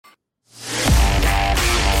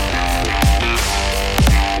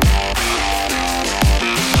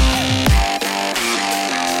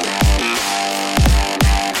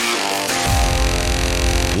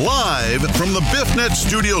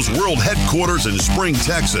Studios World Headquarters in Spring,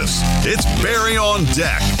 Texas, it's Barry on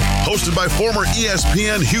Deck, hosted by former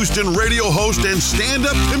ESPN Houston radio host and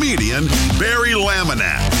stand-up comedian Barry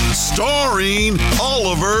Laminack, starring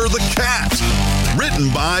Oliver the Cat.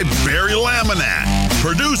 Written by Barry Laminack,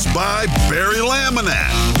 produced by Barry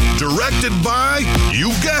Laminack, directed by, you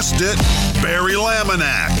guessed it, Barry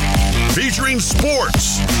Laminack, featuring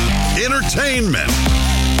sports, entertainment,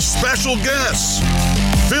 special guests,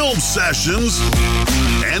 film sessions,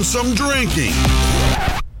 and some drinking.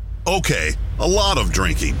 Okay, a lot of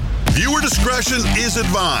drinking. Viewer discretion is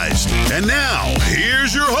advised. And now,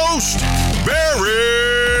 here's your host, Barry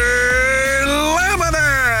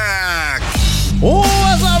Laminack.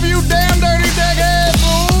 What's up, you damn dirty deckheads?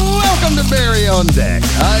 Welcome to Barry on Deck.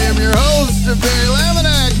 I am your host, Barry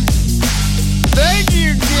Laminack. Thank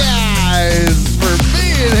you guys for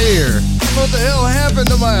being here. What the hell happened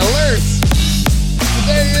to my alerts?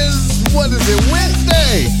 Today is,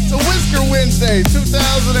 Wednesday. It's a Whisker Wednesday,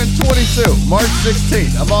 2022, March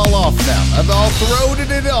 16th. I'm all off now. I'm all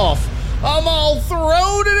throated it off,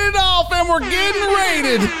 and we're getting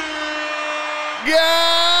rated.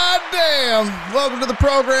 God damn. Welcome to the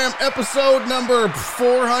program, episode number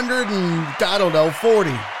 40.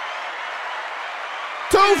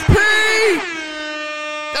 Tooth P!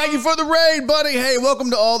 Thank you for the raid, buddy. Hey, welcome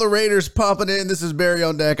to all the raiders popping in. This is Barry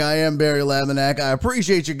on Deck. I am Barry Laminack. I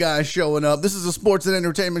appreciate you guys showing up. This is a sports and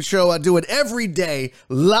entertainment show. I do it every day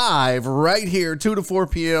live right here, 2 to 4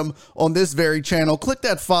 p.m. on this very channel. Click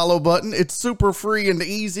that follow button. It's super free and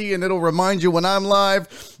easy, and it'll remind you when I'm live.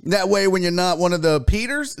 That way, when you're not one of the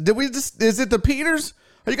Peters. Is it the Peters?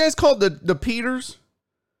 Are you guys called the Peters?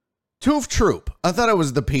 Tooth Troop. I thought it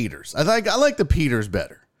was the Peters. I like the Peters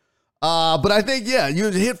better. But I think, yeah, you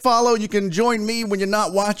hit follow. You can join me when you're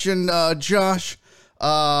not watching Josh.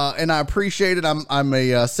 And I appreciate it. I'm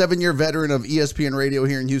a 7-year veteran of ESPN radio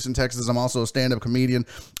here in Houston, Texas. I'm also a stand-up comedian.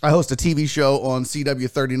 I host a TV show on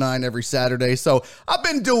CW39 every Saturday. So I've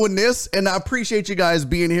been doing this, and I appreciate you guys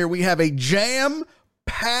being here. We have a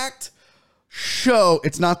jam-packed show.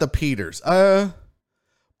 It's not the Peters.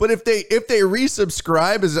 But if they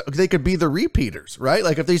resubscribe, they could be the repeaters, right?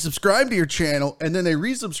 Like if they subscribe to your channel and then they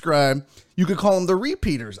resubscribe, you could call them the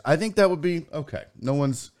repeaters. I think that would be okay. No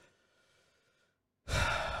one's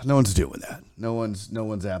doing that. No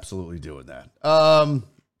one's absolutely doing that.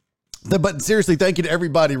 But seriously, thank you to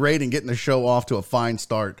everybody rating, getting the show off to a fine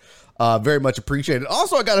start. Very much appreciated.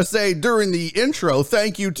 Also, I got to say during the intro,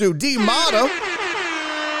 thank you to D Mata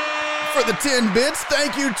for the 10 bits.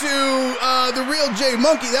 Thank you to the real J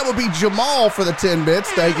Monkey. That would be Jamal for the 10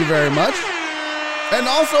 bits. Thank you very much. And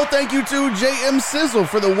also thank you to JM Sizzle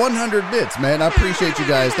for the 100 bits, man. I appreciate you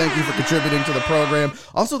guys. Thank you for contributing to the program.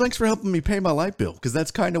 Also, thanks for helping me pay my light bill, because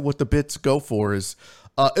that's kind of what the bits go for is,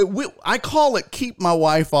 I call it keep my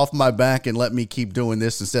wife off my back and let me keep doing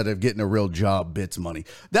this instead of getting a real job bits money.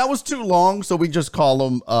 That was too long, so we just call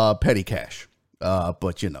them petty cash.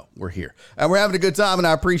 But you know, we're here and we're having a good time, and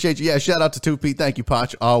I appreciate you. Yeah, shout out to 2P. Thank you,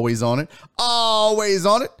 Poch. Always on it. Always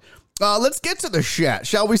on it. Let's get to the chat.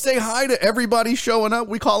 Shall we say hi to everybody showing up?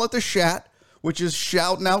 We call it the chat, which is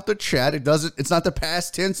shouting out the chat. It's not the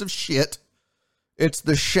past tense of shit. It's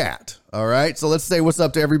the chat. All right. So let's say what's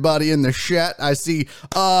up to everybody in the chat. I see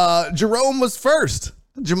Jerome was first.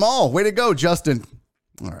 Jamal, way to go, Justin.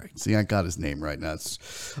 All right. See, I got his name right now.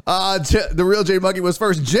 The real J Monkey was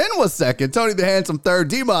first. Jen was second. Tony the Handsome third.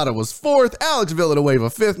 D-Mata was fourth. Alex Villanueva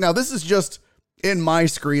fifth. Now, this is just in my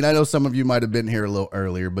screen. I know some of you might have been here a little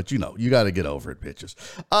earlier, but you know, you got to get over it, bitches.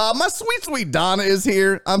 My sweet Donna is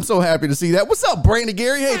here. I'm so happy to see that. What's up, Brandon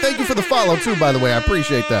Gary? Hey, thank you for the follow, too, by the way. I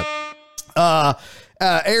appreciate that.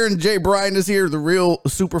 Aaron J. Bryan is here, the real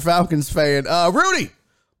Super Falcons fan. Rudy.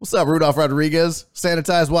 What's up, Rudolph Rodriguez?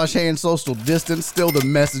 Sanitize, wash hands, social distance. Still the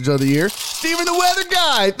message of the year. Steven the Weather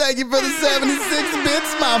Guy. Thank you for the 76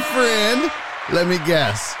 bits, my friend. Let me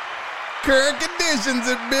guess. Current conditions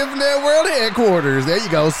at BIFNet World Headquarters. There you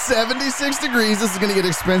go. 76 degrees. This is going to get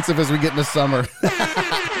expensive as we get into summer.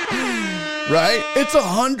 Right? It's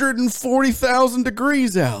 140,000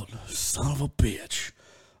 degrees out. Son of a bitch.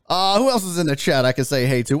 Who else is in the chat I can say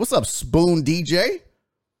hey to? What's up, Spoon DJ?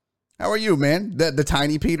 How are you, man? The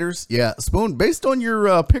Tiny Peters? Yeah, Spoon, based on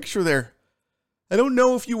your picture there, I don't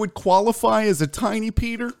know if you would qualify as a Tiny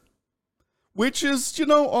Peter, which is,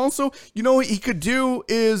 also, what he could do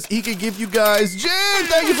is he could give you guys, Jen,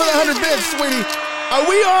 thank you for the 100 bits, sweetie. Are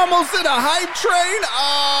we almost in a hype train?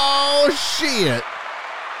 Oh, shit.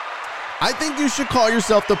 I think you should call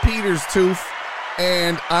yourself the Peters, Tooth.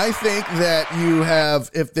 And I think that you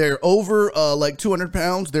have, if they're over like 200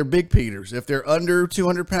 pounds, they're big Peters. If they're under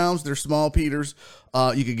 200 pounds, they're small Peters.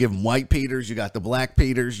 You could give them white Peters. You got the black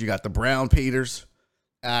Peters. You got the brown Peters.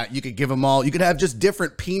 You could give them all. You could have just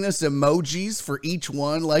different penis emojis for each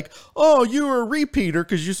one. Like, oh, you're a repeater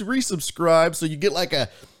because you resubscribe, so you get like a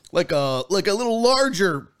little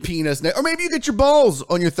larger penis. Or maybe you get your balls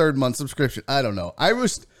on your 3rd month subscription. I don't know.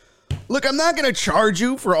 Look, I'm not going to charge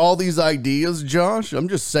you for all these ideas, Josh. I'm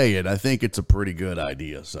just saying, I think it's a pretty good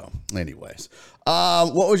idea. So, anyways,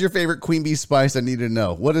 what was your favorite Queen Bee spice? I need to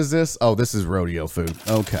know. What is this? Oh, this is rodeo food.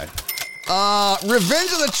 Okay.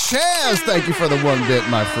 Revenge of the Chaz. Thank you for the 1 bit,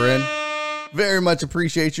 my friend. Very much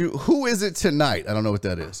appreciate you. Who is it tonight? I don't know what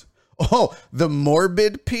that is. Oh, the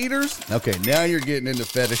Morbid Peters. Okay, now you're getting into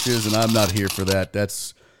fetishes, and I'm not here for that.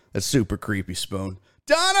 That's super creepy, Spoon.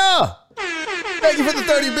 Donna! Thank you for the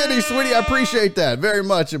 30 bitties, sweetie. I appreciate that. Very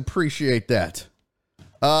much appreciate that.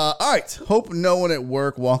 All right. Hope no one at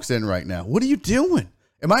work walks in right now. What are you doing?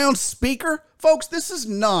 Am I on speaker? Folks, this is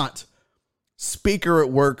not speaker at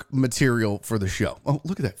work material for the show. Oh,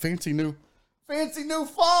 look at that. Fancy new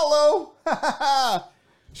follow.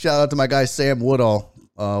 Shout out to my guy, Sam Woodall,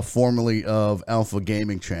 formerly of Alpha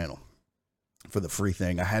Gaming Channel, for the free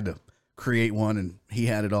thing. I had to create one and he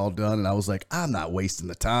had it all done, and I was like, I'm not wasting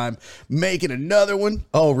the time making another one.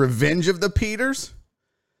 Oh, Revenge of the Peters.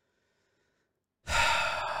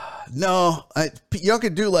 No, y'all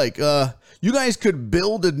could do like you guys could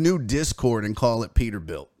build a new Discord and call it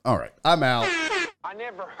Peterbilt. All right, I'm out. I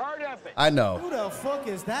never heard of it. I know. Who the fuck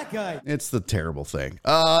is that guy? It's the terrible thing.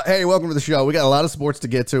 Hey, welcome to the show. We got a lot of sports to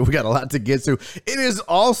get to. It is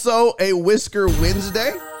also a Whisker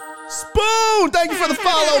Wednesday. Spoon, thank you for the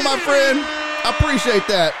follow, my friend. I appreciate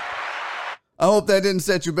that. I hope that didn't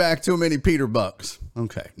set you back too many Peter bucks.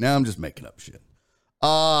 Okay, now I'm just making up shit.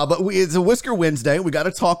 But it's a Whisker Wednesday. We got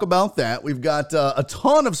to talk about that. We've got a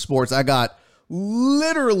ton of sports. I got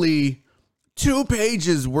literally 2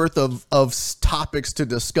 pages worth of topics to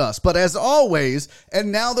discuss. But as always,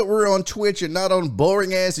 and now that we're on Twitch and not on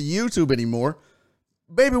boring ass YouTube anymore,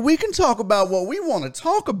 baby, we can talk about what we want to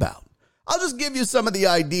talk about. I'll just give you some of the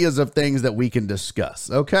ideas of things that we can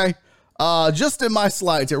discuss, okay? Just in my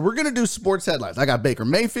slides here, we're going to do sports headlines. I got Baker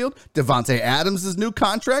Mayfield, Devontae Adams' new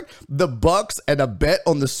contract, the Bucks, and a bet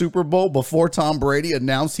on the Super Bowl before Tom Brady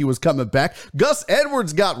announced he was coming back. Gus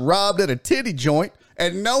Edwards got robbed at a titty joint,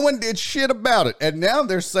 and no one did shit about it. And now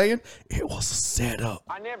they're saying it was a setup.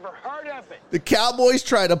 I never heard of it. The Cowboys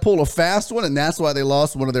tried to pull a fast one, and that's why they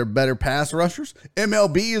lost one of their better pass rushers.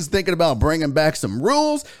 MLB is thinking about bringing back some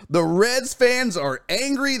rules. The Reds fans are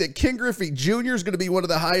angry that Ken Griffey Jr. is going to be one of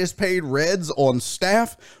the highest paid Reds on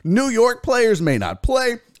staff. New York players may not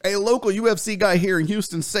play. A local UFC guy here in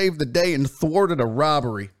Houston saved the day and thwarted a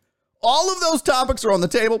robbery. All of those topics are on the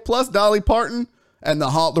table, plus Dolly Parton and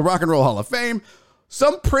the Rock and Roll Hall of Fame.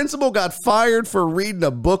 Some principal got fired for reading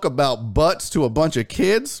a book about butts to a bunch of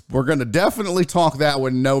kids. We're going to definitely talk that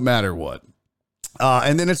one no matter what.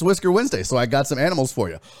 And then it's Whisker Wednesday, so I got some animals for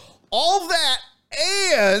you. All that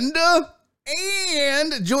and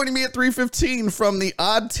joining me at 3:15 from the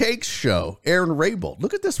Odd Takes show, Aaron Raybold.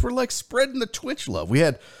 Look at this. We're like spreading the Twitch love. We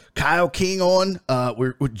had Kyle King on.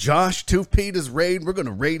 We're with Josh Tooth Pete is raid. We're going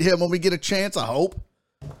to raid him when we get a chance, I hope.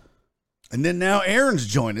 And then now Aaron's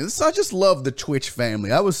joining us. I just love the Twitch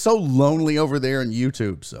family. I was so lonely over there on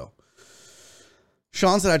YouTube. So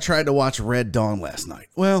Sean said I tried to watch Red Dawn last night.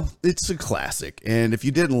 Well, it's a classic. And if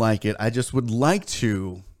you didn't like it, I just would like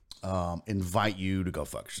to invite you to go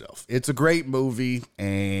fuck yourself. It's a great movie,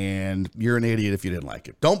 and you're an idiot if you didn't like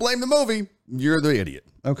it. Don't blame the movie. You're the idiot.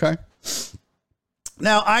 Okay.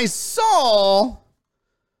 Now, I saw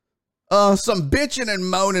some bitching and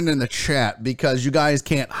moaning in the chat because you guys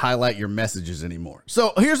can't highlight your messages anymore.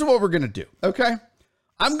 So here's what we're going to do, okay?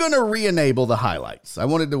 I'm going to re-enable the highlights. I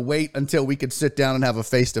wanted to wait until we could sit down and have a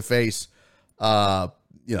face-to-face, because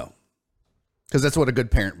that's what a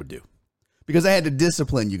good parent would do. Because I had to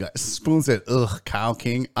discipline you guys. Spoon said, ugh, Kyle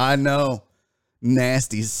King, I know.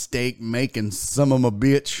 Nasty steak making some of my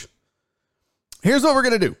bitch. Here's what we're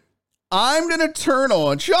going to do. I'm going to turn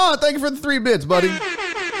on... Sean, thank you for the 3 bits, buddy.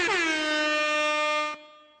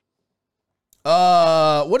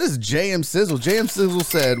 What is JM Sizzle? JM Sizzle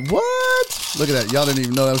said, what? Look at that. Y'all didn't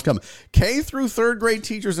even know that was coming. K through 3rd grade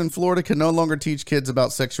teachers in Florida can no longer teach kids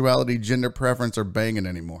about sexuality, gender preference, or banging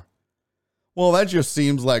anymore. Well, that just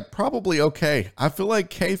seems like probably okay. I feel like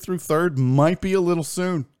K through 3rd might be a little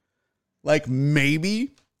soon. Like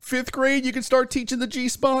maybe 5th grade, you can start teaching the G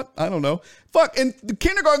spot. I don't know. Fuck, in the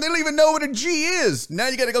kindergarten, they don't even know what a G is. Now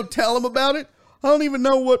you got to go tell them about it. I don't even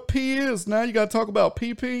know what P is. Now you got to talk about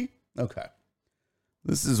PP. Okay.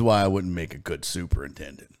 This is why I wouldn't make a good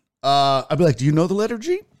superintendent. I'd be like, do you know the letter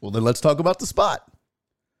G? Well, then let's talk about the spot.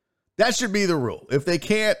 That should be the rule. If they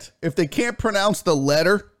can't pronounce the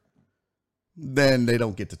letter, then they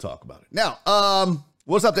don't get to talk about it. Now,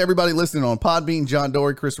 what's up to everybody listening on Podbean? John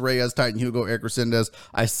Dory, Chris Reyes, Titan Hugo, Eric Resendez.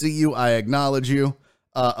 I see you. I acknowledge you.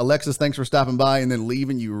 Alexis, thanks for stopping by and then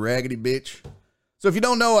leaving, you raggedy bitch. So if you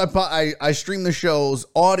don't know, I stream the shows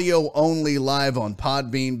audio only live on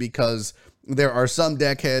Podbean because there are some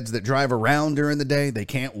deckheads that drive around during the day. They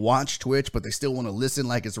can't watch Twitch, but they still want to listen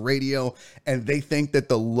like it's radio. And they think that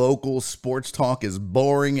the local sports talk is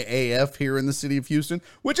boring AF here in the city of Houston,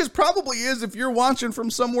 which it probably is if you're watching from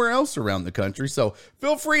somewhere else around the country. So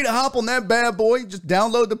feel free to hop on that bad boy. Just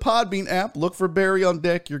download the Podbean app. Look for Barry on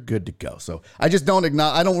Deck. You're good to go. So I just don't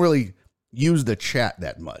really use the chat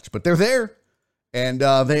that much, but they're there and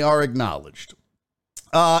they are acknowledged.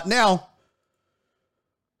 Now,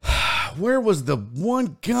 where was the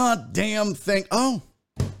one goddamn thing? Oh,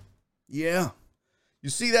 yeah. You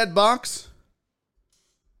see that box?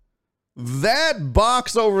 That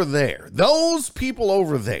box over there. Those people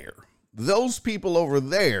over there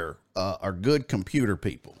are good computer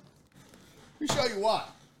people. Let me show you why.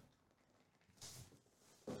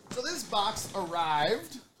 So this box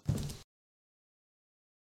arrived.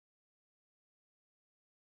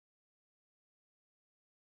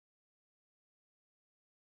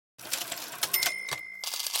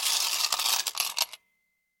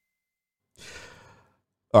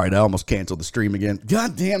 All right, I almost canceled the stream again.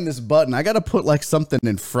 God damn this button. I got to put like something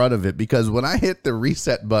in front of it because when I hit the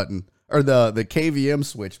reset button or the KVM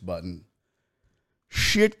switch button,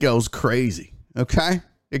 shit goes crazy, okay?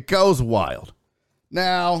 It goes wild.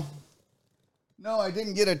 Now, no, I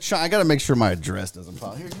didn't get I got to make sure my address doesn't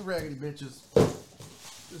fall. Here, you raggedy bitches.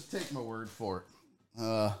 Just take my word for it.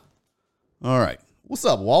 All right. What's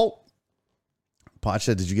up, Walt? Potch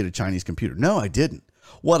said, did you get a Chinese computer? No, I didn't.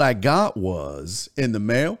 What I got was in the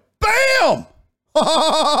mail. Bam!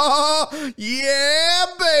 Yeah,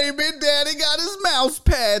 baby. Daddy got his mouse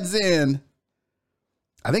pads in.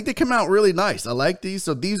 I think they come out really nice. I like these.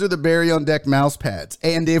 So these are the Barry on Deck mouse pads.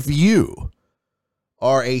 And if you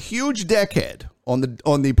are a huge deckhead on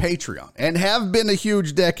the Patreon and have been a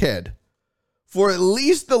huge deckhead for at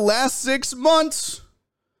least the last 6 months,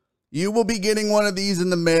 you will be getting one of these in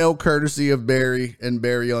the mail courtesy of Barry and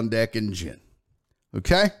Barry on Deck and Jen.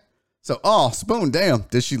 Okay, so Spoon, damn,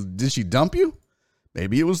 did she dump you?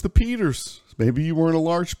 Maybe it was the Peters. Maybe you weren't a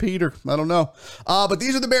large Peter. I don't know. But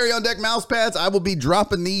these are the Barry on Deck mouse pads. I will be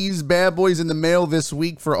dropping these bad boys in the mail this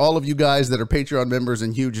week for all of you guys that are Patreon members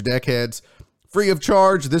and huge deckheads. Free of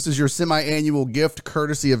charge. This is your semi-annual gift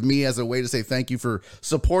courtesy of me as a way to say thank you for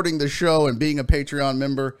supporting the show and being a Patreon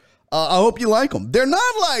member. I hope you like them. They're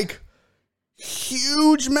not like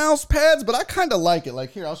huge mouse pads, but I kind of like it.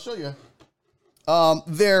 Like here, I'll show you.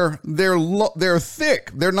 They're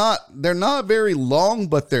thick. They're not very long,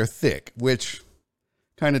 but they're thick, which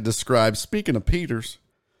kind of describes, speaking of Peters,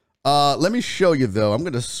 let me show you though. I'm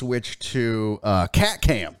going to switch to, Cat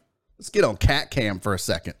Cam. Let's get on Cat Cam for a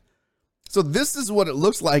second. So this is what it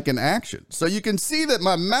looks like in action. So you can see that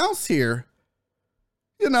my mouse here,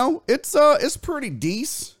 you know, it's pretty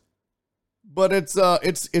decent, but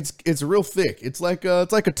it's real thick. It's like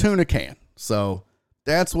a tuna can. So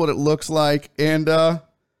that's what it looks like. And I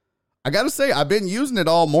got to say, I've been using it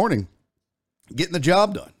all morning, getting the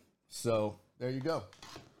job done. So there you go.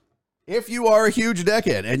 If you are a huge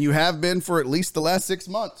deckhead, and you have been for at least the last 6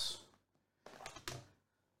 months,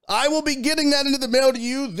 I will be getting that into the mail to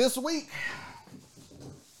you this week.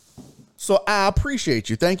 So I appreciate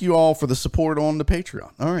you. Thank you all for the support on the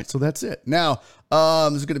Patreon. All right, so that's it. Now,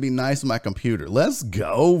 this is going to be nice on my computer. Let's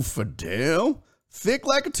go, Fidel. Thick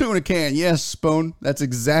like a tuna can. Yes, Spoon. That's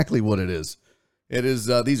exactly what it is. It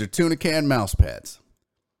is. These are tuna can mouse pads.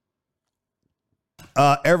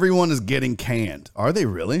 Everyone is getting canned. Are they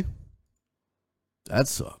really? That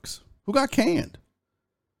sucks. Who got canned?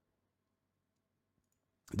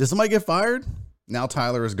 Did somebody get fired? Now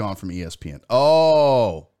Tyler is gone from ESPN.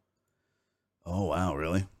 Oh, wow,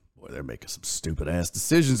 really? Boy, they're making some stupid ass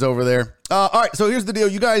decisions over there. All right, so here's the deal.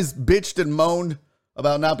 You guys bitched and moaned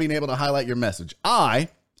about not being able to highlight your message. I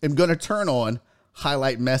am going to turn on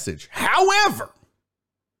highlight message. However,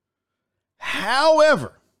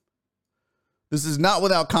 this is not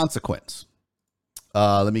without consequence.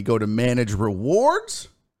 Let me go to manage rewards.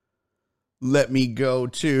 Let me go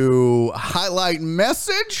to highlight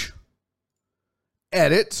message,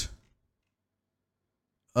 edit,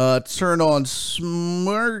 turn on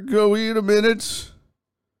smart, wait a minute.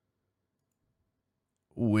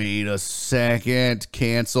 Wait a second,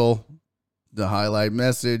 cancel the highlight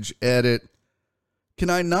message, edit, Can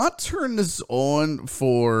I not turn this on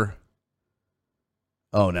for...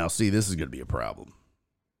 Oh, now see, this is going to be a problem.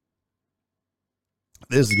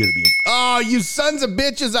 This is going to be... Oh, you sons of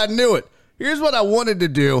bitches, I knew it. Here's what I wanted to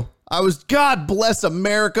do. God bless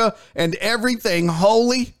America and everything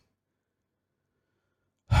holy.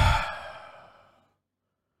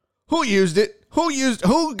 Who used it? Who used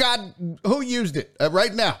it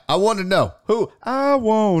right now? I want to know. I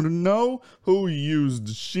want to know who used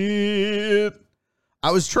the shit. I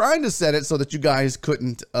was trying to set it so that you guys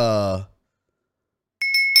couldn't, it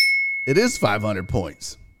is 500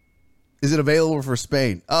 points. Is it available for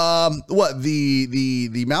Spain? What,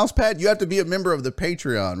 the mouse pad? You have to be a member of the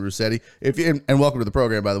Patreon, Russetti. And welcome to the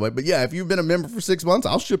program, by the way. But yeah, if you've been a member for 6 months,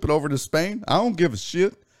 I'll ship it over to Spain. I don't give a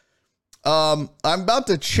shit. I'm about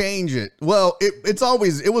to change it. Well, it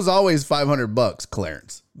was always $500,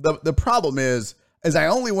 Clarence. The problem is I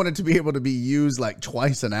only want it to be able to be used like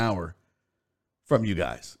twice an hour from you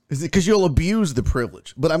guys. Is it because you'll abuse the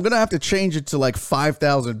privilege? But I'm gonna have to change it to like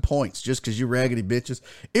 5,000 points just because you raggedy bitches.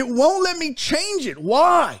 It won't let me change it.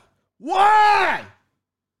 Why? I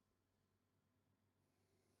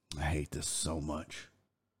hate this so much.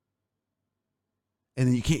 And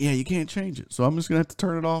then you can't change it. So I'm just gonna have to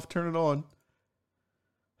turn it off, turn it on.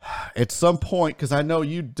 At some point, because I know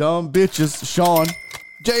you dumb bitches, Sean.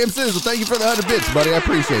 JM Sizzle, thank you for the 100 bits, buddy. I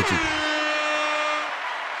appreciate you.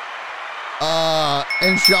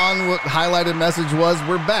 And Sean, what highlighted message was,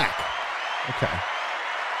 we're back. Okay.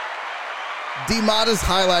 D-Mata's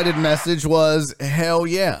highlighted message was, hell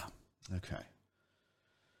yeah. Okay.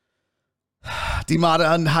 D-Mata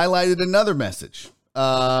highlighted another message.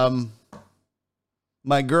 My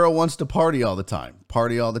girl wants to party all the time.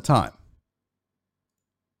 Party all the time.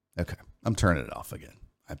 Okay. I'm turning it off again.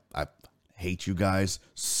 I hate you guys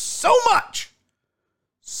so much.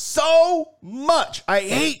 So much. I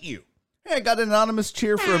hate you. Hey, I got an anonymous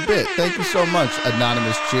cheer for a bit. Thank you so much,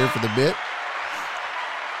 anonymous cheer for the bit.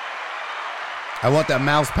 I want that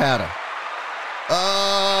mouse pad.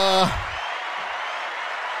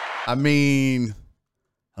 I mean,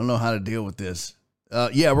 I don't know how to deal with this.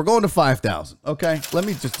 Yeah, we're going to 5,000. Okay, let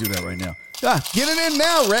me just do that right now. Get it in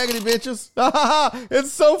now, raggedy bitches.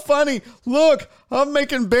 It's so funny. Look, I'm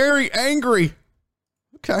making Barry angry.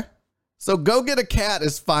 Okay. So go get a cat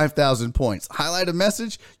is 5,000 points. Highlight a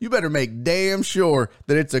message. You better make damn sure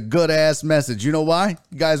that it's a good ass message. You know why?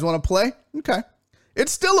 You guys want to play? Okay.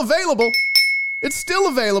 It's still available. It's still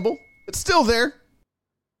available. It's still there.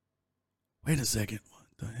 Wait a second. What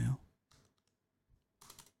the hell?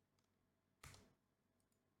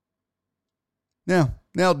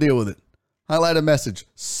 Now deal with it. Highlight a message.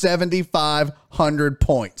 7,500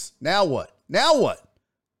 points. Now what?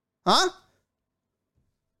 Huh?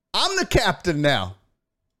 I'm the captain now.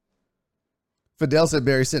 Fidel said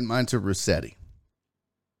Barry sent mine to Rossetti.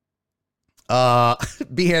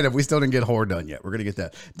 Beheaded, we still didn't get Whore done yet. We're going to get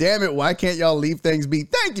that. Damn it, why can't y'all leave things be?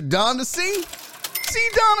 Thank you, Donna. See,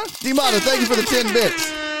 Donna? D-Mata, thank you for the 10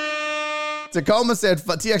 bits.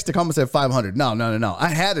 TX Tacoma said 500. No. I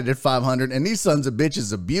had it at 500, and these sons of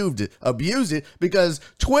bitches abused it because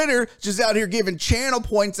Twitter just out here giving channel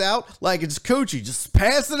points out like it's coochie, just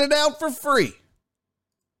passing it out for free.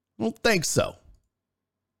 I don't think so.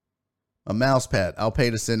 A mouse pad. I'll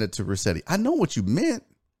pay to send it to Rossetti. I know what you meant.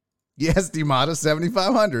 Yes, D-Mata,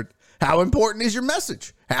 7,500. How important is your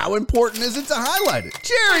message? How important is it to highlight it?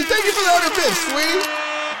 Jerry, thank you for the 100 bits, sweetie.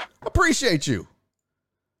 Appreciate you.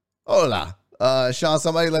 Hola. Sean,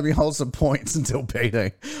 somebody let me hold some points until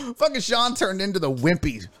payday. Fucking Sean turned into the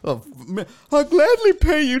wimpy. I'll gladly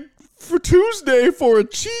pay you for Tuesday for a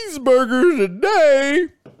cheeseburger today.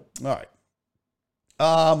 All right.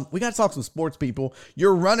 We got to talk some sports, people.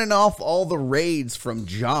 You're running off all the raids from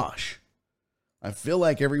Josh. I feel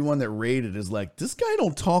like everyone that raided is like, this guy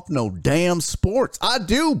don't talk no damn sports. I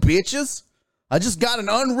do, bitches. I just got an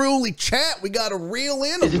unruly chat. We got to reel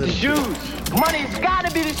in a little. The shoes. Money's got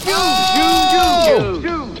to be the shoes. Oh!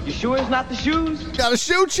 Shoes. You sure it's not the shoes? Got a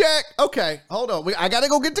shoe check. Okay, hold on. I got to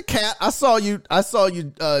go get the cat. I saw you,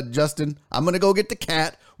 Justin. I'm going to go get the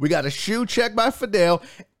cat. We got a shoe check by Fidel.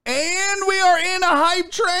 And we are in a hype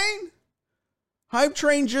train. Hype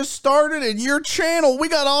train just started in your channel. We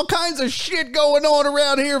got all kinds of shit going on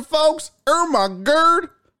around here, folks. My gird.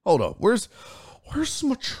 Hold on. Where's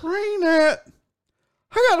my train at?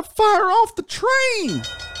 I gotta fire off the train.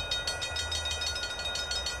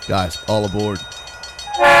 Guys, all aboard.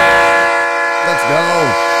 Let's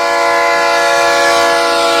go.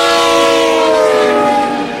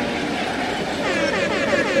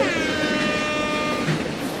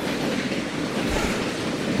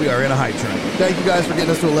 We are in a hype train. Thank you guys for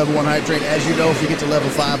getting us to a level 1 hype train. As you know, if you get to level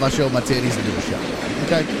 5, I show my titties and do a shot.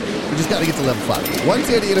 Okay? We just got to get to level 5. One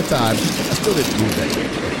titty at a time. I still didn't move that yet.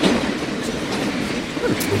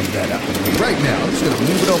 I'm going to move that out right now. I'm just going to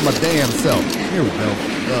move it on my damn self. Here we go.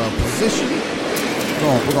 Position.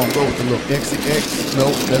 We're going to go with the little X.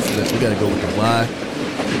 Nope, that's it. We got to go with the Y.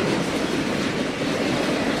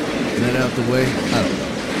 Get that out the way. I don't know.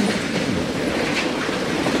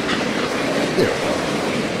 There we go.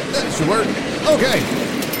 That should work. Okay.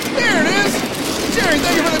 There it is. Jerry,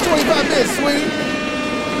 thank you for the 25 bits, sweetie.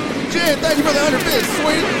 Jen, thank you for the 100 bits,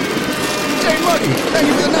 sweetie. Jay Monkey, thank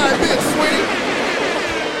you for the 9 bits, sweetie.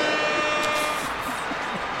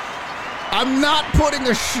 I'm not putting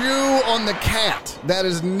a shoe on the cat. That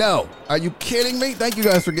is no. Are you kidding me? Thank you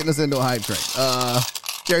guys for getting us into a hype train.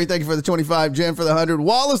 Jerry, thank you for the 25. Jen for the 100.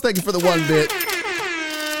 Wallace, thank you for the 1 bit.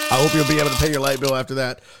 I hope you'll be able to pay your light bill after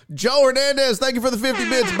that. Joe Hernandez, thank you for the 50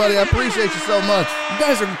 bits, buddy. I appreciate you so much. You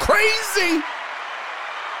guys are crazy.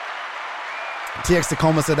 TX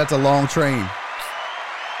Tacoma said that's a long train.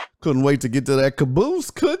 Couldn't wait to get to that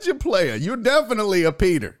caboose. Could you, player? You're definitely a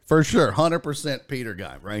Peter. For sure. 100% Peter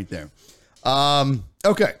guy right there.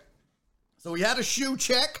 Okay. So we had a shoe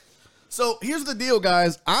check. So here's the deal,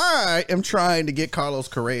 guys. I am trying to get Carlos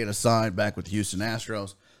Correa to sign back with the Houston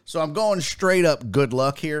Astros. So I'm going straight up good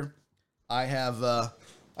luck here. I have,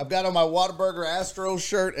 I've got on my Whataburger Astros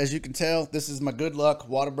shirt. As you can tell, this is my good luck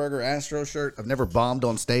Whataburger Astros shirt. I've never bombed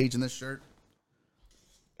on stage in this shirt.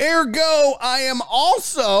 Ergo, I am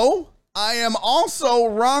also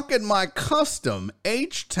rocking my custom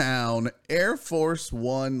H-Town Air Force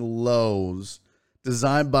One lows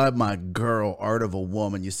designed by my girl, Art of a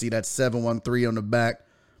Woman. You see that 713 on the back.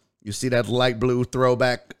 You see that light blue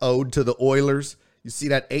throwback ode to the Oilers. You see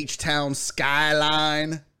that H-Town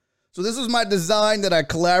skyline. So this was my design that I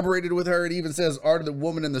collaborated with her. It even says Art of the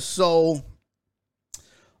Woman in the Soul.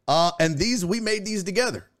 And we made these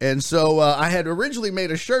together. And so I had originally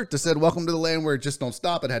made a shirt that said, "Welcome to the land where it just don't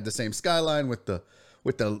stop." It had the same skyline with the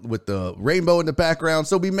rainbow in the background.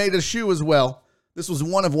 So we made a shoe as well. This was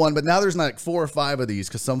one of one, but now there's like 4 or 5 of these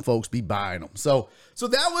because some folks be buying them. So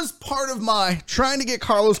that was part of my trying to get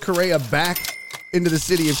Carlos Correa back into the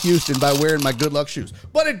city of Houston by wearing my good luck shoes.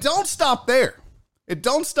 But it don't stop there. It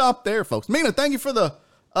don't stop there, folks. Mina, thank you for the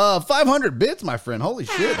 500 bits, my friend. Holy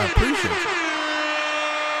shit, I appreciate you.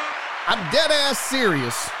 I'm dead ass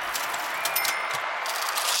serious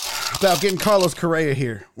about getting Carlos Correa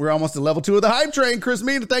here. We're almost at level 2 of the hype train. Chris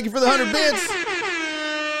Mina, thank you for the 100 bits.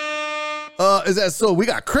 Is that so? We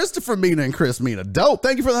got Christopher Mina and Chris Mina. Dope.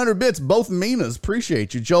 Thank you for the 100 bits. Both Minas.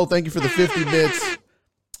 Appreciate you. Joel, thank you for the 50 bits.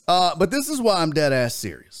 But this is why I'm dead ass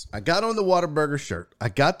serious. I got on the Whataburger shirt. I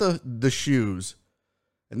got the shoes.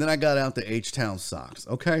 And then I got out the H-Town socks.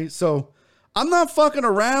 Okay? So I'm not fucking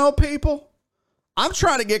around, people. I'm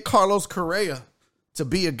trying to get Carlos Correa to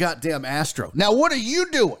be a goddamn Astro. Now, what are you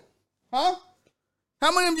doing? Huh?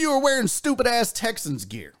 How many of you are wearing stupid ass Texans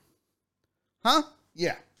gear? Huh?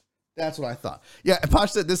 Yeah. That's what I thought. Yeah,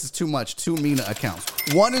 Posh said this is too much. 2 Mina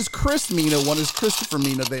accounts. One is Chris Mina, one is Christopher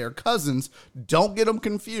Mina. They are cousins. Don't get them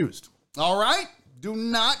confused. All right? Do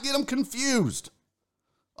not get them confused.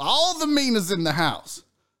 All the Minas in the house.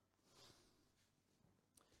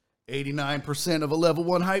 89% of a level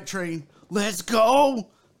 1 hype train. Let's go.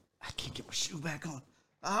 I can't get my shoe back on.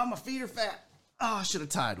 Oh, my feet are fat. Oh, I should have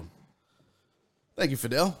tied them. Thank you,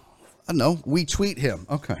 Fidel. I know. We tweet him.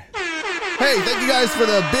 Okay. Hey, thank you guys for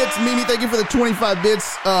the bits. Mimi, thank you for the 25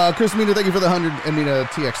 bits. Chris Mina, thank you for the 100. And Mina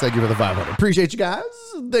TX, thank you for the 500. Appreciate you guys.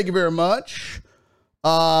 Thank you very much.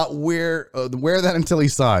 Wear that until he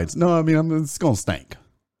signs. No, I mean, it's going to stink.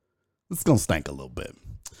 It's going to stink a little bit.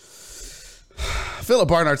 Philip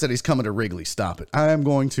Barnard said he's coming to Wrigley. Stop it. I am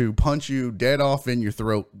going to punch you dead off in your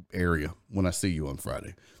throat area when I see you on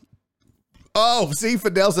Friday. Oh, see,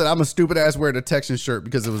 Fidel said I'm a stupid ass wearing a Texan shirt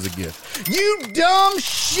because it was a gift. You dumb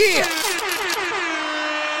shit.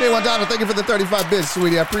 Hey, Wandana, thank you for the 35 bits,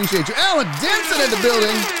 sweetie. I appreciate you. Alan Denson in the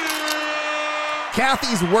building.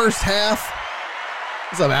 Kathy's worst half.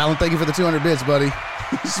 What's up, Alan? Thank you for the 200 bits, buddy.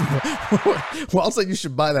 Walt said you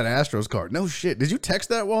should buy that Astros card. No shit. Did you text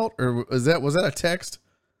that, Walt? Or was that a text?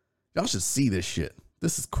 Y'all should see this shit.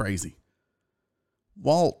 This is crazy.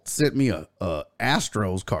 Walt sent me a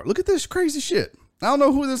Astros card. Look at this crazy shit. I don't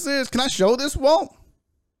know who this is. Can I show this, Walt?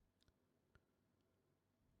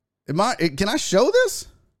 Can I show this?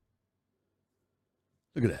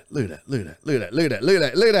 Look at that. Look at that. Look at that. Look at that. Look at that. Look at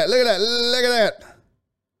that. Look at that. Look at that. Look at that.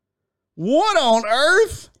 What on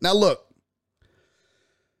earth? Now look.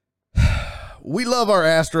 We love our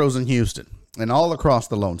Astros in Houston and all across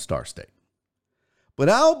the Lone Star State. But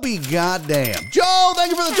I'll be goddamn. Joe, thank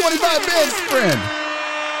you for the 25 bits, friend.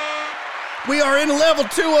 We are in level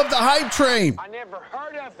 2 of the hype train. I never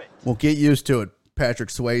heard of it. We'll get used to it, Patrick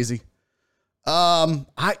Swayze.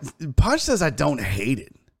 Posh says I don't hate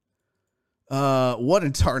it. What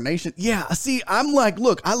in tarnation? Yeah, see, I'm like,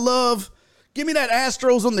 look, I love. Give me that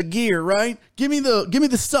Astros on the gear, right? Give me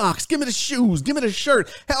the socks. Give me the shoes. Give me the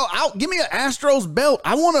shirt. Hell, give me an Astros belt.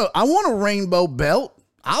 I want a rainbow belt.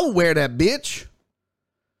 I'll wear that bitch.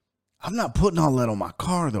 I'm not putting all that on my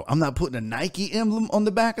car though. I'm not putting a Nike emblem on the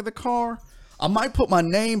back of the car. I might put my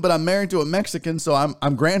name, but I'm married to a Mexican, so I'm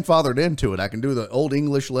grandfathered into it. I can do the old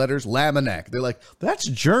English letters, Lamanak. They're like, that's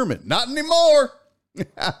German. Not anymore.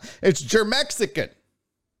 It's Germexican.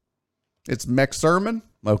 It's Mexerman.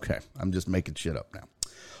 Okay, I'm just making shit up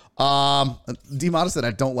now. D-Mata said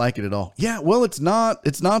I don't like it at all. Yeah, well, it's not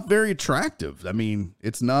very attractive. I mean,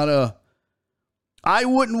 it's not a. I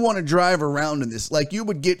wouldn't want to drive around in this. Like, you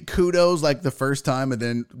would get kudos like the first time, and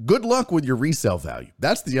then good luck with your resale value.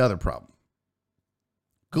 That's the other problem.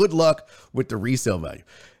 Good luck with the resale value.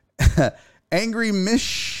 Angry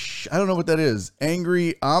Mish. I don't know what that is.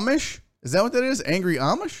 Angry Amish? Is that what that is? Angry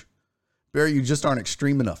Amish? Barry, you just aren't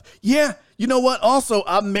extreme enough. Yeah, you know what? Also,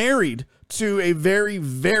 I'm married to a very,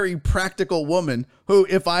 very practical woman who,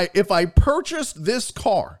 if I purchased this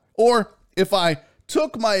car, or if I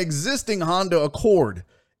took my existing Honda Accord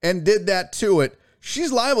and did that to it, she's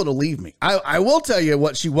liable to leave me. I will tell you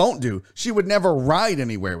what she won't do. She would never ride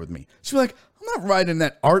anywhere with me. She'd be like, I'm not riding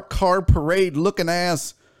that art car parade looking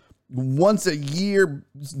ass, once a year,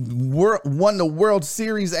 won the World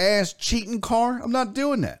Series ass cheating car. I'm not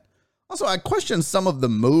doing that. Also, I question some of the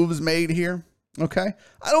moves made here. Okay,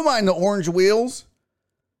 I don't mind the orange wheels.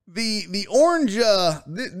 The orange,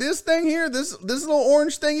 this thing here, this little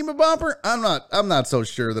orange thingy bopper. I'm not so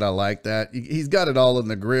sure that I like that. He's got it all in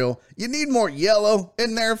the grill. You need more yellow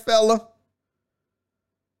in there, fella.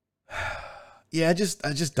 Yeah, I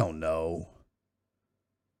just don't know.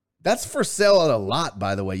 That's for sale at a lot,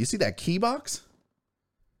 by the way. You see that key box?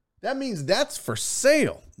 That means that's for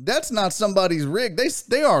sale. That's not somebody's rig.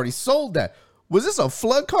 They already sold that. Was this a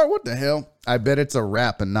flood car? What the hell? I bet it's a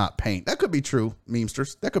wrap and not paint. That could be true,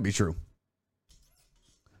 memesters. That could be true.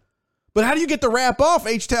 But how do you get the wrap off,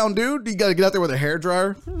 H-Town dude? You got to get out there with a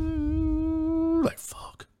hairdryer? Like,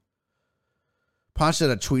 fuck. Posh said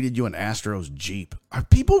I tweeted you an Astros Jeep. Are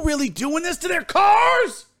people really doing this to their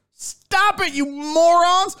cars? Stop it, you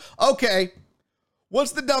morons. Okay.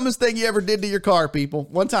 What's the dumbest thing you ever did to your car, people?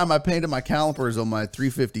 One time I painted my calipers on my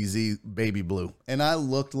 350Z baby blue, and I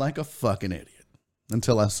looked like a fucking idiot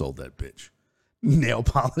until I sold that bitch. Nail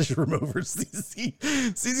polish remover,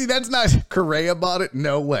 CC, that's not Correa bought it?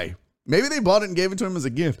 No way. Maybe they bought it and gave it to him as a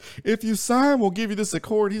gift. If you sign, we'll give you this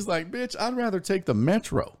Accord. He's like, bitch, I'd rather take the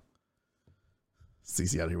Metro.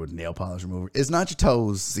 CC out here with nail polish remover. It's not your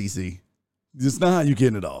toes, CC. It's not how you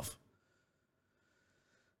getting it off.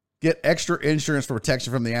 Get extra insurance for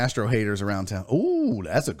protection from the Astro haters around town. Ooh,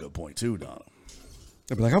 that's a good point too, Donna.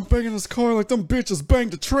 They'd be like, I'm banging this car like them bitches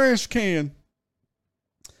banged a trash can.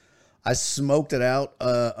 I smoked it out,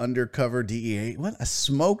 undercover DEA. What? I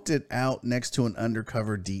smoked it out next to an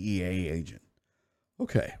undercover DEA agent.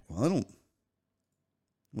 Okay, well, I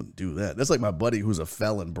wouldn't do that. That's like my buddy who's a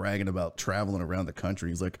felon bragging about traveling around the country.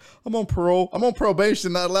 He's like, I'm on parole. I'm on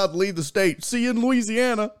probation, not allowed to leave the state. See you in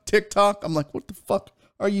Louisiana. TikTok. I'm like, what the fuck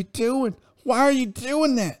are you doing? Why are you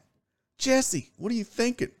doing that? Jesse, what are you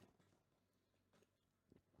thinking?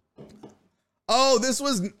 Oh, this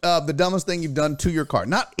was the dumbest thing you've done to your car.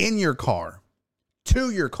 Not in your car. To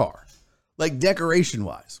your car. Like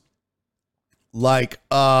decoration-wise. Like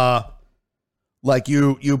I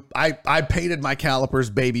painted my calipers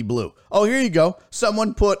baby blue. Oh, here you go.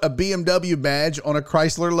 Someone put a BMW badge on a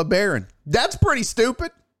Chrysler LeBaron. That's pretty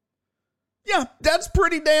stupid. Yeah, that's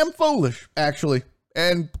pretty damn foolish, actually.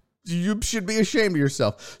 And you should be ashamed of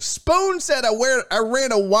yourself. Spoon said I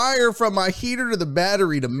ran a wire from my heater to the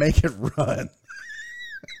battery to make it run.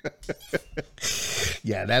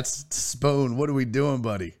 Yeah, that's Spoon. What are we doing,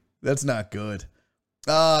 buddy? That's not good.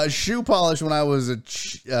 Shoe polish when I was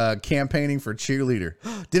campaigning for cheerleader.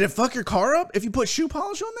 Did it fuck your car up if you put shoe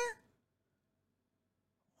polish on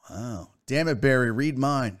there? Wow. Damn it, Barry. Read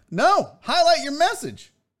mine. No. Highlight your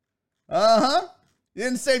message. Uh-huh. You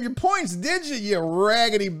didn't save your points, did you, you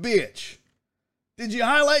raggedy bitch? Did you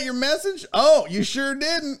highlight your message? Oh, you sure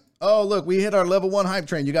didn't. Oh, look, we hit our level 1 hype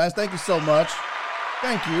train. You guys, thank you so much.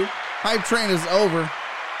 Thank you. Hype train is over.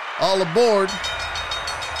 All aboard.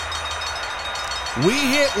 We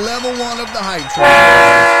hit level 1 of the hype train.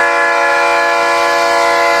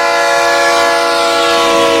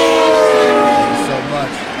 Thank you so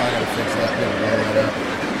much. I gotta fix that.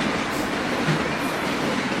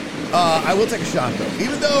 I will take a shot, though.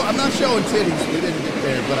 Even though I'm not showing titties, we didn't get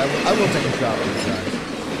there, but I will take a shot with you guys.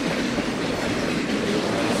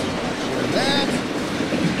 Share that.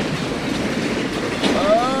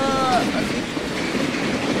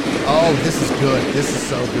 Oh, this is good. This is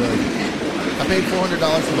so good. I paid $400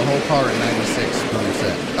 for the whole car at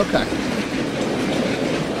 96. Okay.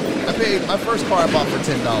 I paid my first car I bought for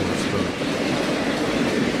 $10. Boom.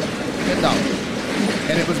 $10.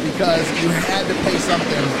 And it was because you had to pay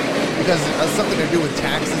something because it has something to do with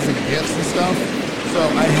taxes and gifts and stuff. So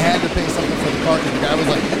I had to pay something for the car because the guy was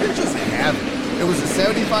like, you can just have it. It was a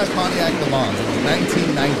 75 Pontiac Le Mans. It was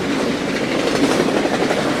 1990.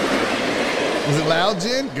 Was it loud,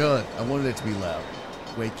 Jen? Good. I wanted it to be loud.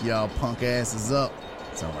 Wake y'all punk asses up.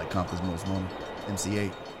 Sound like Compton's Most Wanted.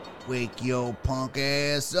 MC8. Wake your punk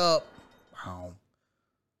ass up. Oh.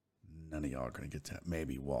 None of y'all are going to get that.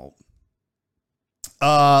 Maybe Walt.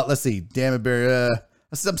 Let's see. Damn it, Barry.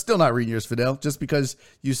 I'm still not reading yours, Fidel, just because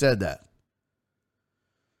you said that.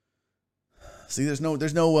 See, there's no,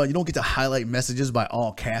 you don't get to highlight messages by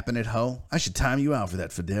all capping it, ho. I should time you out for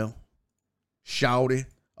that, Fidel. Shouty.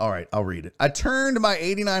 All right, I'll read it. I turned my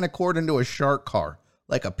 89 Accord into a shark car,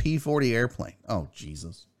 like a P-40 airplane. Oh,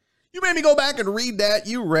 Jesus. You made me go back and read that,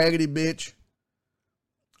 you raggedy bitch.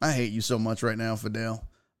 I hate you so much right now, Fidel.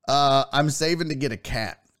 I'm saving to get a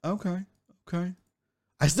cat. Okay.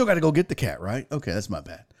 I still got to go get the cat, right? Okay, that's my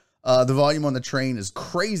bad. The volume on the train is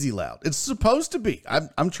crazy loud. It's supposed to be.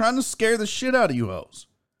 I'm trying to scare the shit out of you hoes.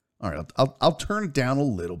 All right, I'll turn it down a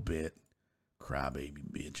little bit.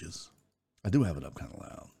 Crybaby bitches. I do have it up kind of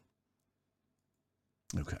loud.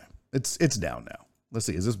 Okay, it's down now. Let's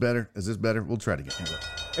see. Is this better? We'll try to get it.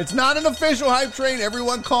 It's not an official hype train.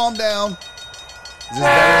 Everyone calm down. Is this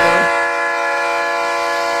better though?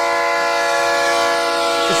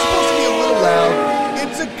 It's supposed to be a little loud.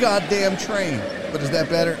 It's a goddamn train. But is that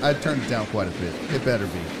better? I turned it down quite a bit. It better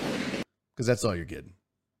be. Because that's all you're getting.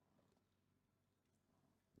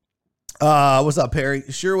 What's up, Perry?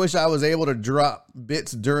 Sure wish I was able to drop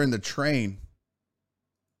bits during the train.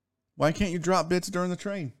 Why can't you drop bits during the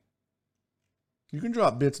train? You can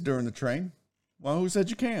drop bits during the train. Well, who said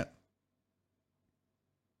you can't?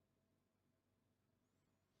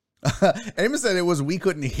 Amos said it was we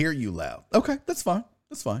couldn't hear you loud. Okay, that's fine.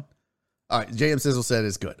 All right, JM Sizzle said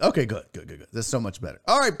it's good. Okay, good. That's so much better.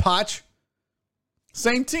 All right, Potch.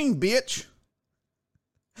 Same team, bitch.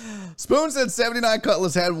 Spoon said 79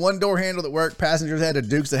 Cutlass had one door handle that worked. Passengers had a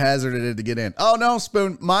Dukes of Hazzard to get in. Oh, no,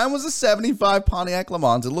 Spoon. Mine was a 75 Pontiac Le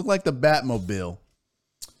Mans. It looked like the Batmobile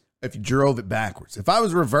if you drove it backwards. If I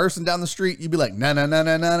was reversing down the street, you'd be like, na na na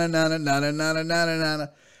na na na na na na na na na na na.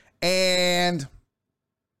 And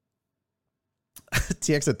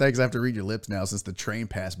TX said, thanks, I have to read your lips now since the train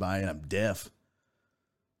passed by and I'm deaf.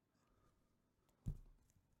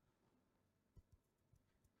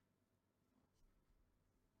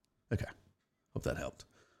 Okay. Hope that helped.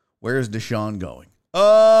 Where is Deshaun going?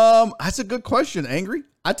 That's a good question, Angry.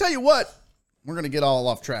 I tell you what, we're going to get all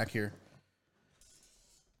off track here.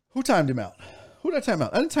 Who timed him out? Who did I time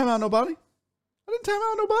out? I didn't time out nobody.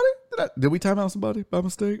 Did we time out somebody by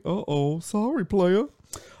mistake? Uh-oh. Sorry, player.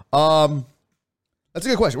 That's a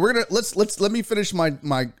good question. We're gonna let me finish my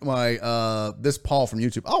this Paul from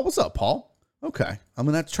YouTube. Oh, what's up, Paul? Okay, I'm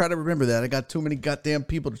gonna have to try to remember that. I got too many goddamn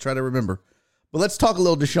people to try to remember. But let's talk a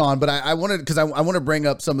little Deshaun. But I wanted because I want to bring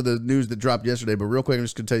up some of the news that dropped yesterday. But real quick, I'm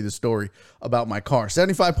just gonna tell you the story about my car.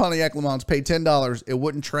 75 Pontiac Le Mans, paid $10. It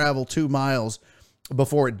wouldn't travel 2 miles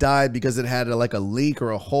before it died because it had a leak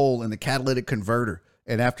or a hole in the catalytic converter,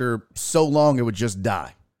 and after so long, it would just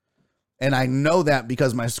die. And I know that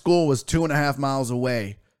because my school was 2.5 miles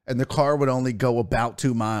away and the car would only go about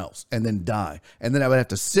 2 miles and then die. And then I would have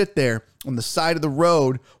to sit there on the side of the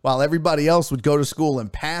road while everybody else would go to school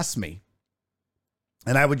and pass me.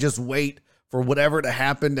 And I would just wait for whatever to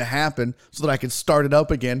happen so that I could start it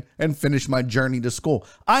up again and finish my journey to school.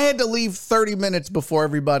 I had to leave 30 minutes before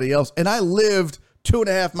everybody else. And I lived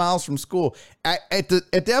 2.5 miles from school. At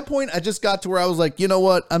that point, I just got to where I was like, you know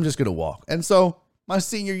what? I'm just going to walk. And so my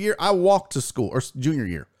senior year, I walked to school, or junior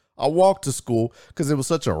year, I walked to school because it was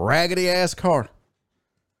such a raggedy ass car.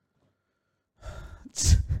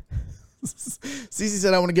 Cece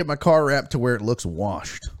said, I want to get my car wrapped to where it looks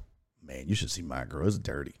washed. Man, you should see my girl. It's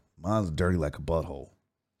dirty. Mine's dirty like a butthole.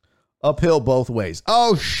 Uphill both ways.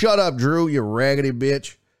 Oh, shut up, Drew, you raggedy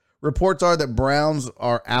bitch. Reports are that Browns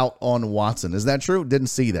are out on Watson. Is that true? Didn't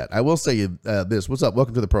see that. I will say you this. What's up?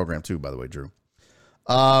 Welcome to the program too, by the way, Drew.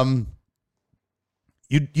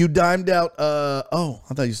 You timed out, I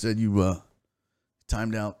thought you said you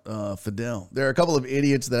timed out Fidel. There are a couple of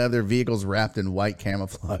idiots that have their vehicles wrapped in white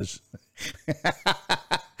camouflage.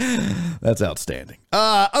 That's outstanding.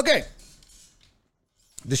 Okay.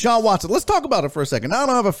 Deshaun Watson. Let's talk about it for a second. I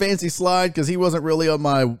don't have a fancy slide because he wasn't really on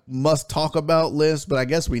my must talk about list, but I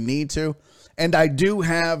guess we need to. And I do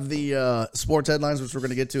have the sports headlines, which we're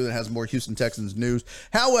going to get to, that has more Houston Texans news.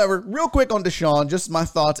 However, real quick on Deshaun, just my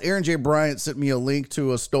thoughts. Aaron J. Bryant sent me a link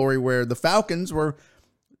to a story where the Falcons were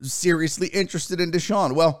seriously interested in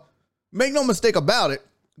Deshaun. Well, make no mistake about it,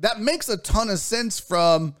 that makes a ton of sense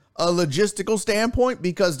from a logistical standpoint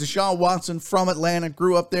because Deshaun Watson from Atlanta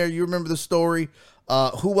grew up there. You remember the story.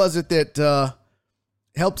 Who was it that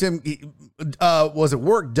helped him? Was it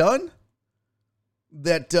Work Done?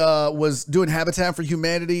 That was doing Habitat for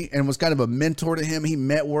Humanity and was kind of a mentor to him. He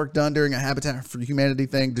met Work Done during a Habitat for Humanity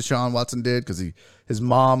thing. Deshaun Watson did because his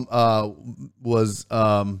mom was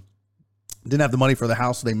didn't have the money for the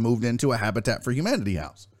house, so they moved into a Habitat for Humanity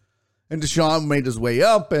house. And Deshaun made his way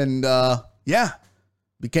up and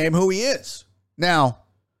became who he is. Now,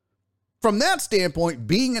 from that standpoint,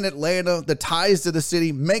 being in Atlanta, the ties to the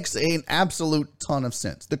city makes an absolute ton of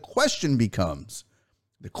sense. The question becomes,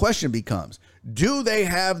 do they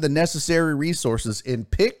have the necessary resources in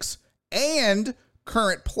picks and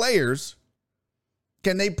current players?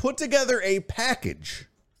 Can they put together a package?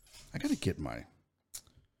 I got to get my,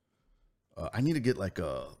 I need to get like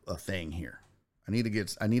a thing here. I need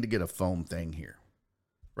to get a foam thing here,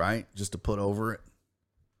 right? Just to put over it.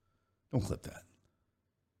 Don't clip that.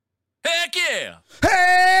 Heck yeah!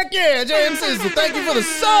 Heck yeah, James Sizzle. Thank you for the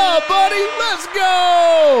sub, buddy. Let's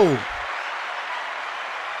go.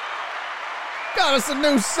 Got us a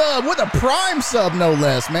new sub with a prime sub, no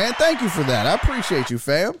less, man. Thank you for that. I appreciate you,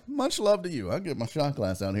 fam. Much love to you. I'll get my shot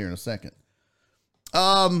glass out here in a second.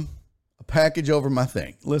 A package over my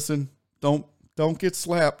thing. Listen, don't get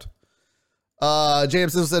slapped.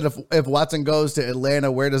 James said if Watson goes to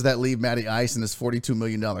Atlanta, where does that leave Matty Ice in his $42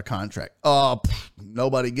 million contract?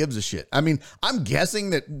 Nobody gives a shit. I mean, I'm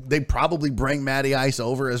guessing that they probably bring Matty Ice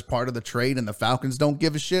over as part of the trade and the Falcons don't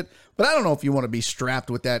give a shit. But I don't know if you want to be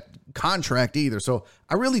strapped with that contract either. So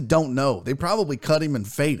I really don't know. They probably cut him and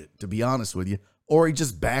fade it, to be honest with you. Or he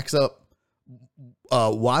just backs up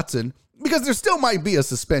Watson because there still might be a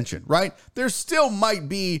suspension, right? There still might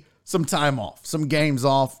be some time off, some games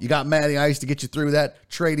off. You got Matty Ice to get you through that,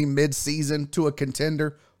 trading mid-season to a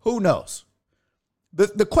contender. Who knows?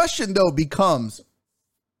 The question, though, becomes,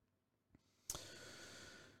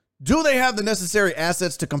 do they have the necessary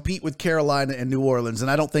assets to compete with Carolina and New Orleans?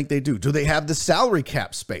 And I don't think they do. Do they have the salary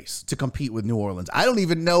cap space to compete with New Orleans? I don't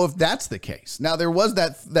even know if that's the case. Now, there was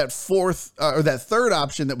that third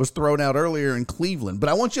option that was thrown out earlier in Cleveland. But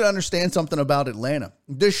I want you to understand something about Atlanta.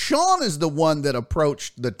 Deshaun is the one that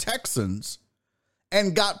approached the Texans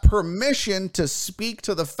and got permission to speak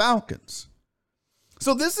to the Falcons.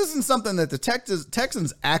 So this isn't something that the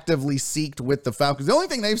Texans actively seeked with the Falcons. The only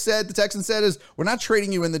thing the Texans said is, we're not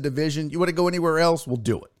trading you in the division. You want to go anywhere else? We'll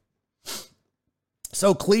do it.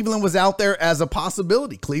 So Cleveland was out there as a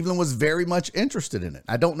possibility. Cleveland was very much interested in it.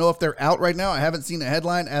 I don't know if they're out right now. I haven't seen a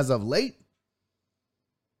headline as of late.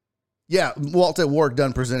 Yeah, Walt said Work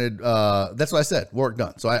Done presented. That's what I said. Work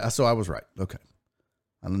Done. So I was right. Okay.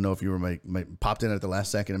 I don't know if you were popped in at the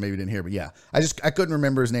last second and maybe didn't hear, but yeah, I couldn't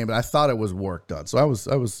remember his name, but I thought it was Work Done. So I was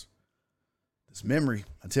this memory,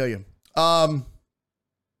 I tell you. Yeah,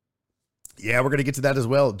 we're gonna get to that as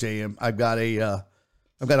well, JM. I've got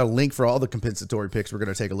a link for all the compensatory picks we're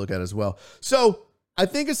gonna take a look at as well. So I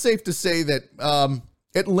think it's safe to say that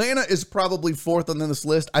Atlanta is probably fourth on this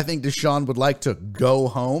list. I think Deshaun would like to go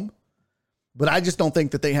home. But I just don't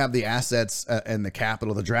think that they have the assets and the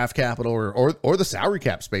capital, the draft capital, or the salary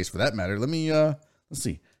cap space for that matter. Let me let's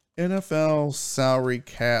see. NFL salary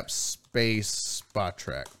cap space spot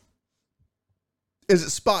track. Is it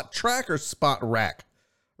spot track or spot rack?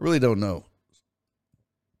 I really don't know.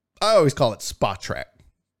 I always call it spot track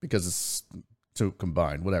because it's two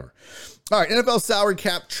combined, whatever. All right, NFL salary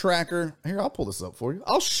cap tracker. Here, I'll pull this up for you.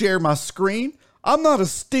 I'll share my screen. I'm not a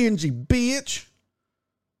stingy bitch.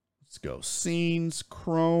 Let's go. Scenes,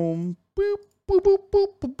 Chrome. Boop, boop, boop,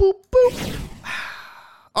 boop, boop, boop, boop.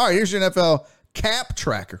 All right, here's your NFL cap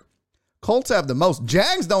tracker. Colts have the most.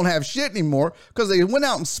 Jags don't have shit anymore because they went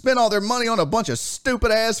out and spent all their money on a bunch of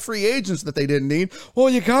stupid-ass free agents that they didn't need. Well,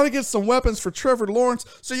 you got to get some weapons for Trevor Lawrence,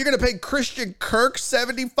 so you're going to pay Christian Kirk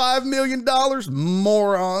 $75 million?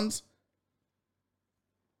 Morons.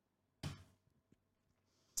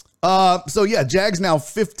 So, yeah, Jags now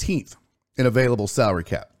 15th in available salary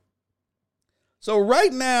cap. So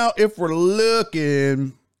right now, if we're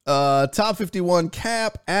looking, top 51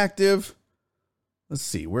 cap active. Let's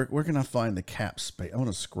see, where can I find the cap space? I want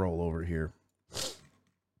to scroll over here.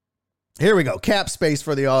 Here we go. Cap space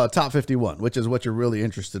for the top 51, which is what you're really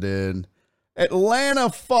interested in.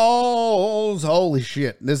 Atlanta Falls. Holy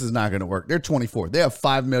shit. This is not going to work. They're 24. They have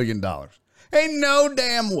 $5 million. Ain't no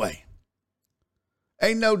damn way.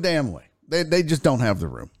 Ain't no damn way. They just don't have the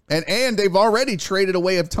room. And they've already traded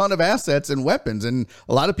away a ton of assets and weapons, and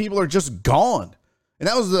a lot of people are just gone. And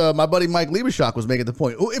that was my buddy Mike Liebeshock was making the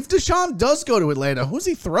point. If Deshaun does go to Atlanta, who's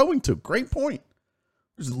he throwing to? Great point.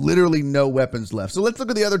 There's literally no weapons left. So let's look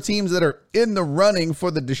at the other teams that are in the running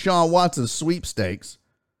for the Deshaun Watson sweepstakes.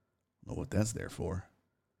 I don't know what that's there for.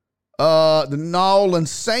 The New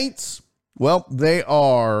Orleans Saints. Well, they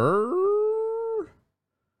are... Where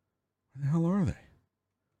the hell are they?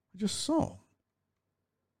 I just saw.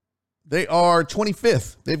 They are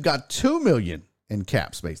 25th. They've got $2 million in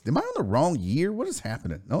cap space. Am I on the wrong year? What is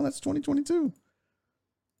happening? No, that's 2022.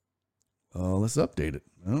 Let's update it.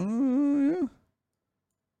 Oh, yeah.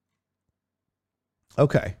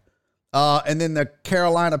 Okay. And then the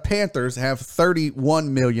Carolina Panthers have $31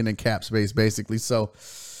 million in cap space, basically. So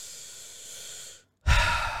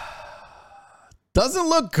doesn't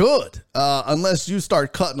look good unless you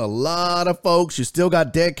start cutting a lot of folks. You still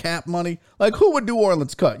got dead cap money. Like, who would New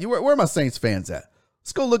Orleans cut? Where are my Saints fans at?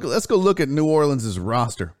 Let's go look at New Orleans'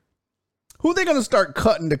 roster. Who are they going to start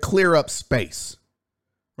cutting to clear up space?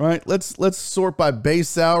 Right? Let's sort by base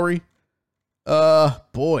salary.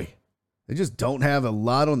 Boy. They just don't have a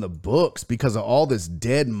lot on the books because of all this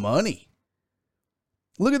dead money.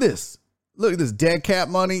 Look at this. Look at this dead cap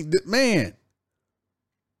money. Man.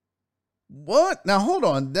 What? Now, hold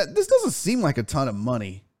on. This doesn't seem like a ton of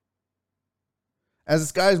money. As the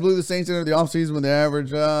skies blue, the Saints entered the offseason with the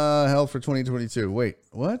average health for 2022. Wait,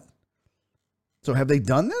 what? So have they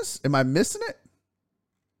done this? Am I missing it?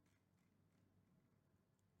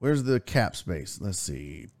 Where's the cap space? Let's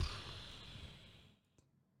see.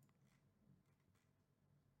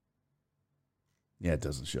 Yeah, it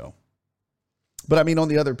doesn't show. But I mean, on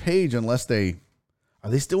the other page, are they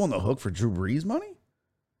still on the hook for Drew Brees money?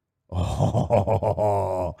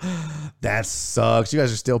 Oh, that sucks. You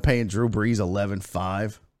guys are still paying Drew Brees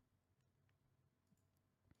 $11.5.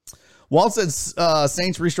 Walt said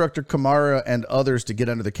Saints restructured Kamara and others to get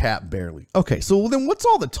under the cap barely. Okay, so then what's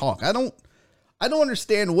all the talk? I don't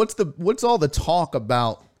understand what's all the talk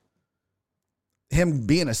about him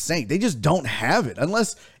being a Saint. They just don't have it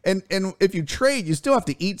unless, and if you trade, you still have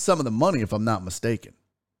to eat some of the money if I'm not mistaken.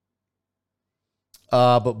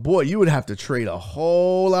 But boy, you would have to trade a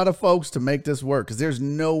whole lot of folks to make this work because there's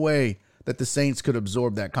no way that the Saints could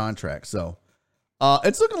absorb that contract. So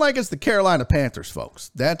it's looking like it's the Carolina Panthers,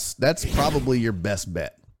 folks. That's probably your best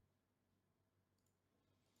bet.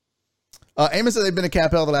 Amos said they've been a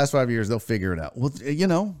cap hell the last 5 years. They'll figure it out. Well,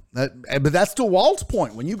 but that's to Walt's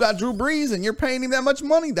point. When you got Drew Brees and you're paying him that much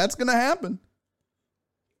money, that's going to happen.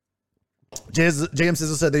 JM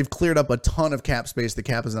Sizzle said they've cleared up a ton of cap space. The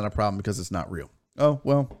cap is not a problem because it's not real. Oh,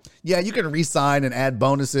 well, yeah, you can re-sign and add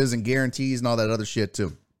bonuses and guarantees and all that other shit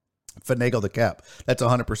too. Finagle the cap. That's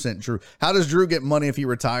 100% true. How does Drew get money if he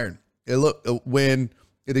retired? When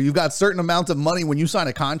you've got certain amounts of money when you sign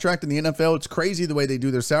a contract in the NFL, it's crazy the way they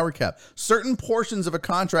do their salary cap. Certain portions of a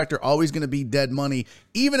contract are always going to be dead money,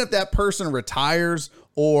 even if that person retires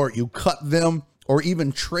or you cut them or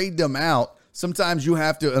even trade them out. Sometimes you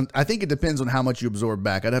have to, I think it depends on how much you absorb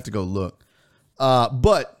back. I'd have to go look.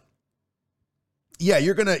 But yeah,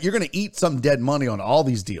 you're going to eat some dead money on all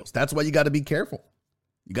these deals. That's why you got to be careful.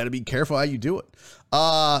 You got to be careful how you do it.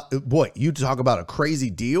 Boy, you talk about a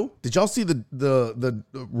crazy deal. Did y'all see the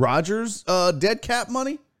Rodgers dead cap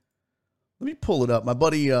money? Let me pull it up. My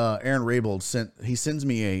buddy Aaron Raybold sends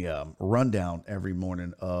me a rundown every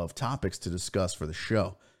morning of topics to discuss for the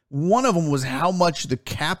show. One of them was how much the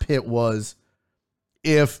cap hit was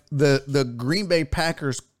if the Green Bay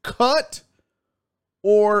Packers cut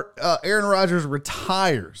or Aaron Rodgers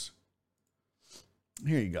retires.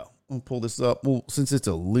 Here you go. I'll pull this up. Well, since it's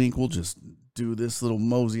a link, we'll just do this little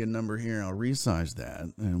Mosier number here. I'll resize that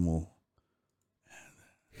and we'll.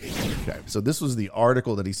 Okay. So this was the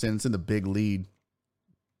article that he sent. It's in the big lead.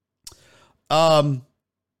 Here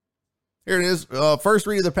it is. First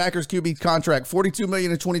read of the Packers QB contract, $42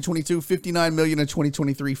 million in 2022, $59 million in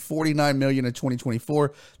 2023, $49 million in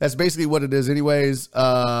 2024. That's basically what it is anyways.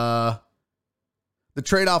 The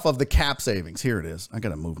trade-off of the cap savings. Here it is. I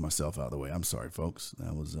got to move myself out of the way. I'm sorry, folks.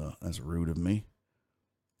 That's rude of me.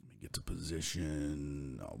 Let me get to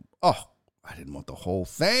position. Oh, I didn't want the whole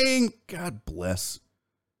thing. God bless.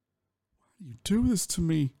 Why do you do this to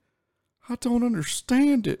me? I don't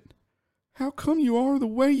understand it. How come you are the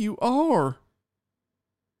way you are?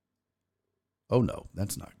 Oh, no,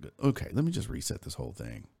 that's not good. Okay, let me just reset this whole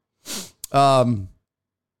thing.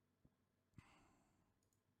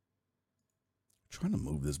 trying to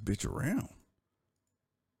move this bitch around.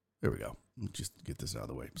 There we go. Let's just get this out of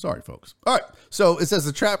the way. Sorry, folks. All right. So it says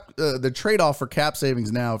the trade-off for cap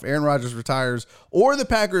savings now, if Aaron Rodgers retires or the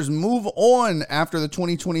Packers move on after the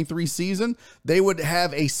 2023 season, they would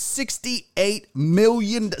have a $68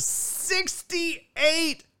 million.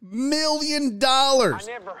 $68 million I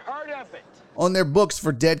never heard of it. on their books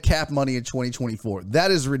for dead cap money in 2024.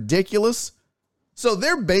 That is ridiculous. So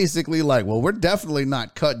they're basically like, well, we're definitely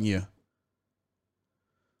not cutting you.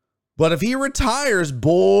 But if he retires,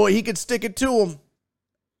 boy, he could stick it to him.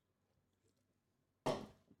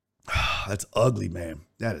 That's ugly, man.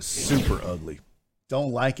 That is super ugly.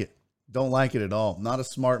 Don't like it. Don't like it at all. Not a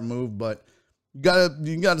smart move, but you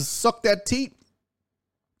gotta suck that teat.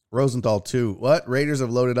 Rosenthal too. What? Raiders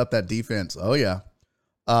have loaded up that defense. Oh yeah.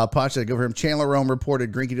 Pacha, go for him. Chandler Rome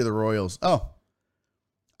reported Greinke to the Royals. Oh,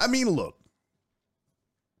 I mean, look.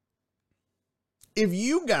 If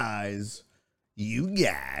you guys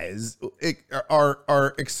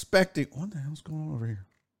are expecting, what the hell's going on over here?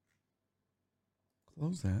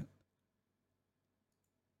 Close that.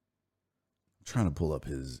 I'm trying to pull up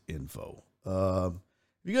his info. If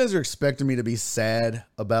you guys are expecting me to be sad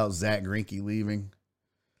about Zach Greinke leaving,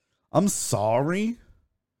 I'm sorry,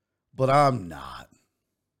 but I'm not.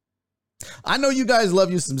 I know you guys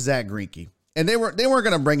love you some Zach Greinke. And they weren't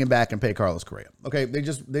going to bring him back and pay Carlos Correa. Okay,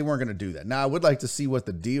 they weren't going to do that. Now I would like to see what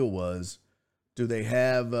the deal was. Do they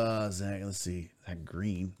have Zach? Let's see, Zach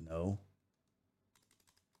Green. No.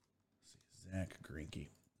 Let's see, Zach Greinke.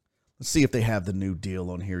 Let's see if they have the new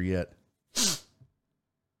deal on here yet.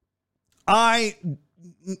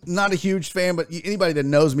 Not a huge fan, but anybody that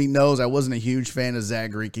knows me knows I wasn't a huge fan of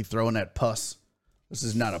Zach Greinke throwing that pus. This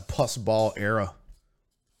is not a pus ball era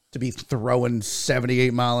to be throwing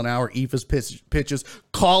 78 mile an hour eephus pitches,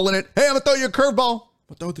 calling it, hey, I'm gonna throw you a curveball.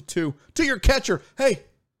 I'll throw the 2 to your catcher. Hey,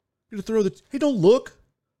 you're gonna throw hey, don't look.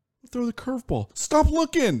 I'll throw the curveball. Stop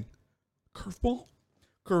looking. Curveball.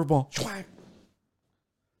 Schwag.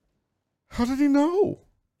 How did he know?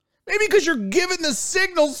 Maybe because you're giving the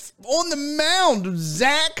signals on the mound,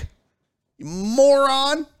 Zach. You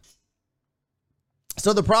moron.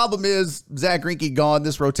 So the problem is Zach Greinke gone.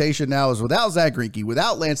 This rotation now is without Zach Greinke,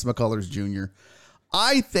 without Lance McCullers Jr.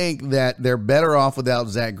 I think that they're better off without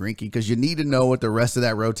Zach Greinke because you need to know what the rest of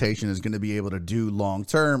that rotation is going to be able to do long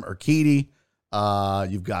term. Urquidy,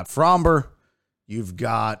 you've got Fromber, you've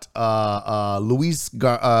got Luis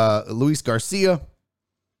Garcia,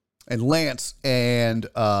 and Lance and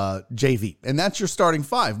JV, and that's your starting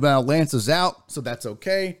 5. Now Lance is out, so that's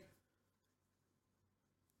okay.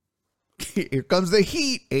 Here comes the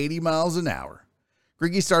heat, 80 miles an hour.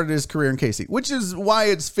 Greinke started his career in KC, which is why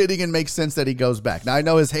it's fitting and makes sense that he goes back. Now, I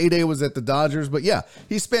know his heyday was at the Dodgers, but yeah,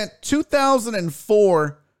 he spent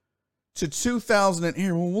 2004 to 2000.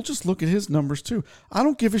 Here, well, we'll just look at his numbers too. I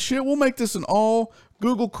don't give a shit. We'll make this an all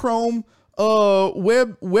Google Chrome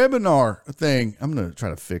webinar thing. I'm going to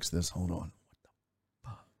try to fix this. Hold on. What the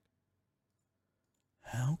fuck?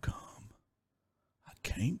 How come I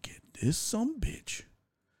can't get this sumbitch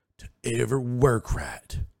to ever work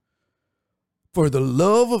right? For the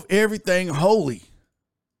love of everything holy,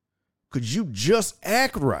 could you just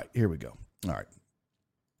act right? Here we go. All right.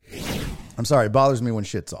 I'm sorry. It bothers me when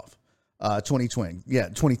shit's off. 2020. Yeah,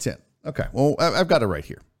 2010. Okay. Well, I've got it right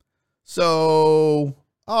here. So,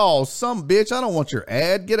 some bitch. I don't want your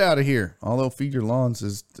ad. Get out of here. Although Feed Your Lawns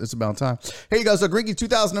it's about time. Here you go. So Greinke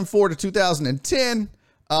 2004 to 2010.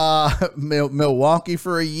 Milwaukee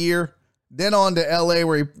for a year. Then on to LA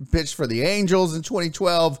where he pitched for the Angels in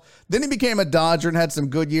 2012. Then he became a Dodger and had some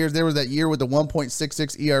good years. There was that year with the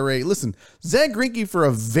 1.66 ERA. Listen, Zach Greinke for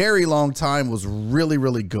a very long time was really,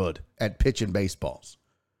 really good at pitching baseballs.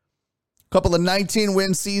 Couple of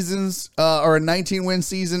 19-win seasons, or a 19-win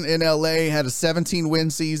season in LA, had a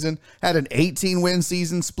 17-win season, had an 18-win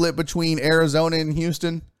season split between Arizona and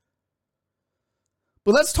Houston.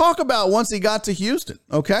 But let's talk about once he got to Houston,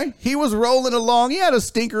 okay? He was rolling along. He had a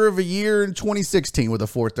stinker of a year in 2016 with a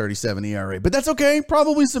 4.37 ERA. But that's okay.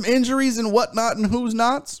 Probably some injuries and whatnot and who's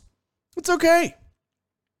nots. It's okay.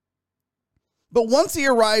 But once he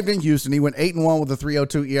arrived in Houston, he went 8-1 with a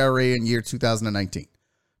 3.02 ERA in year 2019.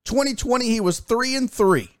 2020, he was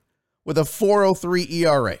 3-3 with a 4.03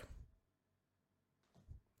 ERA.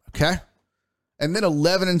 Okay? And then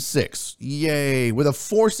 11-6. Yay. With a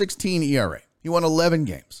 4.16 ERA. He won 11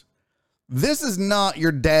 games. This is not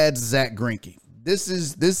your dad's Zach Greinke. This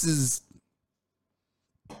is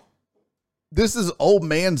old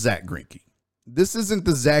man Zach Greinke. This isn't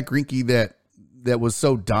the Zach Greinke that was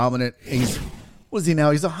so dominant. What is he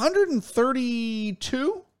now? He's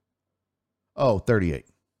 132? Oh, 38.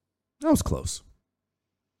 That was close.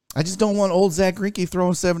 I just don't want old Zach Greinke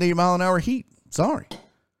throwing 70-mile-an-hour heat. Sorry.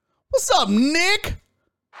 What's up, Nick?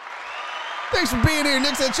 Thanks for being here.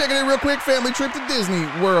 Nick said, checking in real quick. Family trip to Disney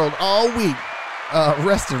World all week.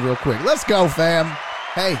 Resting real quick. Let's go, fam.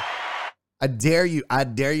 Hey, I dare you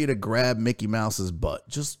to grab Mickey Mouse's butt.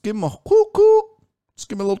 Just give him a cuckoo. Just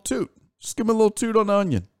give him a little toot. Just give him a little toot on the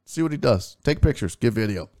onion. See what he does. Take pictures. Give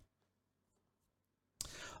video.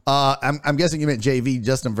 I'm guessing you meant JV,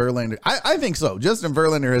 Justin Verlander. I think so. Justin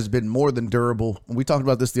Verlander has been more than durable. We talked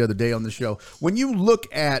about this the other day on the show. When you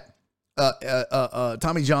look at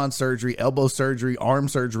Tommy John surgery, elbow surgery, arm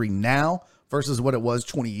surgery now versus what it was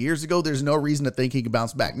 20 years ago, there's no reason to think he can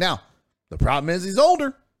bounce back. Now, the problem is he's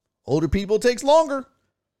older. Older people takes longer.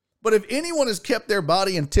 But if anyone has kept their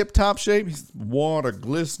body in tip-top shape, he's water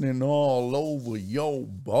glistening all over your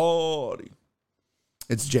body.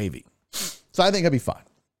 It's JV. So I think he'll be fine.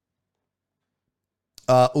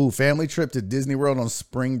 Family trip to Disney World on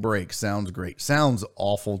spring break. Sounds great. Sounds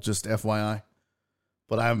awful, just FYI.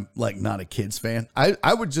 But I'm like not a kids fan.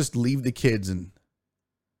 I would just leave the kids and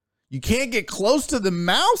you can't get close to the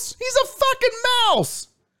mouse? He's a fucking mouse.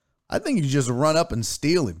 I think you just run up and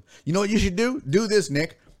steal him. You know what you should do? Do this,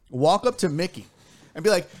 Nick. Walk up to Mickey and be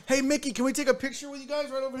like, hey, Mickey, can we take a picture with you guys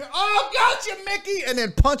right over here? Oh, gotcha, Mickey. And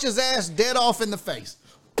then punch his ass dead off in the face.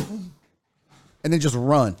 And then just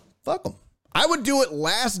run. Fuck him. I would do it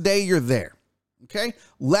last day you're there. Okay?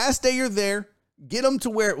 Last day you're there. Get them to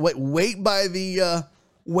where, wait by the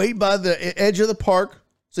edge of the park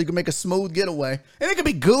so you can make a smooth getaway. And it could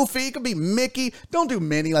be Goofy. It could be Mickey. Don't do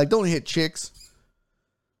Minnie. Like, don't hit chicks.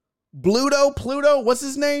 Pluto, what's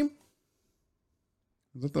his name?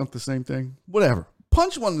 Is that not the same thing? Whatever.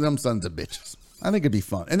 Punch one of them sons of bitches. I think it'd be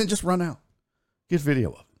fun. And then just run out. Get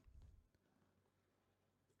video of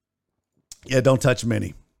it. Yeah, don't touch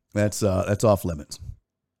Minnie. That's off limits.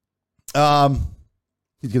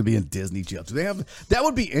 He's gonna be in Disney jail. Do they have that?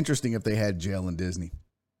 Would be interesting if they had jail in Disney.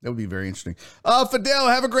 That would be very interesting. Fidel,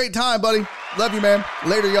 have a great time, buddy. Love you, man.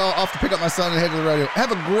 Later, y'all. Off to pick up my son and head to the radio.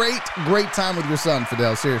 Have a great time with your son,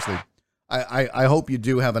 Fidel. Seriously, I hope you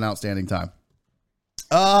do have an outstanding time.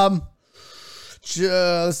 Let's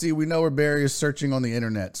see. We know where Barry is searching on the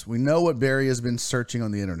internets. We know what Barry has been searching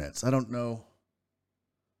on the internets. I don't know.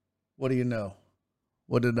 What do you know?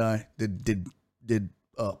 What did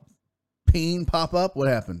Peen pop up? What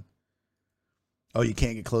happened? Oh, you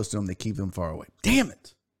can't get close to them. They keep them far away. Damn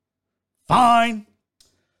it. Fine.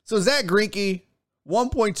 So Zach Greinke,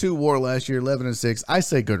 1.2 WAR last year, 11-6. I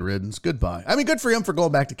say good riddance. Goodbye. I mean, good for him for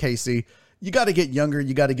going back to KC. You got to get younger.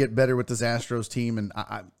 You got to get better with this Astros team. And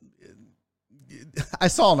I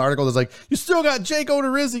saw an article that's like, you still got Jake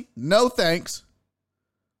Odorizzi. No thanks.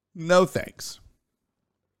 No thanks.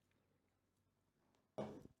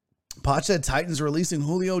 Potch said Titans releasing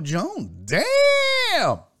Julio Jones.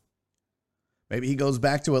 Damn. Maybe he goes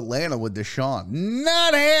back to Atlanta with Deshaun.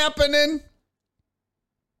 Not happening.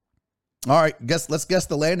 All right, let's guess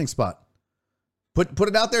the landing spot. Put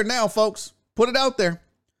it out there now, folks. Put it out there.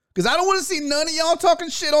 Because I don't want to see none of y'all talking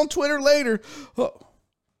shit on Twitter later. Oh.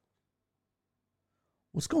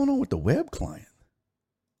 What's going on with the web client?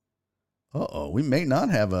 Uh-oh, we may not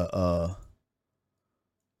have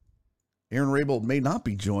Aaron Rabel may not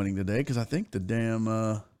be joining today because I think the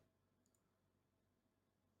damn...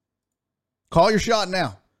 Call your shot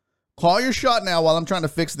now. Call your shot now while I'm trying to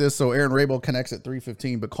fix this so Aaron Rabel connects at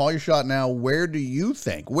 3:15. But call your shot now. Where do you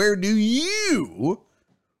think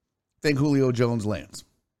Julio Jones lands?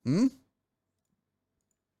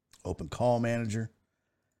 Open call manager.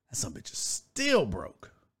 That son of a bitch is still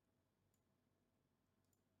broke.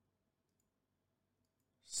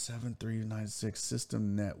 7396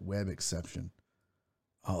 system net web exception.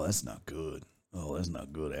 Oh, that's not good. Oh, that's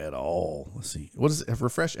not good at all. Let's see. What is it?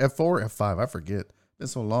 Refresh F4, F5. I forget. Been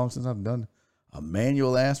so long since I've done a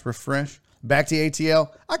manual ass refresh. Back to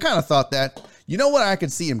ATL. I kind of thought that. You know what? I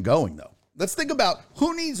could see him going though. Let's think about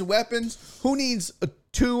who needs weapons. Who needs a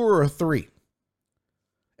 2 or a 3?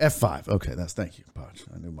 F5. Okay, thank you, Potch.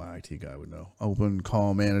 I knew my IT guy would know. Open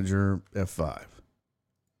call manager F5.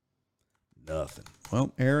 Nothing.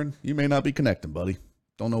 Well, Aaron, you may not be connecting, buddy.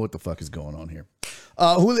 Don't know what the fuck is going on here.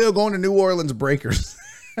 Julio going to New Orleans Breakers.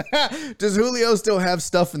 Does Julio still have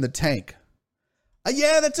stuff in the tank?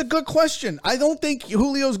 Yeah, that's a good question. I don't think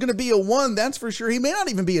Julio's going to be a 1. That's for sure. He may not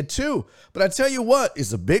even be a 2. But I tell you what,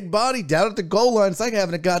 it's a big body down at the goal line. It's like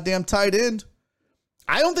having a goddamn tight end.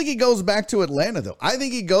 I don't think he goes back to Atlanta, though. I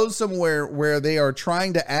think he goes somewhere where they are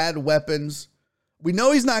trying to add weapons. We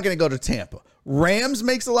know he's not going to go to Tampa. Rams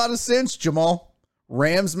makes a lot of sense, Jamal.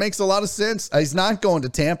 Rams makes a lot of sense. He's not going to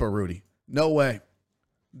Tampa, Rudy. No way.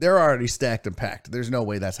 They're already stacked and packed. There's no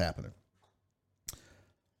way that's happening.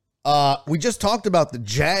 We just talked about the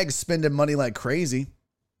Jags spending money like crazy,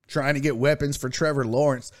 trying to get weapons for Trevor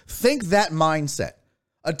Lawrence. Think that mindset.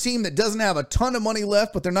 A team that doesn't have a ton of money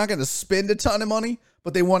left, but they're not going to spend a ton of money,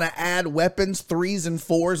 but they want to add weapons, 3s and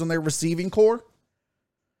 4s on their receiving core.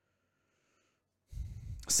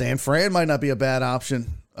 San Fran might not be a bad option,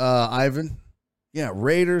 Ivan. Yeah,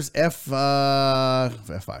 Raiders, F5.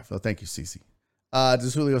 Oh, thank you, Cece.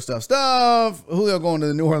 Does Julio stuff? Julio going to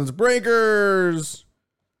the New Orleans Breakers.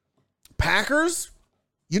 Packers?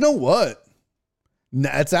 You know what?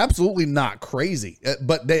 It's absolutely not crazy.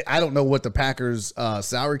 But I don't know what the Packers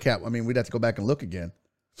salary cap. I mean, we'd have to go back and look again.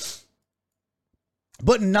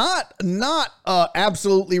 But not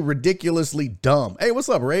absolutely ridiculously dumb. Hey, what's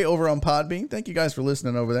up, Ray, over on Podbean? Thank you guys for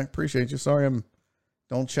listening over there. Appreciate you. Sorry,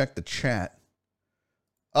 don't check the chat.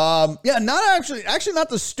 Yeah, not actually not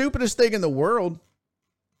the stupidest thing in the world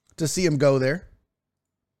to see him go there.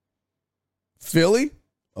 Philly?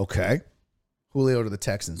 Okay. Julio to the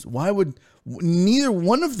Texans. Why would neither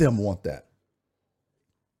one of them want that?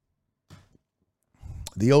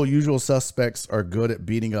 The old usual suspects are good at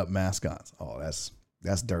beating up mascots. Oh, that's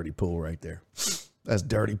dirty pool right there. That's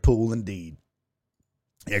dirty pool indeed.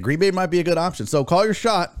 Yeah, Green Bay might be a good option. So call your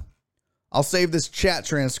shot. I'll save this chat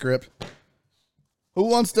transcript. Who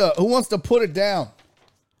wants to put it down?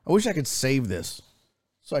 I wish I could save this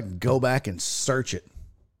so I can go back and search it.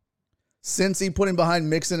 Cincy putting behind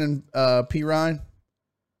Mixon and P. Ryan.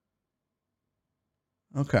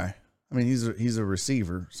 Okay. I mean, he's a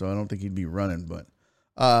receiver, so I don't think he'd be running, but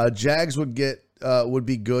Jags would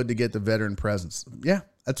be good to get the veteran presence. Yeah,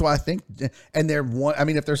 that's why I think. And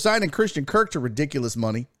if they're signing Christian Kirk to ridiculous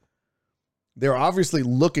money, they're obviously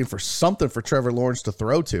looking for something for Trevor Lawrence to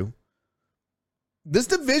throw to. This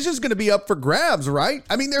division is going to be up for grabs, right?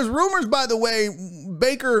 I mean, there's rumors, by the way,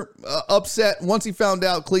 Baker upset once he found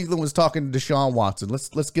out Cleveland was talking to Deshaun Watson.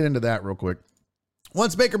 Let's get into that real quick.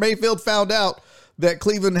 Once Baker Mayfield found out that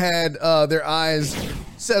Cleveland had their eyes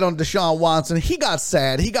set on Deshaun Watson, he got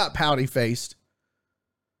sad. He got pouty-faced.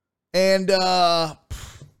 And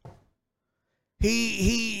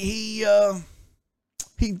he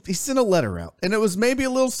sent a letter out. And it was maybe a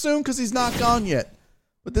little soon because he's not gone yet.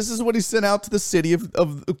 But this is what he sent out to the city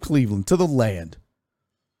of Cleveland, to the land.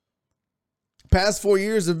 Past 4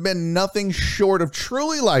 years have been nothing short of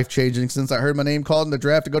truly life-changing since I heard my name called in the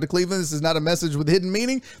draft to go to Cleveland. This is not a message with hidden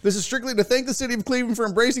meaning. This is strictly to thank the city of Cleveland for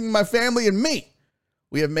embracing my family and me.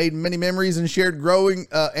 We have made many memories and shared growing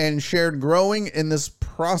in this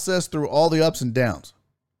process through all the ups and downs.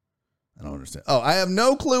 I don't understand. Oh, I have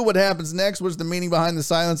no clue what happens next. What's the meaning behind the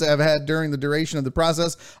silence I have had during the duration of the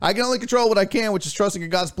process? I can only control what I can, which is trusting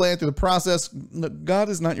in God's plan through the process. God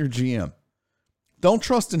is not your GM. Don't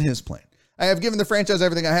trust in his plan. I have given the franchise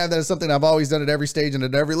everything I have. That is something I've always done at every stage and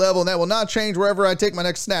at every level, and that will not change wherever I take my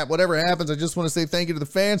next snap. Whatever happens, I just want to say thank you to the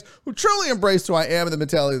fans who truly embraced who I am and the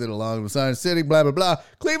mentality that along with Science City, blah, blah, blah.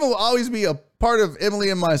 Cleveland will always be a part of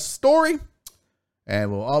Emily and my story.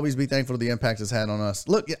 And we'll always be thankful to the impact it's had on us.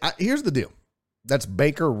 Look, here's the deal. That's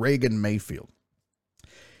Baker, Reagan, Mayfield.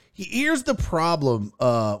 Here's the problem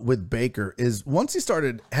with Baker is once he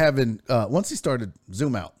started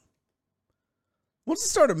zoom out, once he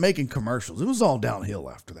started making commercials, it was all downhill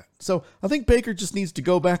after that. So I think Baker just needs to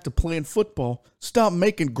go back to playing football, stop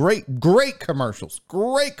making great commercials,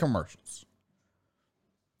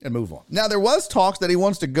 and move on. Now, there was talks that he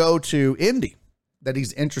wants to go to Indy, that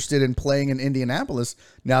he's interested in playing in Indianapolis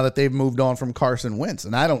now that they've moved on from Carson Wentz.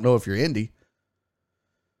 And I don't know if you're Indy,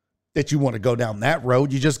 that you want to go down that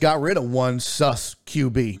road. You just got rid of one sus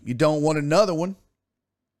QB. You don't want another one.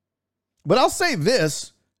 But I'll say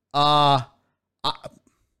this.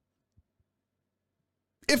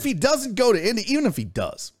 If he doesn't go to Indy, even if he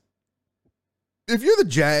does, if you're the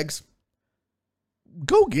Jags,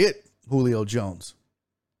 go get Julio Jones.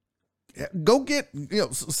 Go get,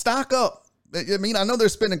 stock up. I mean, I know they're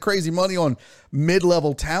spending crazy money on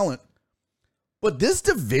mid-level talent, but this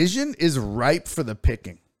division is ripe for the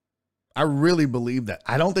picking. I really believe that.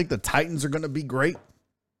 I don't think the Titans are going to be great.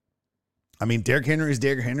 I mean, Derrick Henry is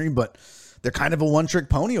Derrick Henry, but they're kind of a one-trick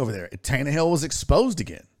pony over there. Tannehill was exposed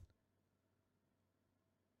again.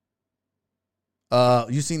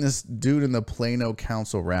 You seen this dude in the Plano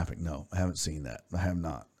Council rapping? No, I haven't seen that. I have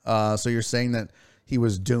not. So you're saying that he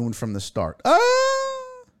was doomed from the start.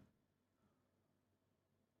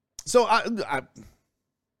 So I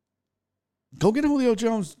go get Julio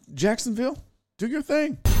Jones, Jacksonville. Do your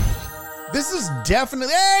thing. This is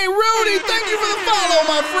definitely. Hey, Rudy, thank you for the follow,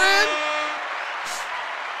 my friend.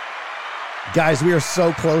 Guys, we are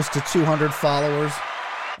so close to 200 followers.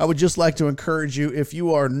 I would just like to encourage you, if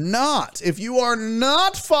you are not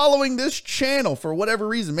following this channel for whatever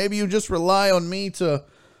reason, maybe you just rely on me to,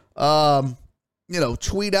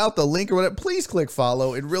 tweet out the link or whatever, please click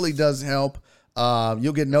follow. It really does help.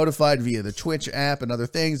 You'll get notified via the Twitch app and other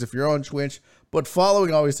things if you're on Twitch, but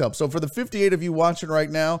following always helps. So for the 58 of you watching right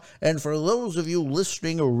now, and for those of you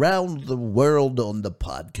listening around the world on the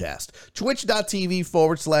podcast,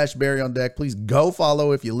 twitch.tv/Barry on Deck. Please go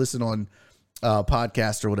follow if you listen on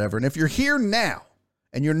podcast or whatever. And if you're here now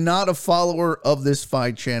and you're not a follower of this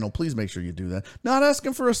fine channel, please make sure you do that. Not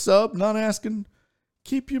asking for a sub, not asking,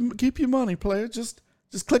 keep your money, player. Just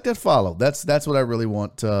click that follow. That's what I really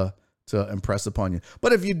want to impress upon you.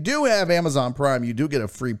 But if you do have Amazon Prime, you do get a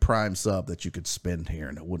free Prime sub that you could spend here,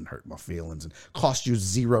 and it wouldn't hurt my feelings and cost you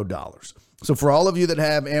 $0. So for all of you that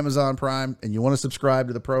have Amazon Prime and you want to subscribe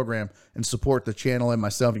to the program and support the channel and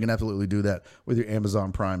myself, you can absolutely do that with your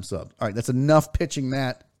Amazon Prime sub. All right, that's enough pitching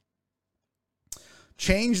that.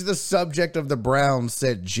 Change the subject of the Browns,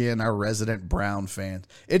 said Jen, our resident Brown fan.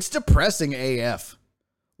 It's depressing AF.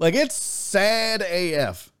 Like, it's sad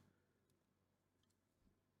AF.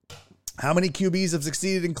 How many QBs have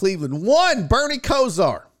succeeded in Cleveland? One, Bernie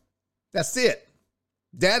Kosar. That's it.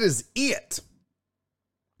 That is it.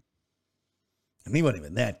 And he wasn't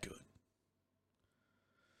even that good.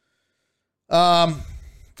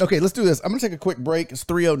 Okay, let's do this. I'm going to take a quick break. It's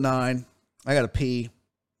 3:09. I got to pee.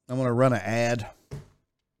 I'm going to run an ad.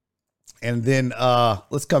 And then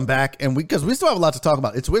let's come back. And because we still have a lot to talk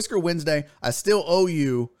about. It's Whisker Wednesday. I still owe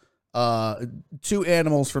you 2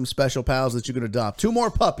 animals from Special Pals that you can adopt. 2 more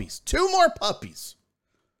puppies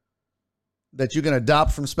that you can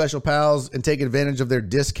adopt from Special Pals and take advantage of their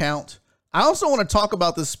discount. I also want to talk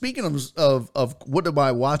about this. Speaking of what am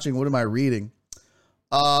I watching? What am I reading?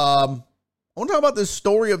 I want to talk about this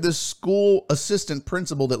story of this school assistant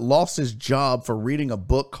principal that lost his job for reading a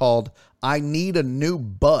book called I Need a New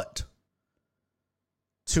Butt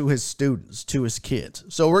to his students, to his kids.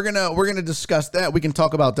 So we're gonna discuss that. We can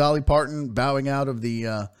talk about Dolly Parton bowing out of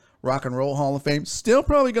the Rock and Roll Hall of Fame. Still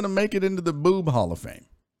probably gonna make it into the Boob Hall of Fame.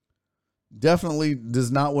 Definitely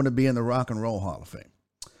does not want to be in the Rock and Roll Hall of Fame.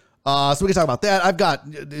 So we can talk about that. I've got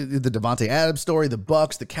the Devontae Adams story, the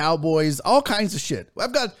Bucks, the Cowboys, all kinds of shit.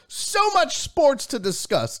 I've got so much sports to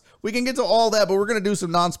discuss. We can get to all that, but we're going to do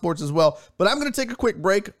some non-sports as well. But I'm going to take a quick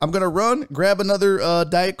break. I'm going to run, grab another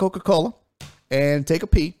Diet Coca-Cola, and take a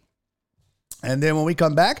pee. And then when we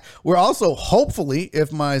come back, we're also, hopefully,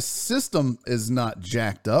 if my system is not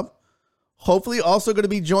jacked up, hopefully also going to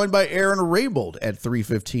be joined by Aaron Raybould at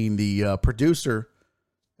 3:15, the producer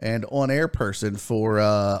and on-air person for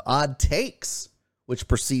Odd Takes, which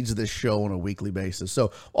precedes this show on a weekly basis.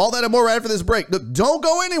 So all that and more right after this break. Look, don't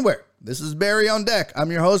go anywhere. This is Barry on Deck. I'm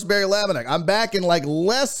your host, Barry Laminack. I'm back in like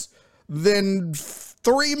less than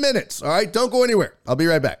 3 minutes. All right, don't go anywhere. I'll be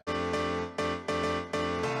right back.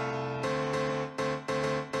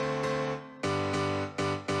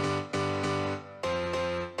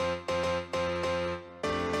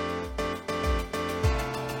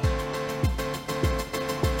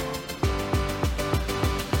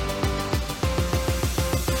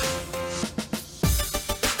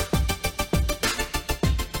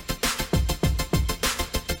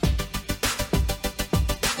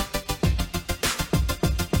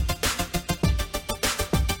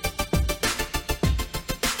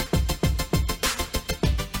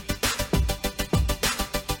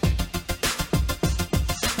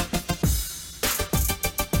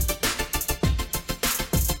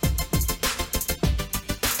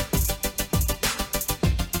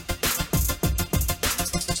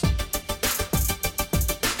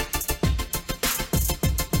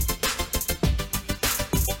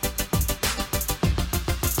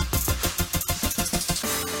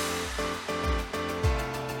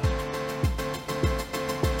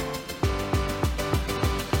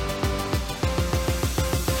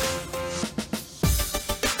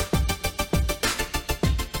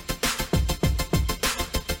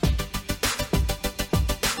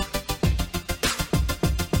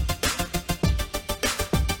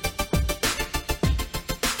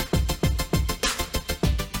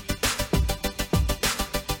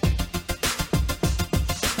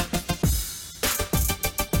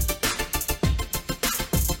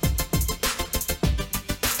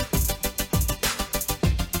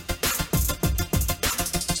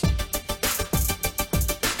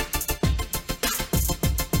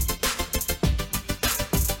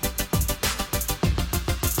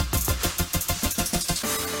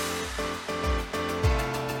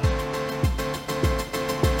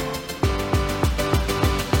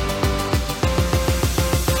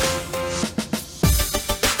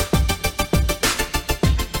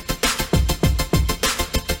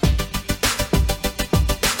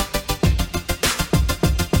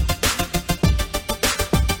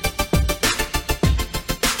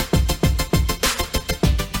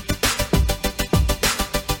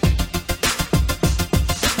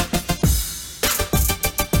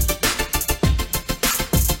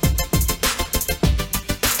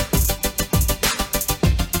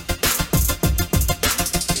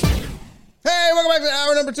 back to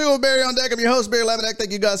hour number 2 of Barry on Deck. I'm your host, Barry Laminack.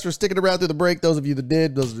 Thank you guys for sticking around through the break. Those of you that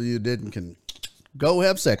did, those of you who didn't can go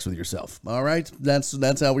have sex with yourself. All right?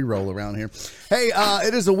 That's how we roll around here. Hey,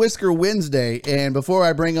 it is a Whisker Wednesday, and before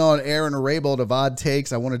I bring on Aaron Arable of Odd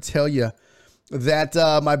Takes, I want to tell you that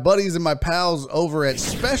my buddies and my pals over at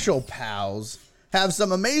Special Pals have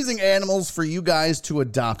some amazing animals for you guys to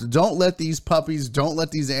adopt. Don't let these puppies, don't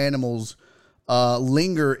let these animals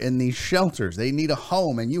linger in these shelters. They need a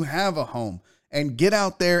home, and you have a home. And get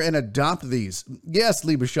out there and adopt these. Yes,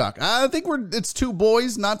 Liebeshock. I think it's 2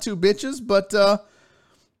 boys, not 2 bitches, but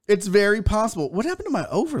it's very possible. What happened to my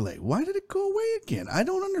overlay? Why did it go away again? I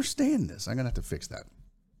don't understand this. I'm going to have to fix that.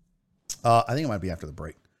 I think it might be after the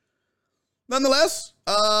break. Nonetheless,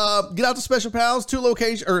 get out to Special Pals, 2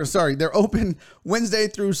 locations, they're open Wednesday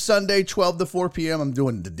through Sunday, 12 to 4 p.m. I'm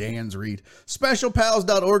doing the Dan's read.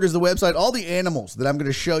 SpecialPals.org is the website. All the animals that I'm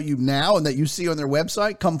going to show you now and that you see on their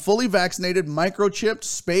website come fully vaccinated, microchipped,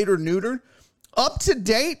 spayed or neutered, up to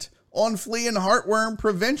date on flea and heartworm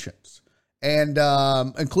preventions, and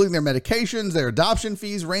including their medications, their adoption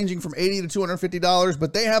fees ranging from $80 to $250,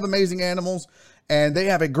 but they have amazing animals. And they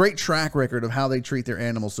have a great track record of how they treat their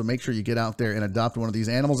animals. So make sure you get out there and adopt one of these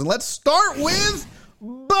animals. And let's start with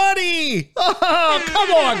Buddy. Oh,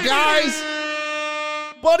 come on, guys.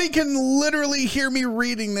 Buddy can literally hear me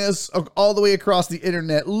reading this all the way across the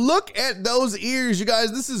internet. Look at those ears, you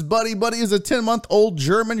guys. This is Buddy. Buddy is a 10-month-old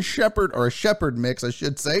German Shepherd, or a Shepherd mix, I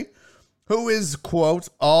should say, who is, quote,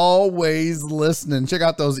 always listening. Check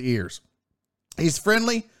out those ears. He's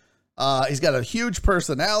friendly. He's got a huge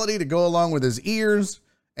personality to go along with his ears,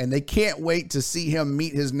 and they can't wait to see him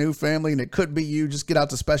meet his new family, and it could be you. Just get out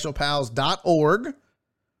to specialpals.org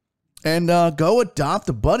and go adopt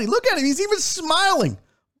a Buddy. Look at him. He's even smiling.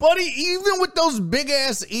 Buddy, even with those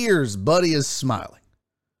big-ass ears, Buddy is smiling.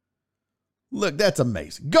 Look, that's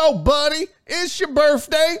amazing. Go, Buddy. It's your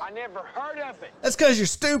birthday. I never heard of it. That's because you're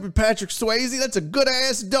stupid, Patrick Swayze. That's a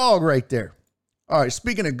good-ass dog right there. All right,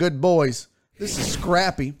 speaking of good boys, this is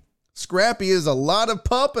Scrappy. Scrappy is a lot of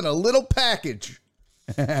pup and a little package.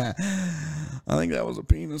 I think that was a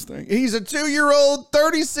penis thing. He's a 2-year-old,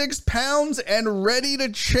 36 pounds, and ready to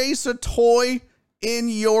chase a toy in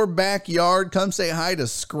your backyard. Come say hi to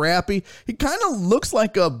Scrappy. He kind of looks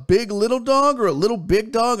like a big little dog or a little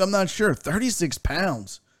big dog. I'm not sure. 36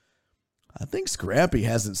 pounds. I think Scrappy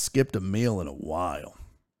hasn't skipped a meal in a while.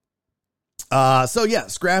 So yeah,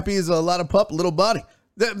 Scrappy is a lot of pup, little buddy.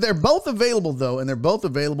 They're both available, though, and they're both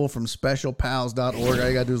available from specialpals.org. All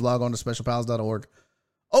you got to do is log on to specialpals.org.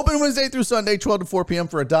 Open Wednesday through Sunday, 12 to 4 p.m.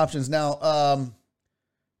 for adoptions. Now,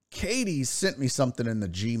 Katie sent me something in the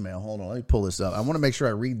Gmail. Hold on, let me pull this up. I want to make sure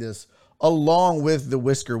I read this along with the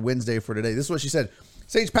Whisker Wednesday for today. This is what she said.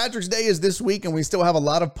 St. Patrick's Day is this week, and we still have a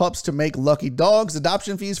lot of pups to make lucky dogs.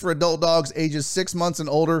 Adoption fees for adult dogs ages 6 months and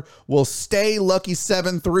older will stay lucky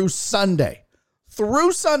 7 through Sunday.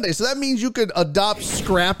 Through Sunday. So that means you could adopt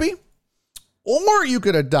Scrappy or you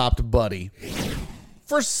could adopt Buddy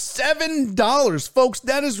for $7. Folks,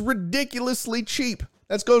 that is ridiculously cheap.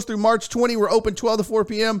 That goes through March 20. We're open 12 to 4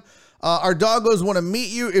 p.m. Our doggos want to meet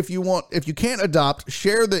you. If you can't adopt,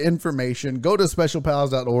 share the information. Go to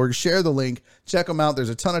specialpals.org, share the link, check them out. There's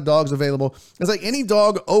a ton of dogs available. It's like any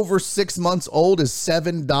dog over 6 months old is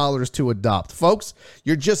 $7 to adopt. Folks,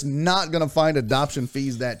 you're just not going to find adoption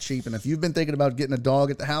fees that cheap. And if you've been thinking about getting a dog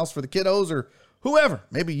at the house for the kiddos or whoever,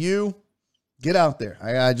 maybe you, get out there.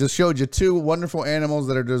 I just showed you 2 wonderful animals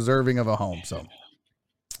that are deserving of a home. So,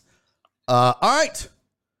 all right.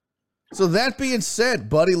 So that being said,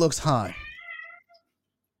 Buddy looks high.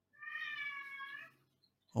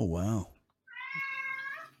 Oh, wow.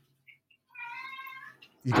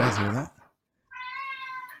 You guys hear that?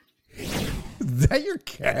 Is that your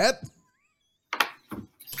cat?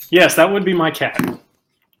 Yes, that would be my cat.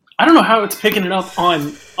 I don't know how it's picking it up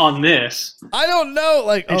on this. I don't know.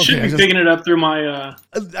 Like, it should be picking it up through my...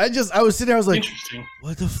 I was sitting there, I was like, interesting.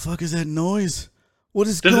 What the fuck is that noise? What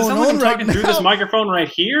is going on right now? Does it sound like I'm talking through this now? Microphone right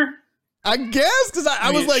here? I guess, because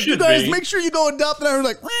I was like, you guys make sure you go adopt, and I was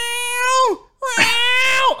like, meow,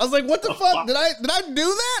 meow. I was like, what the fuck? Did I do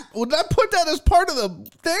that? Well, did I put that as part of the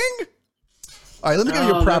thing? All right, let me give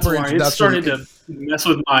you a proper introduction. It started to mess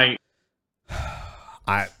with my...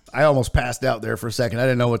 I almost passed out there for a second. I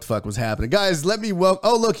didn't know what the fuck was happening. Guys, let me welcome...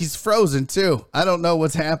 Oh, look, he's frozen, too. I don't know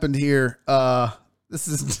what's happened here. This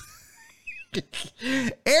is...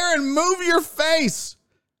 Aaron, move your face.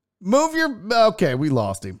 Move your... Okay, we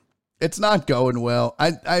lost him. It's not going well.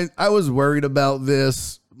 I was worried about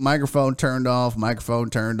this. Microphone turned off, microphone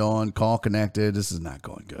turned on, call connected. This is not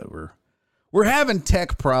going good. We're having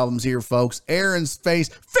tech problems here, folks. Aaron's face.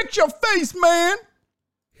 Fix your face, man.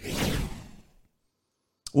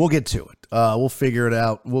 We'll get to it. We'll figure it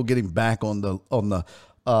out. We'll get him back on the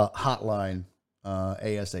hotline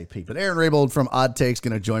ASAP. But Aaron Raybold from Odd Takes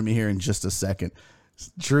going to join me here in just a second.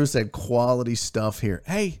 Drew said quality stuff here.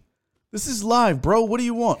 Hey, this is live, bro. What do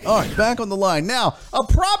you want? All right, back on the line. Now, a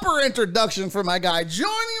proper introduction for my guy joining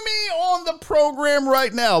me on the program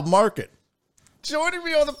right now. Mark it. Joining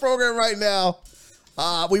me on the program right now.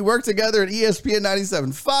 We work together at ESPN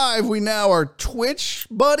 97.5. We now are Twitch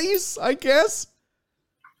buddies, I guess.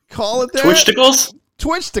 Call it that. Twitch-ticles?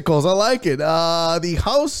 Twitch-ticles. I like it. The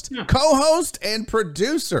host, co-host, and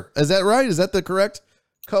producer. Is that right? Is that the correct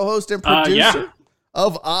co-host and producer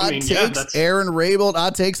of Odd Takes? Aaron Raybold.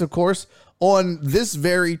 Odd Takes, of course, on this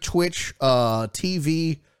very Twitch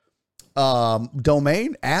TV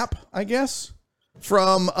domain app, I guess,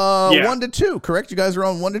 from 1 to 2, correct? You guys are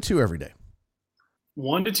on 1 to 2 every day.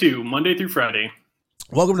 1 to 2, Monday through Friday.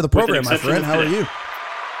 Welcome to the program, my friend. How are you?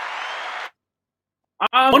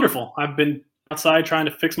 Wonderful. I've been outside trying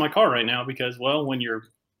to fix my car right now because, well, when you're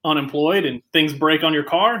unemployed and things break on your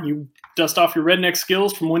car, you dust off your redneck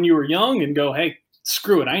skills from when you were young and go, hey,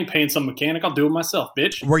 screw it. I ain't paying some mechanic. I'll do it myself,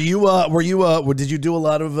 bitch. Did you do a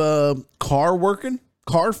lot of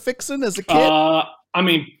car fixing as a kid?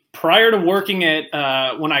 Prior to working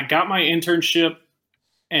at, when I got my internship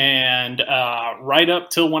and right up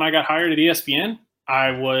till when I got hired at ESPN,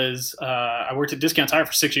 I worked at Discount Tire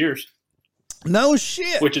for 6 years. No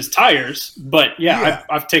shit. Which is tires, but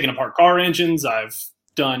I've taken apart car engines. I've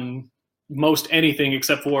done most anything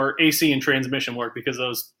except for AC and transmission work because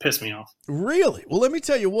those piss me off. Really? Well, let me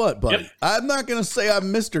tell you what, buddy. Yep. I'm not going to say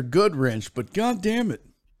I'm Mr. Goodwrench, but god damn it.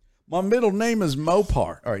 My middle name is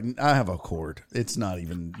Mopar. All right, I have a Accord. It's not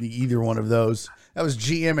even either one of those. That was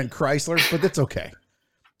GM and Chrysler, but that's okay.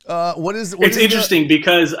 It's interesting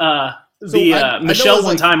because Michelle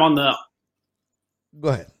one time on the... Go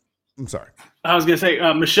ahead. I'm sorry. I was going to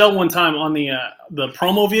say, Michelle one time on the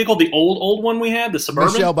promo vehicle, the old one we had, the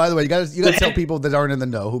Suburban. Michelle, by the way, you got to tell people that aren't in the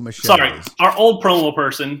know who Michelle is. Our old promo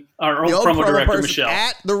person, our old promo director, Michelle.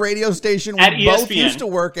 At the radio station we both used to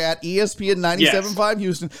work at, ESPN 97.5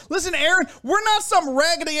 Houston. Listen, Aaron, we're not some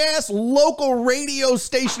raggedy-ass local radio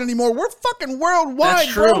station anymore. We're fucking worldwide,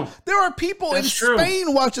 That's true. bro. There are people in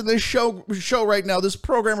Spain watching this show right now, this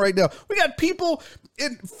program right now. We got people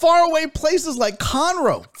in faraway places like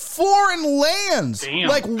Conroe, foreign lands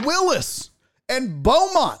like Willis and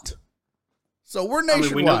Beaumont. So we're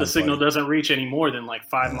nationwide. We know the signal doesn't reach any more than like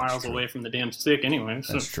 5 miles away from the damn stick anyway.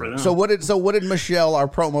 That's true. So what did Michelle, our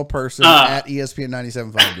promo person at ESPN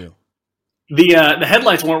 97.5 do? The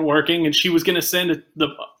headlights weren't working, and she was going to send the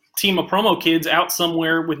team of promo kids out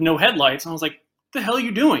somewhere with no headlights. And I was like, "What the hell are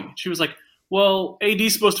you doing?" She was like, "Well,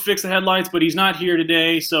 AD's supposed to fix the headlights, but he's not here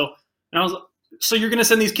today." So I was like, so you're going to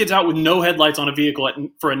send these kids out with no headlights on a vehicle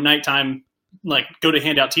for a nighttime, like, go to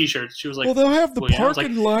hand out T-shirts? She was like, well, they'll have the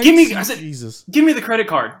parking lights. I said, Jesus. Give me the credit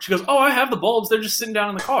card. She goes, oh, I have the bulbs. They're just sitting down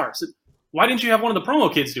in the car. I said, why didn't you have one of the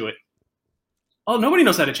promo kids do it? Oh, nobody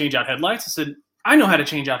knows how to change out headlights. I said, I know how to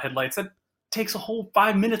change out headlights. That takes a whole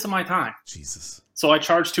 5 minutes of my time. Jesus. So I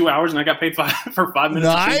charged 2 hours, and I got paid for 5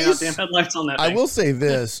 minutes of changing out damn headlights on that thing. I will say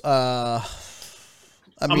this.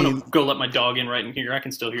 I'm going to go let my dog in right in here. I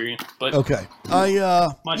can still hear you. But okay. I'm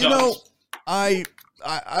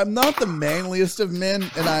not the manliest of men,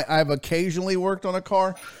 and I've occasionally worked on a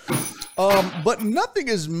car. But nothing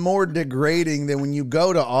is more degrading than when you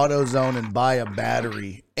go to AutoZone and buy a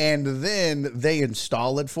battery, and then they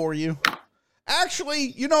install it for you.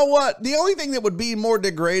 Actually, you know what? The only thing that would be more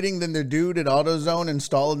degrading than the dude at AutoZone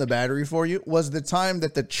installing the battery for you was the time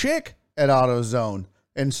that the chick at AutoZone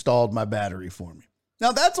installed my battery for me.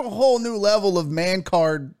 Now, that's a whole new level of man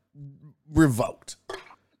card revoked.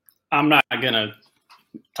 I'm not going to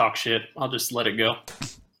talk shit. I'll just let it go.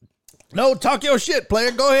 No, talk your shit, player.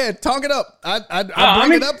 Go ahead. Talk it up. I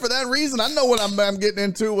bring it up for that reason. I know what I'm getting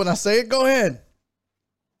into when I say it. Go ahead.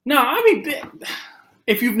 No,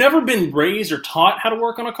 if you've never been raised or taught how to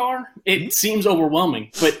work on a car, it seems overwhelming.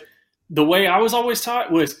 But the way I was always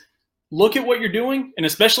taught was, look at what you're doing, and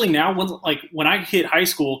especially now, when I hit high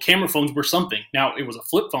school, camera phones were something. Now, it was a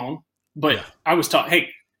flip phone, but I was taught, hey,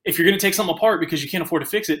 if you're going to take something apart because you can't afford to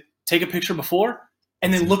fix it, take a picture before,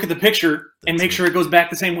 and then look at the picture and make sure it goes back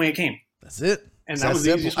the same way it came. That's it. And that was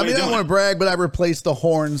the easiest way I don't want to brag, but I replaced the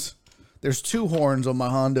horns. There's 2 horns on my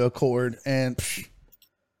Honda Accord, and this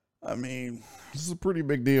is a pretty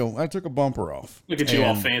big deal. I took a bumper off. Look at you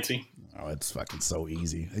all fancy. Oh, it's fucking so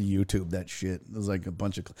easy. YouTube that shit. It was like a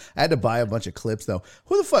bunch of. I had to buy a bunch of clips though.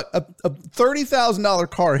 Who the fuck? A $30,000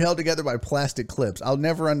 car held together by plastic clips. I'll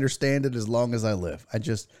never understand it as long as I live.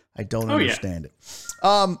 I don't understand it.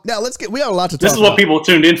 Now let's get. We have a lot to talk about. This is what people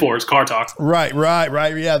tuned in for is car talk. Right.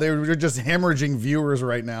 Yeah, they're just hemorrhaging viewers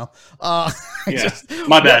right now. My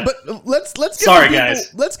bad. But let's give Sorry, the people,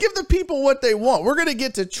 guys. Let's give the people what they want. We're gonna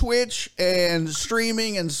get to Twitch and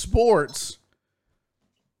streaming and sports.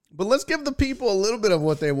 But let's give the people a little bit of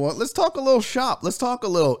what they want. Let's talk a little shop. Let's talk a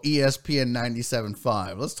little ESPN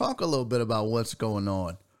 97.5. Let's talk a little bit about what's going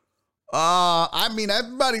on. I mean,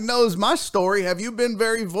 everybody knows my story. Have you been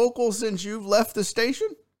very vocal since you've left the station?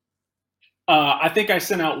 I think I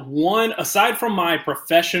sent out one, aside from my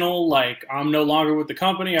professional, like, I'm no longer with the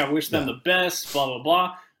company, I wish them the best, blah, blah,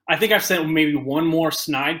 blah. I think I've sent maybe one more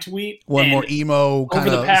snide tweet. One more emo kind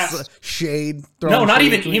of shade. No, not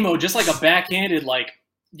even emo, just like a backhanded, like,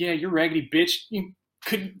 yeah, you're raggedy bitch. You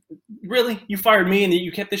fired me and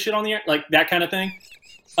you kept this shit on the air, like that kind of thing.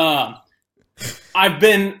 I've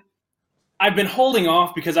been holding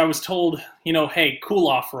off because I was told, hey, cool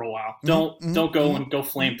off for a while. Don't go and go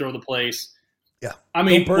flamethrow the place. Yeah. I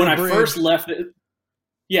mean, when I first left it,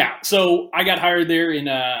 so I got hired there in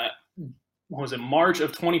March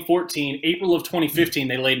of 2014, April of 2015,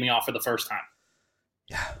 they laid me off for the first time.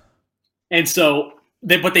 Yeah. And so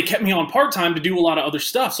but they kept me on part-time to do a lot of other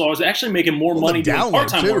stuff. So I was actually making more money doing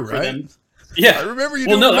part-time work for them. Yeah. I remember you.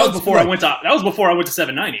 Well, no, that was before I went to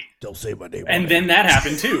 790. Don't say my name. And then that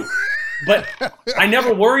happened too. But I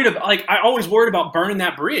never worried about, I always worried about burning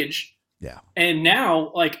that bridge. Yeah. And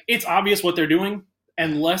now, it's obvious what they're doing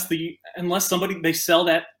unless they sell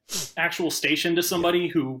that actual station to somebody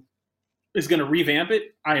who is going to revamp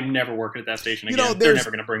it. I am never working at that station again. They're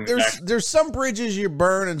never going to bring me back. There's some bridges you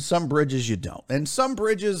burn and some bridges you don't. And some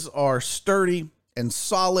bridges are sturdy and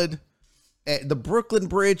solid. The Brooklyn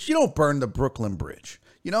Bridge, you don't burn the Brooklyn Bridge.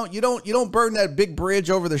 You don't burn that big bridge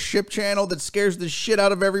over the ship channel that scares the shit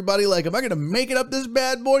out of everybody. Like, am I going to make it up this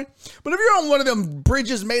bad boy? But if you're on one of them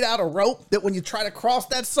bridges made out of rope that when you try to cross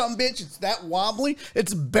that sumbitch, it's that wobbly,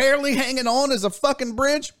 it's barely hanging on as a fucking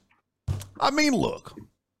bridge. I mean, look.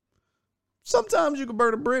 Sometimes you can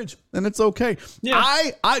burn a bridge and it's okay. Yeah.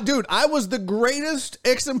 I was the greatest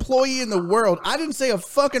ex-employee in the world. I didn't say a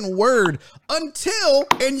fucking word until,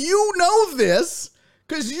 and you know this,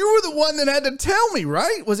 because you were the one that had to tell me,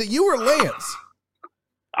 right? Was it you or Lance?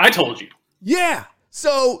 I told you. Yeah.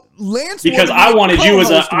 So Lance, because I wanted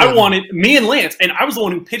me and Lance, and I was the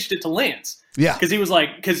one who pitched it to Lance. Yeah. Because he was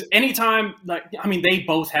like, because anytime, they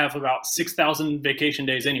both have about 6,000 vacation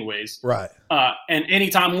days anyways. Right. And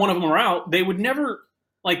anytime one of them are out, they would never,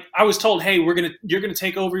 I was told, hey, you're going to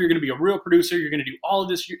take over. You're going to be a real producer. You're going to do all of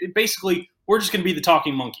this. Basically, we're just going to be the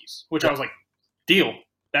talking monkeys, which I was like, deal.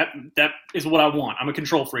 That is what I want. I'm a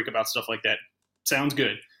control freak about stuff like that. Sounds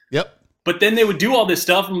good. Yep. But then they would do all this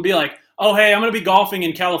stuff and be like, oh, hey, I'm going to be golfing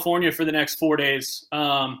in California for the next 4 days.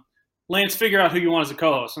 Lance, figure out who you want as a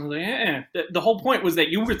co-host. I was like, The whole point was that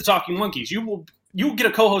you were the talking monkeys. You will get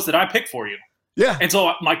a co-host that I pick for you. Yeah. And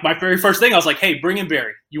so my very first thing, I was like, hey, bring in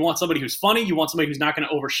Barry. You want somebody who's funny. You want somebody who's not going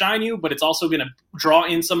to overshine you, but it's also going to draw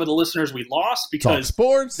in some of the listeners we lost because Talk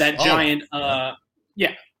sports. That giant,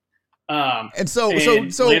 yeah. And so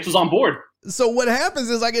Lance was on board. So what happens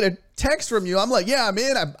is I get a text from you. I'm like, yeah, I'm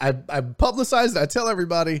in. I publicize it. I tell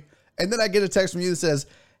everybody. And then I get a text from you that says,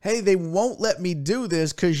 hey, they won't let me do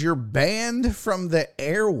this because you're banned from the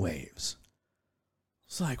airwaves.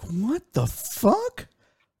 It's like, what the fuck?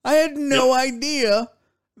 I had no idea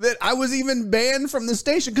that I was even banned from the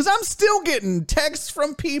station because I'm still getting texts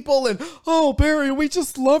from people and, oh, Barry, we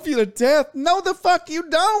just love you to death. No, the fuck you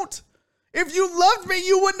don't. If you loved me,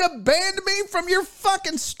 you wouldn't have banned me from your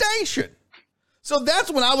fucking station. So that's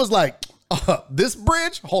when I was like, this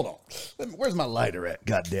bridge, hold on. Where's my lighter at?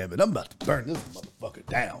 God damn it. I'm about to burn this motherfucker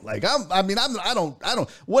down.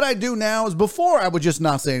 What I do now is before I would just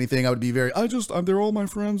not say anything. I would be they're all my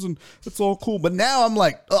friends and it's all cool. But now I'm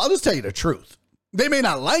like, I'll just tell you the truth. They may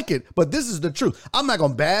not like it, but this is the truth. I'm not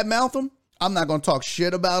going to badmouth them. I'm not going to talk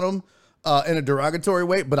shit about them in a derogatory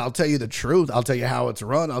way, but I'll tell you the truth. I'll tell you how it's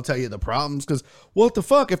run. I'll tell you the problems because what the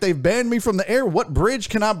fuck? If they've banned me from the air, what bridge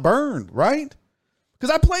can I burn, right?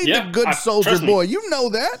 Because I played the good soldier boy. You know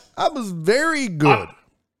that. I was very good.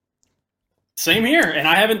 Same here. And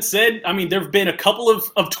I haven't said, there have been a couple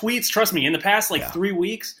of tweets, trust me, in the past 3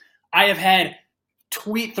 weeks, I have had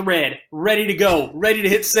tweet thread ready to go, ready to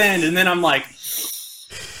hit send. And then I'm like,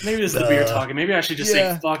 maybe this is the beer talking. Maybe I should just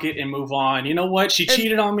say fuck it and move on. You know what? She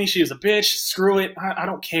cheated on me. She was a bitch. Screw it. I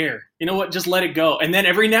don't care. You know what? Just let it go. And then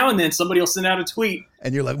every now and then somebody will send out a tweet.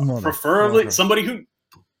 And you're like, preferably somebody who...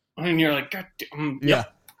 And you're like, God damn, Yeah.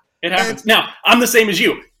 It happens. Now, I'm the same as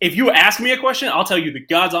you. If you ask me a question, I'll tell you the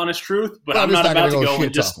God's honest truth, but I'm not about to go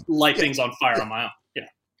and just light things on fire on my own. Yeah.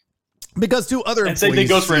 Because two other and same thing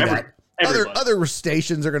goes for everybody. everybody. Other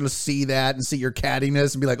stations are going to see that and see your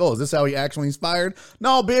cattiness and be like, oh, is this how he actually inspired?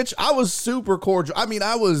 No, bitch, I was super cordial. I mean,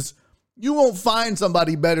 you won't find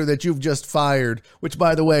somebody better that you've just fired, which,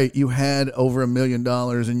 by the way, you had over $1 million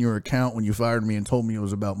in your account when you fired me and told me it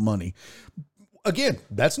was about money. Again,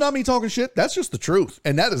 that's not me talking shit. That's just the truth.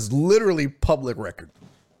 And that is literally public record.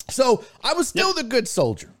 So I was still the good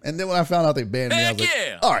soldier. And then when I found out they banned me, I was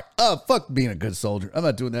like, all right, fuck being a good soldier. I'm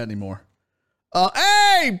not doing that anymore.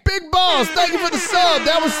 Hey, Big Boss, thank you for the sub.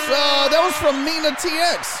 That was from Mina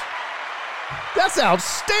TX. That's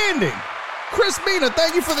outstanding. Chris Mina,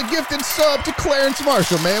 thank you for the gifted sub to Clarence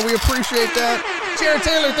Marshall, man. We appreciate that. Jared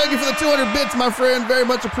Taylor, thank you for the 200 bits, my friend. Very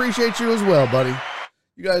much appreciate you as well, buddy.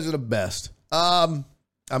 You guys are the best.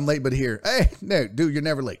 I'm late, but here. Hey, no, dude, you're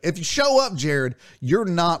never late. If you show up, Jared, you're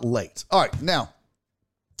not late. All right, now,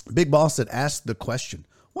 Big Boss said, ask the question.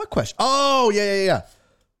 What question? Oh, yeah.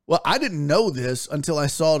 Well, I didn't know this until I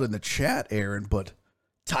saw it in the chat, Aaron, but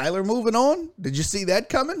Tyler moving on? Did you see that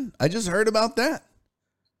coming? I just heard about that.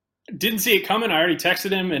 Didn't see it coming. I already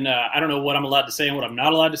texted him, and I don't know what I'm allowed to say and what I'm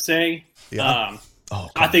not allowed to say. Yeah.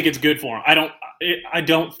 I think it's good for him. I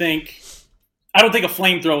don't think a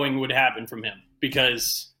flamethrowing would happen from him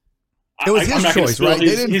because it was his choice, right? They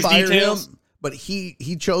didn't fire details. him, but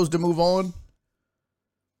he chose to move on.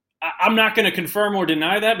 I'm not going to confirm or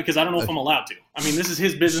deny that because I don't know if I'm allowed to. I mean, this is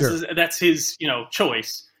his business. Sure. That's his,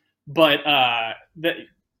 choice. But that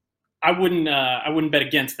I wouldn't bet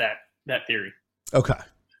against that theory. Okay.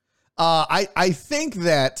 I think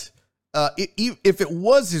that if it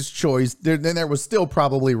was his choice, then there was still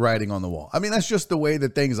probably writing on the wall. I mean, that's just the way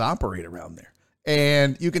that things operate around there.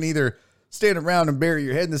 And you can either stand around and bury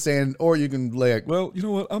your head in the sand, or you can like, well, you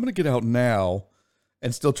know what? I'm going to get out now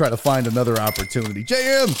and still try to find another opportunity.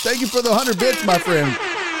 JM, thank you for the 100 bits, my friend.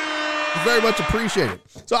 Very much appreciated.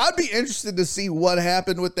 So I'd be interested to see what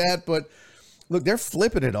happened with that, but look, they're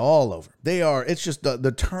flipping it all over. They are. It's just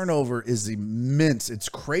the turnover is immense. It's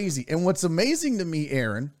crazy. And what's amazing to me,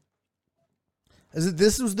 Aaron, is that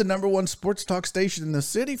this was the #1 sports talk station in the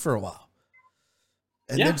city for a while.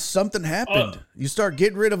 And then something happened. You start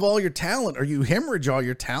getting rid of all your talent, or you hemorrhage all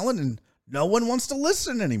your talent, and no one wants to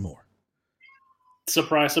listen anymore.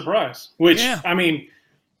 Surprise, surprise. Which, I mean,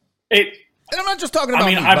 and I'm not just talking about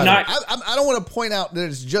me. I don't want to point out that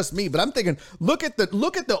it's just me, but I'm thinking, look at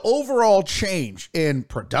the overall change in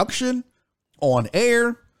production, on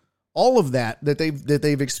air, all of that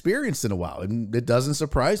they've experienced in a while. And it doesn't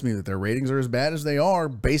surprise me that their ratings are as bad as they are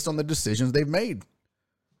based on the decisions they've made.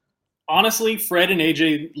 Honestly, Fred and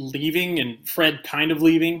AJ leaving, and Fred kind of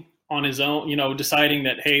leaving on his own, deciding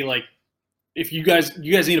that, hey, like, if you guys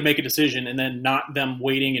need to make a decision, and then not them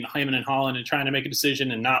waiting and hemming and hawing and trying to make a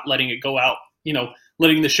decision and not letting it go out,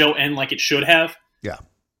 letting the show end like it should have. Yeah.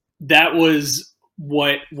 That was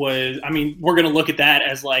what was, I mean, we're going to look at that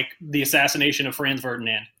as like the assassination of Franz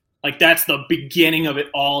Ferdinand. Like, that's the beginning of it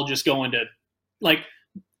all, just going to, like,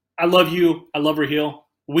 I love you. I love Raheel.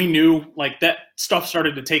 We knew, like, that stuff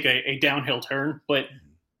started to take a downhill turn, but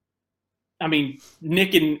I mean,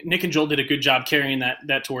 Nick and Joel did a good job carrying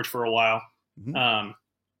that torch for a while. Mm-hmm.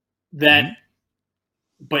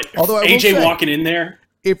 But although AJ walking in there,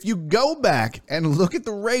 if you go back and look at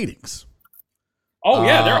the ratings,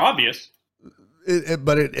 they're obvious.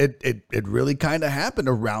 But it really kind of happened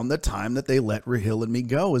around the time that they let Raheel and me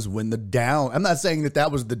go, is when I'm not saying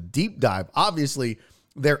that was the deep dive. Obviously,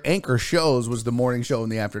 their anchor shows was the morning show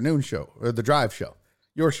and the afternoon show, or the drive show,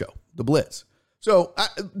 your show, the Blitz. So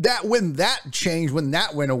when that changed, when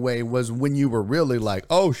that went away, was when you were really like,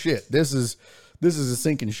 oh shit, this is a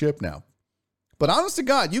sinking ship now. But honest to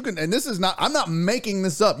God, you can, and this is not, I'm not making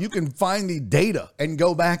this up. You can find the data and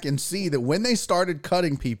go back and see that when they started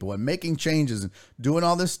cutting people and making changes and doing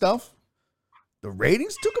all this stuff, the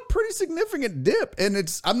ratings took a pretty significant dip. And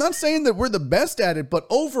I'm not saying that we're the best at it, but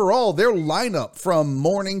overall, their lineup from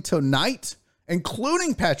morning to night,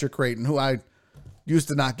 including Patrick Creighton, who I used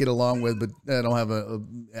to not get along with, but I don't have a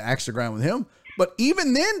axe to grind with him. But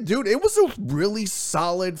even then, dude, it was a really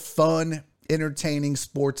solid, fun, entertaining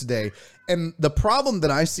sports day. And the problem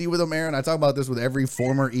that I see with them, Aaron, I talk about this with every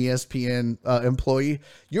former ESPN employee,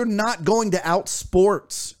 you're not going to out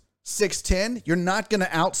sports 610. You're not going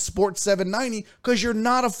to out sports 790 because you're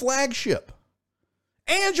not a flagship.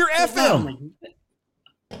 And you're FM.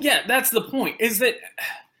 Yeah, that's the point, is that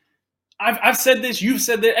I've said this, you've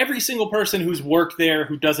said that, every single person who's worked there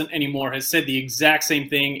who doesn't anymore has said the exact same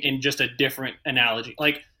thing in just a different analogy.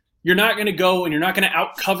 Like, You're not going to go and you're not going to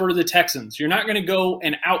outcover the Texans. You're not going to go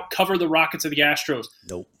and outcover the Rockets or the Astros.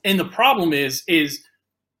 Nope. And the problem is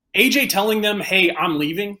AJ telling them, hey, I'm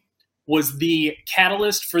leaving, was the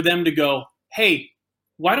catalyst for them to go, hey,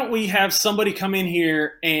 why don't we have somebody come in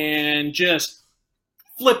here and just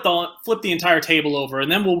flip the entire table over,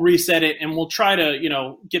 and then we'll reset it and we'll try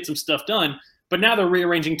to, get some stuff done. But now they're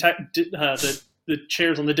rearranging the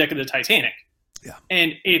chairs on the deck of the Titanic. Yeah.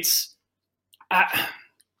 And it's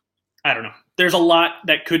I don't know. There's a lot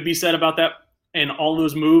that could be said about that and all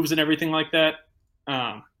those moves and everything like that.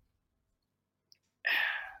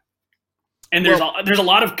 And there's a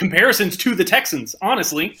lot of comparisons to the Texans,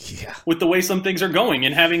 honestly, with the way some things are going,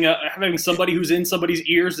 and having somebody who's in somebody's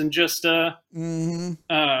ears and just there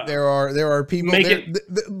are people. Put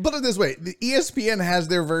it this way: the ESPN has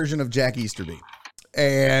their version of Jack Easterby,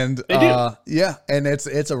 and they do. and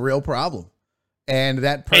it's a real problem. And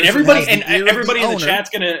that person and everybody in the chat's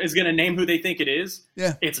is gonna name who they think it is.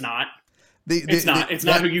 Yeah, it's not. It's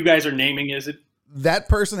not who you guys are naming, is it? That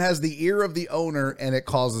person has the ear of the owner, and it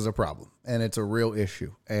causes a problem, and it's a real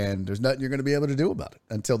issue, and there's nothing you're going to be able to do about it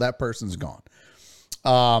until that person's gone.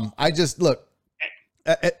 When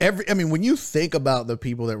you think about the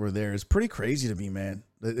people that were there, it's pretty crazy to me, man.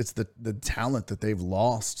 It's the talent that they've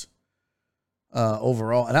lost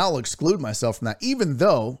overall, and I'll exclude myself from that, even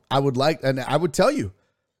though I would tell you,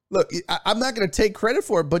 look, I'm not going to take credit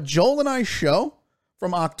for it, but Joel and I's show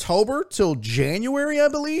from October till January, I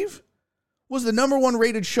believe, was the #1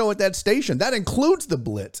 rated show at that station. That includes the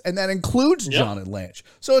Blitz, and that includes John and Lanch.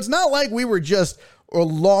 So it's not like we were just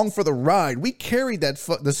along for the ride. We carried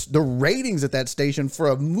the ratings at that station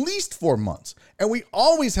for at least 4 months, and we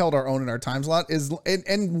always held our own in our time slot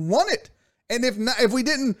and won it. And if we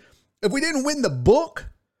didn't win the book,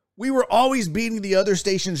 we were always beating the other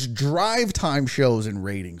station's drive time shows and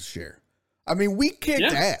ratings share. I mean, we kicked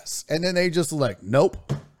ass, and then they just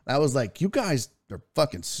nope. I was like, you guys are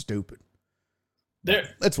fucking stupid.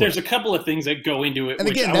 There's a couple of things that go into it. And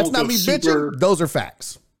again, that's not me bitching. Those are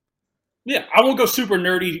facts. Yeah, I won't go super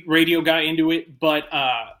nerdy radio guy into it, but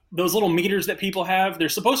those little meters that people have, they're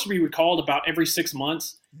supposed to be recalled about every 6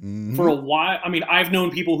 months. Mm-hmm. For a while. I mean, I've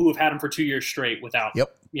known people who have had them for 2 years straight without,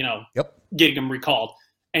 getting them recalled.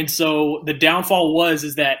 And so the downfall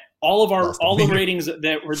is that all the ratings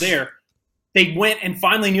that were there, they went and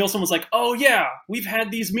finally Nielsen was like, oh yeah, we've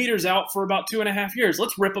had these meters out for about 2.5 years.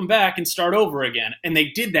 Let's rip them back and start over again. And they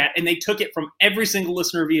did that, and they took it from every single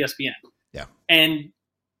listener of ESPN. Yeah. And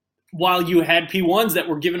while you had P1s that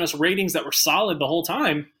were giving us ratings that were solid the whole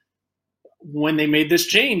time, when they made this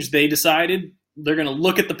change, they decided they're going to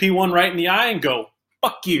look at the P1 right in the eye and go,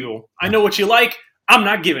 fuck you. I know what you like. I'm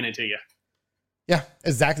not giving it to you. Yeah,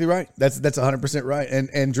 exactly right. That's 100% right.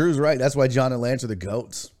 And Drew's right. That's why John and Lance are the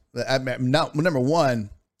GOATs. Number one,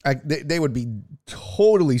 they would be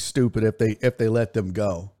totally stupid if they let them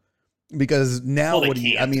go, because now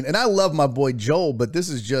and I love my boy Joel, but this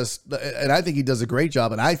is just, and I think he does a great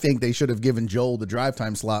job, and I think they should have given Joel the drive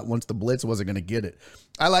time slot once the Blitz wasn't going to get it.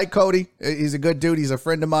 I like Cody. He's a good dude. He's a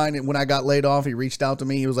friend of mine. And when I got laid off, he reached out to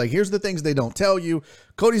me. He was like, here's the things they don't tell you.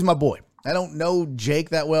 Cody's my boy. I don't know Jake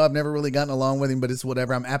that well. I've never really gotten along with him, but it's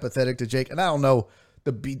whatever. I'm apathetic to Jake, and I don't know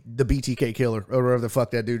the BTK killer or whatever the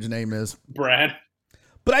fuck that dude's name is. Brad.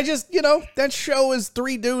 But I just, that show is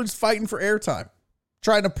 3 dudes fighting for airtime,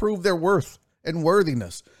 trying to prove their worth and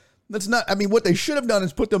worthiness. That's not, what they should have done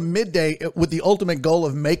is put them midday with the ultimate goal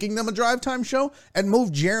of making them a drive time show and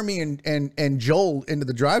move Jeremy and Joel into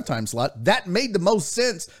the drive time slot. That made the most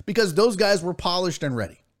sense because those guys were polished and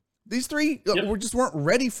ready. These 3 weren't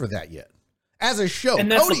ready for that yet. As a show,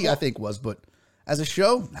 Cody, I think, was, but as a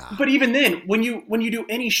show, nah. But even then, when you do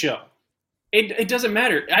any show, it doesn't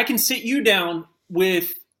matter. I can sit you down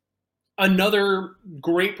with another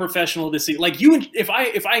great professional this season. Like you, if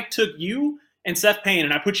I took you and Seth Payne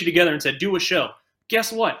and I put you together and said, do a show,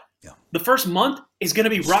 guess what? Yeah. The first month is going to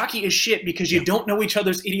be rocky as shit because you don't know each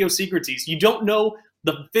other's idiosyncrasies. You don't know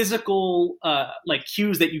the physical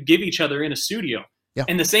cues that you give each other in a studio. Yeah.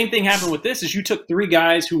 And the same thing happened with this is you took 3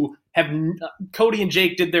 guys who have Cody and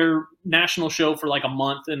Jake did their national show for like a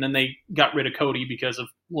month, and then they got rid of Cody because of,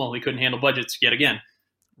 they couldn't handle budgets yet again.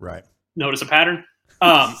 Right. Notice a pattern?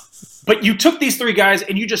 But you took these 3 guys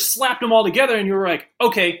and you just slapped them all together and you were like,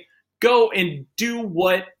 okay, go and do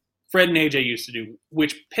what Fred and AJ used to do,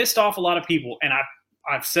 which pissed off a lot of people. And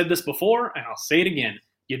I've said this before and I'll say it again.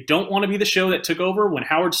 You don't want to be the show that took over when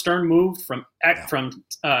Howard Stern moved from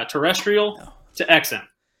terrestrial to XM.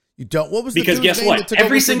 You don't. What was because the guess what?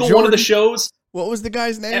 Every single one of the shows. What was the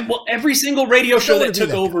guy's name? Every single radio show that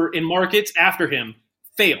took over in markets after him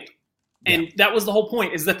failed. And that was the whole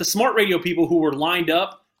point, is that the smart radio people who were lined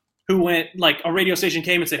up who went, like, a radio station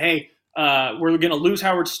came and said, hey, we're going to lose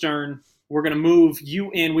Howard Stern. We're going to move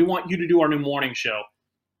you in. We want you to do our new morning show.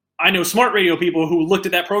 I know smart radio people who looked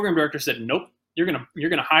at that program director and said, nope, you're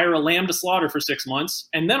gonna hire a lamb to slaughter for 6 months,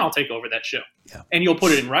 and then I'll take over that show. Yeah. And you'll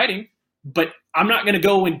put it in writing. But I'm not going to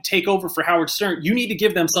go and take over for Howard Stern. You need to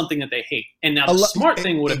give them something that they hate. And now the smart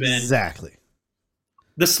thing would have been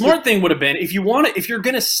the smart thing would have been if you're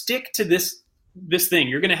going to stick to this thing,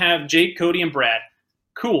 you're going to have Jake, Cody, and Brad.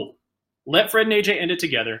 Cool. Let Fred and AJ end it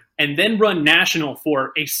together, and then run national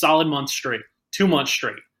for a solid month straight, 2 months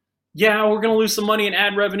straight. Yeah, we're going to lose some money in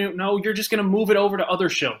ad revenue. No, you're just going to move it over to other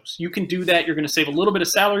shows. You can do that. You're going to save a little bit of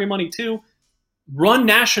salary money too. Run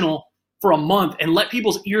national for a month and let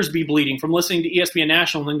people's ears be bleeding from listening to ESPN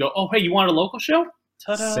National and then go, oh, hey, you want a local show?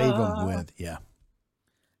 Ta-da. Save them with,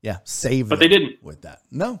 yeah, save but them they didn't. with that.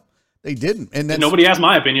 No, they didn't. And then nobody has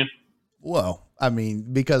my opinion. Well, I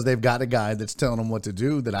mean, because they've got a guy that's telling them what to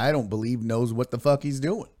do that I don't believe knows what the fuck he's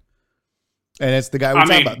doing. And it's the guy we're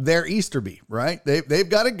talking about, their Easterby, right? They've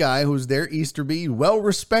got a guy who's their Easterby, well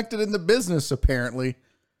respected in the business apparently.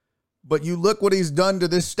 But you look what he's done to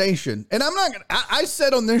this station. And I'm not going to, I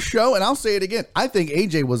said on this show, and I'll say it again, I think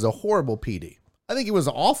AJ was a horrible PD. I think he was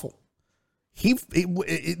awful.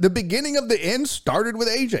 The beginning of the end started with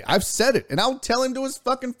AJ. I've said it, and I'll tell him to his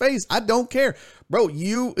fucking face. I don't care. Bro,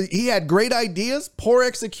 he had great ideas, poor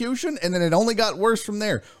execution, and then it only got worse from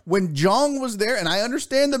there. When Jong was there, and I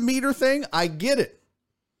understand the meter thing, I get it.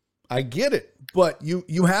 But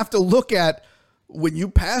you have to look at when you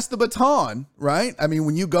pass the baton, right? I mean,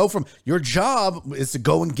 when you go from your job is to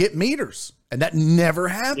go and get meters, and that never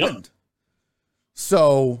happened. Yep.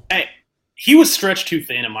 So he was stretched too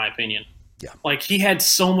thin, in my opinion. Yeah. Like, he had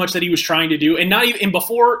so much that he was trying to do, and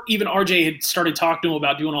before even RJ had started talking to him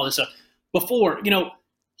about doing all this stuff, before,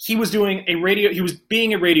 he was being a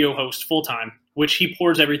radio host full time, which he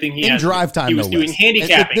pours everything he has. In drive time, he was doing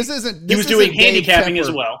handicapping. He was doing handicapping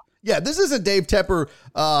as well. Yeah, this isn't Dave Tepper,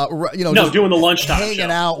 doing the lunchtime hanging show.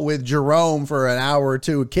 out with Jerome for an hour or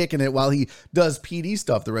two, kicking it while he does PD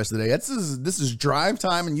stuff the rest of the day. This is drive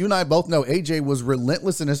time, and you and I both know AJ was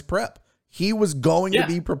relentless in his prep. He was going to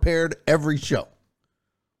be prepared every show.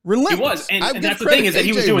 Relentless. He was, and that's the thing is that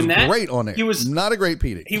he was doing that. Great on it. He was not a great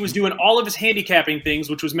PD. He was doing all of his handicapping things,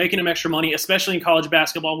 which was making him extra money, especially in college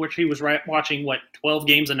basketball, which he was watching 12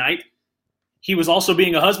 games a night. He was also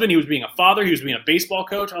being a husband. He was being a father. He was being a baseball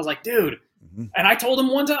coach. I was like, dude. Mm-hmm. And I told him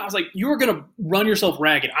one time, I was like, you are going to run yourself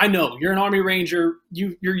ragged. I know you're an Army Ranger.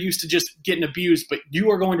 You're used to just getting abused, but you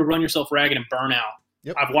are going to run yourself ragged and burn out.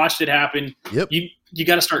 Yep. I've watched it happen. Yep. You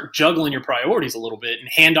got to start juggling your priorities a little bit and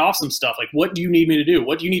hand off some stuff. Like, what do you need me to do?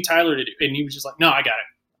 What do you need Tyler to do? And he was just like, no, I got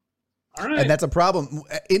it. All right. And that's a problem.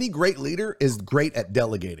 Any great leader is great at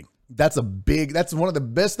delegating. That's one of the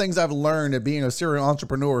best things I've learned at being a serial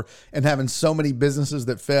entrepreneur and having so many businesses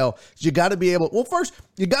that fail. You got to be able, first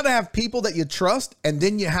you got to have people that you trust, and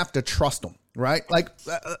then you have to trust them, right? Like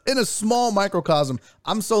in a small microcosm,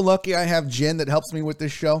 I'm so lucky I have Jen that helps me with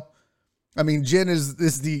this show. I mean, Jen is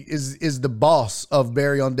the boss of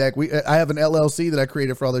Barry on Deck. I have an LLC that I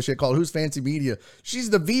created for all this shit called Who's Fancy Media. She's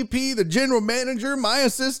the VP, the general manager, my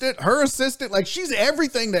assistant, her assistant. Like, she's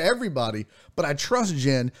everything to everybody. But I trust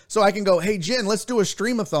Jen, so I can go, hey, Jen, let's do a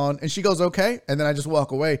stream-a-thon. And she goes, okay. And then I just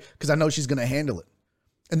walk away because I know she's going to handle it.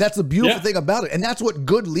 And that's the beautiful thing about it. And that's what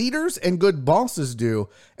good leaders and good bosses do.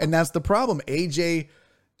 And that's the problem. AJ,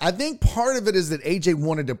 I think part of it is that AJ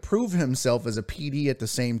wanted to prove himself as a PD at the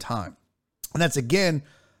same time. And that's, again,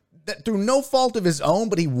 that through no fault of his own,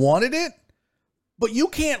 but he wanted it. But you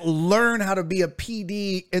can't learn how to be a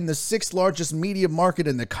PD in the 6th largest media market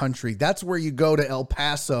in the country. That's where you go to El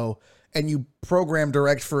Paso and you program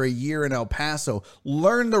direct for a year in El Paso.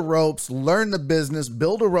 Learn the ropes, learn the business,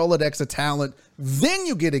 build a Rolodex of talent. Then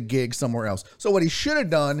you get a gig somewhere else. So what he should have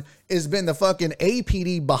done is been the fucking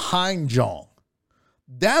APD behind Jong.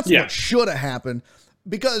 That's what should have happened.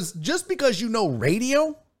 Because just because you know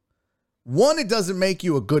radio, one, it doesn't make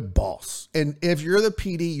you a good boss. And if you're the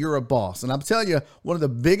PD, you're a boss. And I'm telling you, one of the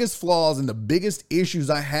biggest flaws and the biggest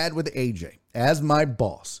issues I had with AJ as my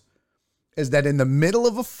boss is that in the middle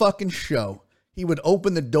of a fucking show, he would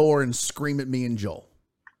open the door and scream at me and Joel.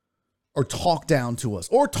 Or talk down to us.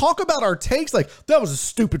 Or talk about our takes like, that was a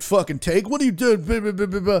stupid fucking take. What are you doing?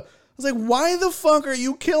 I was like, why the fuck are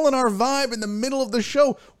you killing our vibe in the middle of the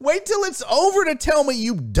show? Wait till it's over to tell me,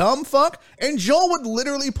 you dumb fuck. And Joel would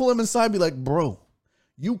literally pull him inside and be like, bro,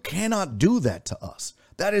 you cannot do that to us.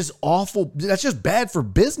 That is awful. That's just bad for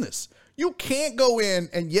business. You can't go in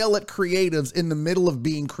and yell at creatives in the middle of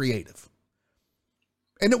being creative.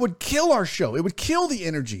 And it would kill our show. It would kill the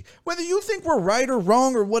energy. Whether you think we're right or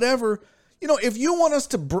wrong or whatever, if you want us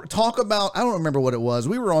to talk about, I don't remember what it was.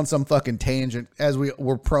 We were on some fucking tangent as we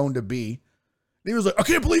were prone to be. He was like, I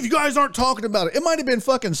can't believe you guys aren't talking about it. It might have been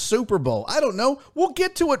fucking Super Bowl. I don't know. We'll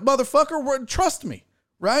get to it, motherfucker. Trust me,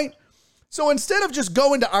 right? So instead of just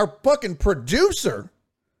going to our fucking producer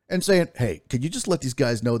and saying, hey, could you just let these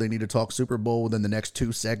guys know they need to talk Super Bowl within the next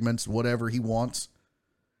 2 segments, whatever he wants,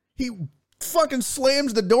 he fucking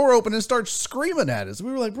slams the door open and starts screaming at us.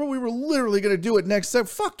 We were like, bro, we were literally going to do it next set.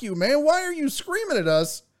 Fuck you, man. Why are you screaming at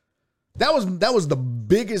us? That was the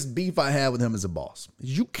biggest beef I had with him as a boss.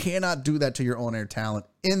 You cannot do that to your on-air talent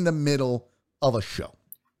in the middle of a show.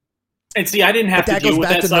 And see, I didn't have to deal with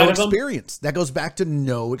that side of experience. That goes back to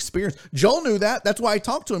no experience. Joel knew that. That's why I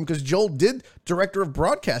talked to him, because Joel did director of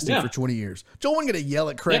broadcasting for 20 years. Joel wasn't going to yell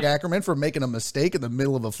at Craig Ackerman for making a mistake in the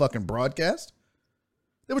middle of a fucking broadcast.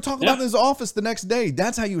 They were talking about it in his office the next day.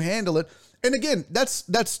 That's how you handle it. And again, that's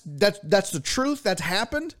the truth. That's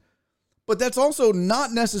happened. But that's also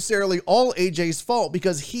not necessarily all AJ's fault,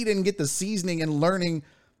 because he didn't get the seasoning and learning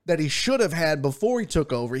that he should have had before he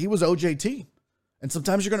took over. He was OJT. And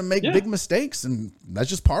sometimes you're going to make big mistakes, and that's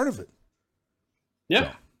just part of it.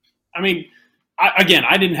 Yeah. So. I mean, I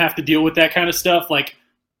didn't have to deal with that kind of stuff. Like,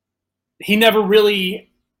 he never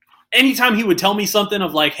really, anytime he would tell me something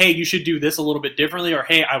of like, hey, you should do this a little bit differently, or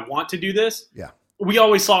hey, I want to do this. Yeah. We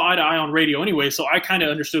always saw eye to eye on radio anyway, so I kind of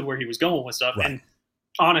understood where he was going with stuff. Right. And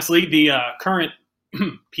honestly, the current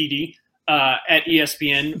PD at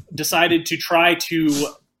ESPN decided to try to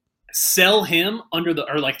sell him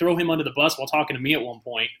throw him under the bus while talking to me at one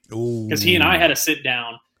point, because he and I had to sit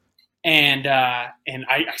down, and I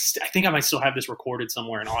think I might still have this recorded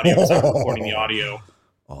somewhere in audio, because I'm recording the audio.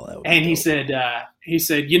 And he said,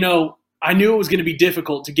 I knew it was going to be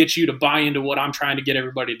difficult to get you to buy into what I'm trying to get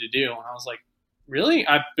everybody to do. And I was like, really?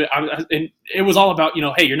 And it was all about,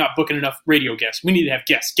 hey, you're not booking enough radio guests. We need to have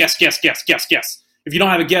guests. If you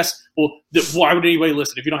don't have a guest, well, why would anybody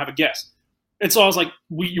listen if you don't have a guest? And so I was like,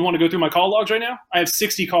 you want to go through my call logs right now? I have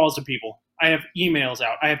 60 calls to people. I have emails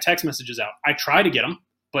out. I have text messages out. I try to get them,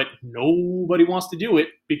 but nobody wants to do it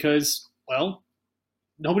because, well,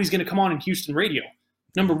 nobody's going to come on in Houston radio.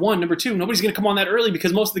 Number one. Number two, nobody's going to come on that early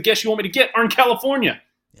because most of the guests you want me to get are in California.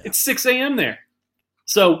 Yeah. It's 6 a.m. there.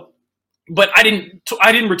 So, but I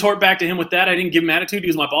didn't retort back to him with that. I didn't give him attitude. He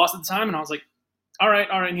was my boss at the time. And I was like, all right.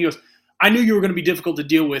 And he goes, I knew you were going to be difficult to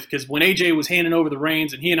deal with, because when AJ was handing over the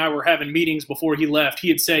reins and he and I were having meetings before he left, he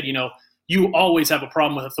had said, you always have a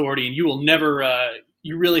problem with authority, and you will never,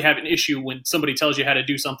 you really have an issue when somebody tells you how to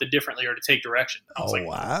do something differently or to take direction. I was like,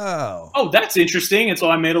 wow. Oh, that's interesting. And so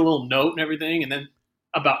I made a little note and everything. And then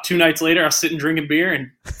about 2 nights later, I was sitting drinking beer,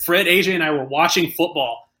 and Fred, AJ, and I were watching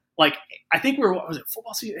football. Like, I think was it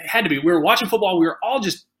football season? It had to be. We were watching football. We were all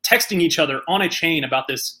just texting each other on a chain about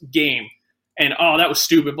this game. And, oh, that was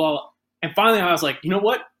stupid, blah, blah. And finally, I was like, you know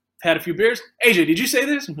what? Had a few beers. AJ, did you say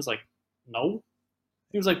this? And he was like, no.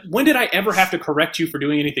 He was like, when did I ever have to correct you for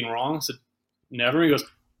doing anything wrong? I said, never. He goes,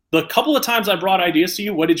 the couple of times I brought ideas to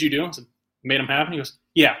you, what did you do? I said, made them happen. He goes,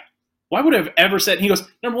 yeah. Why would I have ever said? And he goes,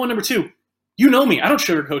 number one, number two, you know me. I don't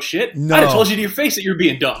sugarcoat shit. No. I'd have told you to your face that you're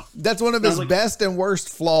being dumb. That's one of his best and worst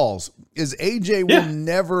flaws, is AJ will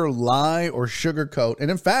never lie or sugarcoat.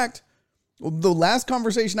 And in fact, the last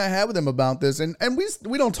conversation I had with him about this, and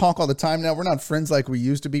we don't talk all the time now. We're not friends like we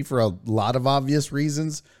used to be for a lot of obvious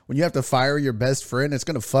reasons. When you have to fire your best friend, it's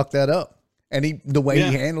going to fuck that up. And the way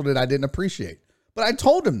he handled it, I didn't appreciate. But I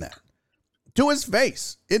told him that to his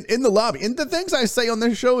face in the lobby. And the things I say on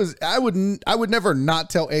this show is I would never not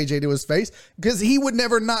tell AJ to his face, because he would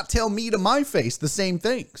never not tell me to my face the same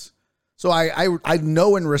things. So I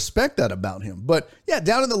know and respect that about him. But yeah,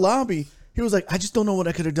 down in the lobby, he was like, I just don't know what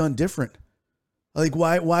I could have done different. Like,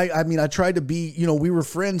 why? I mean, I tried to be, we were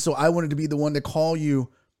friends, so I wanted to be the one to call you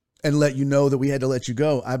and let you know that we had to let you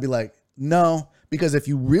go. I'd be like, no, because if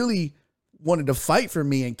you really wanted to fight for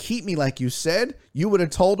me and keep me like you said, you would have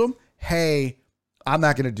told him, hey, I'm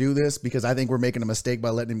not going to do this because I think we're making a mistake by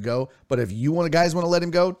letting him go. But if you guys want to let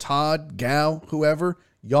him go, Todd, Gal, whoever,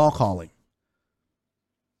 y'all call him.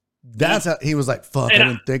 That's how he was like, fuck, I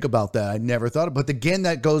didn't think about that. I never thought of it. But again,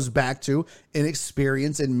 that goes back to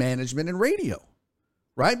inexperience in management and radio.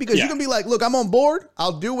 Right? Because you can be like, look, I'm on board.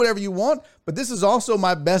 I'll do whatever you want. But this is also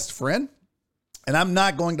my best friend. And I'm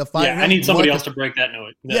not going to fight him. I need somebody else to break that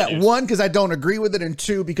news. One, because I don't agree with it. And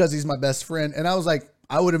two, because he's my best friend. And I was like,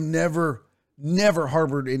 I would have never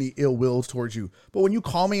harbored any ill wills towards you. But when you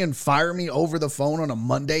call me and fire me over the phone on a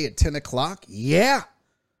Monday at 10 o'clock, you're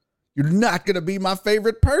not going to be my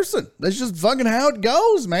favorite person. That's just fucking how it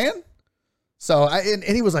goes, man. So and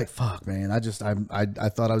he was like, fuck, man, I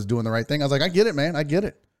thought I was doing the right thing. I was like, I get it, man. I get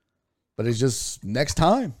it. But it's just next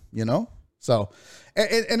time, So,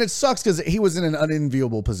 and it sucks because he was in an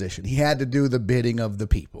unenviable position. He had to do the bidding of the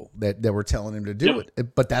people that were telling him to do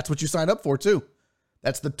it. But that's what you signed up for too.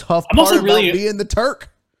 That's the tough part about being the Turk.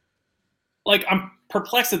 Like, I'm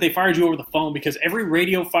perplexed that they fired you over the phone, because every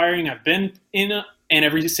radio firing I've been in and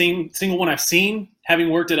every single one I've seen, having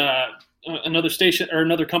worked at another station or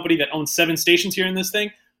another company that owns 7 stations here in this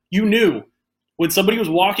thing, you knew when somebody was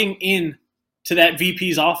walking in to that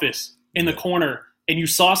VP's office in the corner and you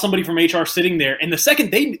saw somebody from HR sitting there, and the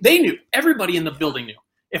second they knew, everybody in the building knew.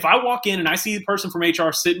 If I walk in and I see the person from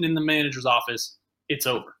HR sitting in the manager's office, it's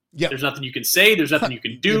over. Yep. There's nothing you can say. There's nothing you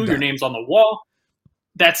can do. Your name's on the wall.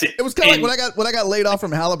 That's it. It was kind of like when I got laid off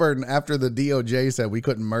from Halliburton after the DOJ said we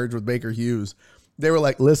couldn't merge with Baker Hughes. They were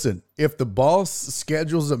like, listen, if the boss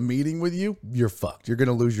schedules a meeting with you, you're fucked. You're going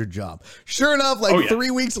to lose your job. Sure enough,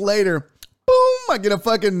 3 weeks later, boom, I get a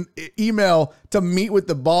fucking email to meet with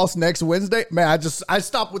the boss next Wednesday. Man, I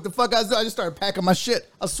stopped what the fuck I was doing. I just started packing my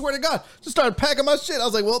shit. I swear to God, just started packing my shit. I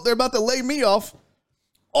was like, well, they're about to lay me off.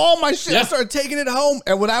 All my shit. I started taking it home.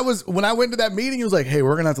 And when I went to that meeting, he was like, hey,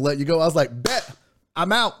 we're going to have to let you go. I was like, bet.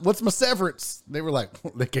 I'm out. What's my severance? They were like,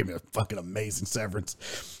 they gave me a fucking amazing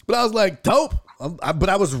severance. But I was like, dope. But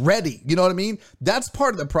I was ready. You know what I mean? That's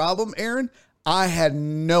part of the problem, Aaron. I had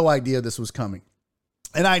no idea this was coming.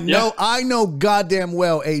 And I know goddamn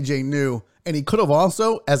well AJ knew. And he could have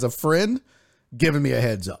also, as a friend, given me a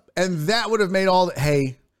heads up. And that would have made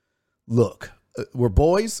hey, look, we're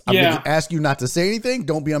boys. I'm going to ask you not to say anything.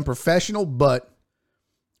 Don't be unprofessional. But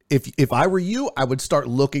if I were you, I would start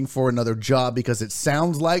looking for another job, because it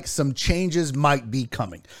sounds like some changes might be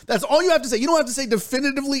coming. That's all you have to say. You don't have to say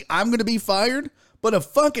definitively, I'm going to be fired, but a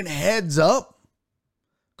fucking heads up.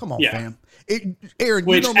 Come on, fam. Aaron,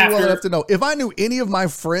 you know me well enough to know, if I knew any of my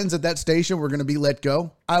friends at that station were going to be let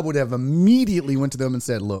go, I would have immediately went to them and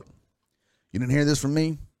said, look, you didn't hear this from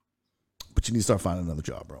me, but you need to start finding another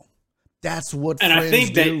job, bro. That's what friends do. And I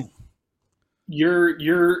think that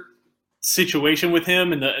your situation with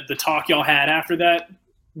him and the talk y'all had after that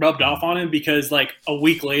rubbed off on him, because like a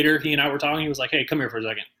week later, he and I were talking. He was like, hey, come here for a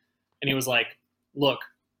second. And he was like, look,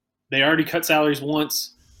 they already cut salaries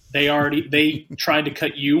once. They tried to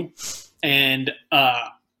cut you. And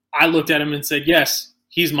I looked at him and said, yes,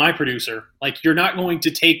 he's my producer. Like, you're not going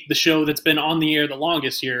to take the show that's been on the air the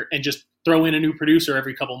longest here and just throw in a new producer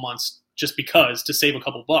every couple months just because, to save a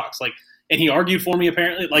couple bucks. Like, and he argued for me,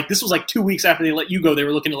 apparently. Like, this was like 2 weeks after they let you go. They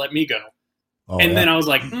were looking to let me go. Then I was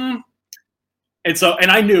like, And so, and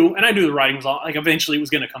I knew the writing was like, eventually it was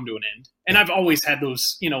going to come to an end. And I've always had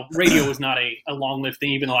those, radio is not a long-lived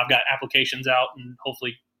thing, even though I've got applications out and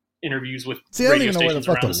hopefully interviews with radio stations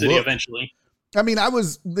around the city eventually. I mean,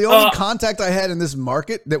 the only contact I had in this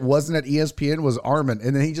market that wasn't at ESPN was Armin,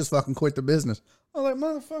 and then he just fucking quit the business. I was like,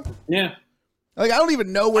 motherfucker. Yeah. Like, I don't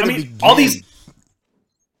even know where to begin.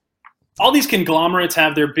 All these conglomerates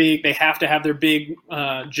have they have to have their big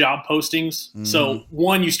job postings. Mm-hmm. So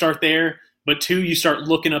one, you start there, but two, you start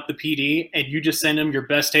looking up the PD and you just send them your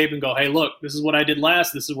best tape and go, hey, look, this is what I did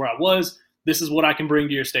last. This is where I was. This is what I can bring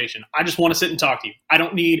to your station. I just want to sit and talk to you. I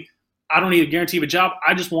don't need a guarantee of a job.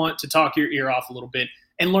 I just want to talk your ear off a little bit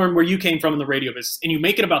and learn where you came from in the radio business. And you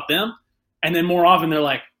make it about them. And then more often they're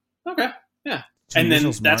like, okay, yeah. And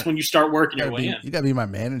then that's when you start working your way in. You got to be my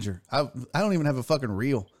manager. I don't even have a fucking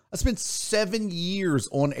reel. I spent 7 years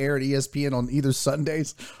on air at ESPN on either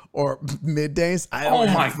Sundays or middays. I don't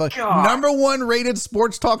have my God. Number 1 rated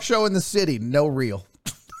sports talk show in the city. No reel.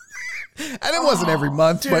 And it wasn't every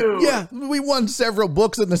month, but yeah, we won several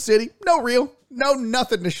books in the city. No reel. No,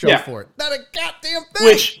 nothing to show for it. Not a goddamn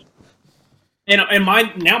thing. And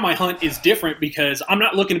my hunt is different because I'm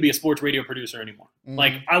not looking to be a sports radio producer anymore. Mm-hmm.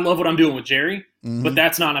 Like, I love what I'm doing with Jerry, but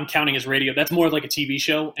I'm counting as radio. That's more like a TV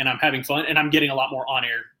show, and I'm having fun, and I'm getting a lot more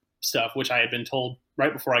on-air stuff, which I had been told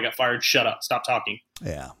right before I got fired, shut up, stop talking.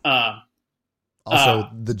 Yeah. Also,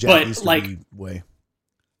 the Jack Easterby way.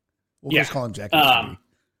 We'll just call him Jack Easterby.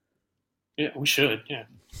 Yeah, we should. Yeah.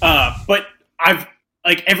 But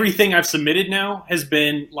everything I've submitted now has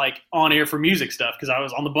been like on air for music stuff because I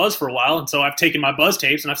was on the Buzz for a while. And so I've taken my Buzz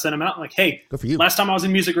tapes and I've sent them out like, hey, good for you. Last time I was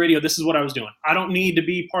in music radio, this is what I was doing. I don't need to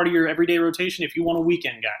be part of your everyday rotation. If you want a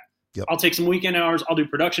weekend guy, I'll take some weekend hours. I'll do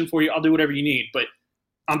production for you. I'll do whatever you need. But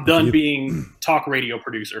I'm done being talk radio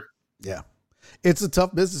producer. Yeah. It's a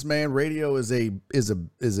tough business, man. Radio she's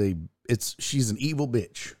an evil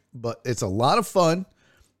bitch, but it's a lot of fun.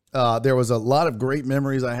 There was a lot of great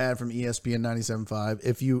memories I had from ESPN 97.5.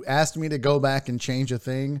 If you asked me to go back and change a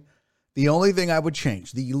thing, the only thing I would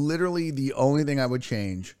change, the only thing I would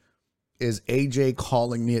change is AJ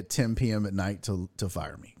calling me at 10 p.m. at night to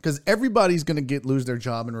fire me, because everybody's going to lose their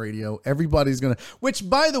job in radio. Everybody's going to, which,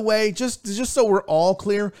 by the way, just so we're all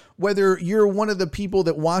clear, whether you're one of the people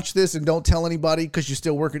that watch this and don't tell anybody because you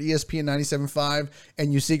still work at ESPN 97.5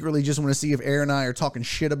 and you secretly just want to see if Aaron and I are talking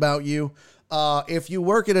shit about you. If you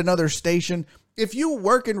work at another station, if you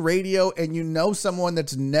work in radio and you know someone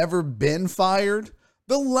that's never been fired,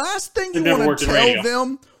 the last thing you want to tell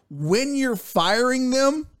them when you're firing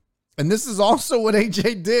them, and this is also what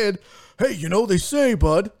AJ did. Hey, they say,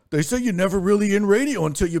 bud, they say you're never really in radio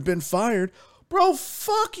until you've been fired. Bro,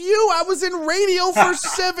 fuck you. I was in radio for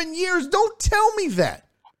 7 years. Don't tell me that.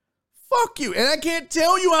 Fuck you. And I can't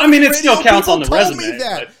tell you. It still counts on the resume.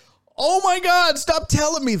 But... Oh my God, stop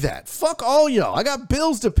telling me that. Fuck all y'all. I got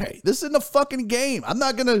bills to pay. This isn't a fucking game. I'm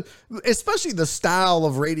not going to, especially the style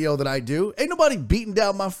of radio that I do. Ain't nobody beating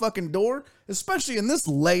down my fucking door, especially in this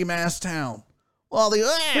lame ass town. Well,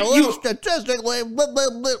 statistically, blah, blah,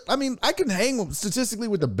 blah. I mean, I can hang statistically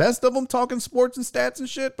with the best of them talking sports and stats and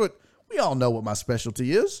shit, but we all know what my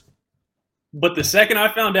specialty is. But the second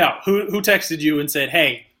I found out who texted you and said,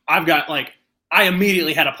 hey, I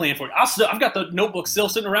immediately had a plan for it. I've got the notebook still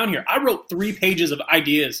sitting around here. I wrote 3 pages of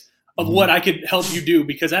ideas of what I could help you do,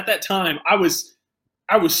 because at that time I was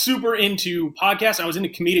super into podcasts. I was into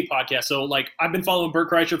comedic podcasts. So I've been following Bert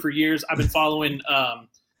Kreischer for years. I've been following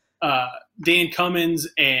Dan Cummins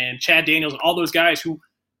and Chad Daniels and all those guys who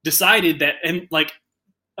decided that, and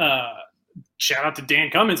shout out to Dan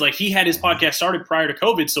Cummins, he had his podcast started prior to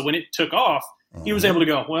COVID. So when it took off, he was able to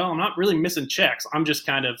go, well, I'm not really missing checks. I'm just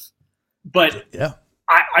kind of, but yeah.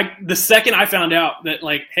 I the second I found out that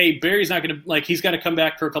hey, Barry's not going to he's got to come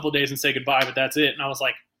back for a couple of days and say goodbye, but that's it. And I was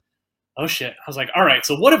like, oh shit. I was like, all right,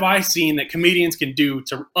 so what have I seen that comedians can do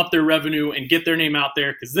to up their revenue and get their name out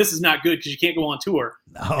there? Because this is not good, because you can't go on tour.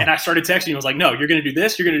 No. And I started texting you. I was like, no, you're going to do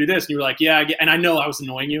this. You're going to do this. And you were like, yeah. And I know I was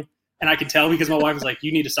annoying you. And I could tell, because my wife was like,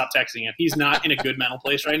 you need to stop texting him. He's not in a good mental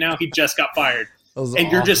place right now. He just got fired. And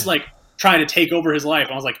awful. You're just trying to take over his life.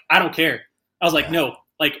 And I was like, I don't care. I was like, no,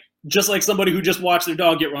 just like somebody who just watched their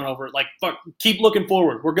dog get run over. Fuck, keep looking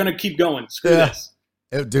forward. We're going to keep going. Screw this.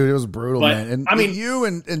 Dude, it was brutal, man. And you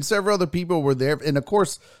and several other people were there. And of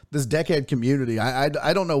course, this Deckhead community, I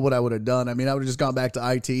don't know what I would have done. I mean, I would have just gone back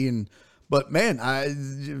to IT but man,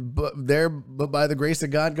 but by the grace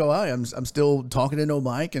of God go I. I'm still talking to no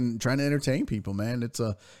mic and trying to entertain people, man.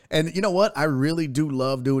 And you know what? I really do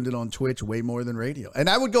love doing it on Twitch way more than radio. And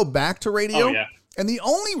I would go back to radio. Oh, yeah. And the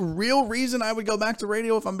only real reason I would go back to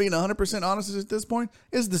radio, if I'm being 100% honest at this point,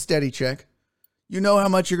 is the steady check. You know how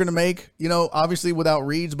much you're going to make, obviously without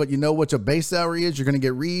reads, but you know what your base salary is. You're going to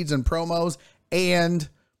get reads and promos and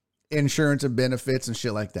insurance and benefits and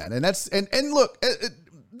shit like that. And that's, and look,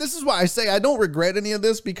 this is why I say I don't regret any of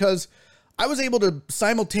this, because I was able to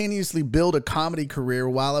simultaneously build a comedy career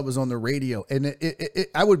while I was on the radio. And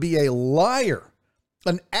I would be a liar,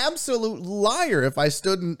 an absolute liar, if I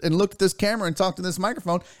stood and looked at this camera and talked to this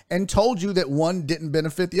microphone and told you that one didn't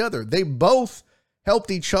benefit the other. They both helped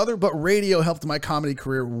each other, but radio helped my comedy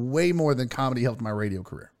career way more than comedy helped my radio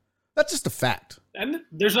career. That's just a fact. And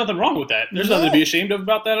there's nothing wrong with that. There's nothing to be ashamed of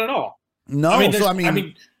about that at all. No, I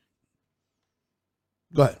mean,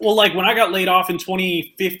 go ahead. Well, when I got laid off in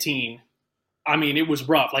 2015, it was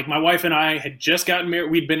rough. My wife and I had just gotten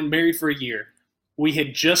married. We'd been married for a year. We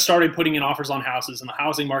had just started putting in offers on houses, and the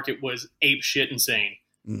housing market was ape shit insane.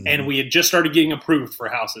 Mm-hmm. And we had just started getting approved for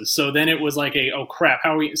houses. So then it was oh crap,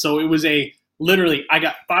 so it was literally, I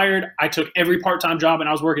got fired. I took every part-time job, and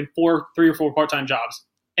I was working 3 or 4 part-time jobs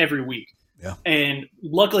every week. Yeah. And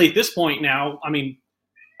luckily at this point now,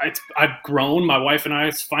 I've grown. My wife and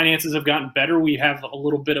I's finances have gotten better. We have a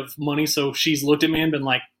little bit of money. So she's looked at me and been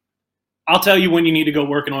like, I'll tell you when you need to go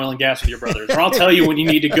work in oil and gas with your brothers, or I'll tell you when you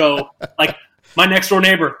need to go. My next door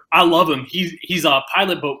neighbor, I love him. He's a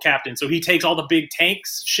pilot boat captain. So he takes all the big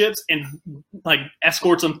tanks ships and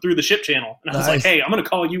escorts them through the ship channel. And I was like, hey, I'm going to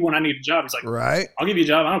call you when I need a job. He's like, right. I'll give you a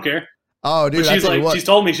job. I don't care. Oh, dude, but she's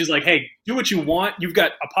told me, she's like, hey, do what you want. You've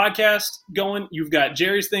got a podcast going. You've got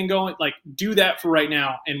Jerry's thing going. Do that for right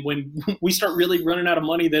now. And when we start really running out of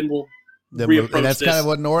money, then we'll reapproach and that's this. Kind of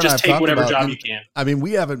what Nora and I just take whatever about. Job you can.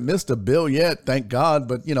 We haven't missed a bill yet, thank God.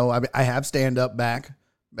 But I have stand up back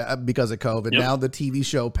because of COVID. Yep. Now the TV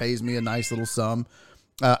show pays me a nice little sum.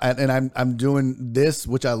 And I'm doing this,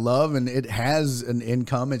 which I love, and it has an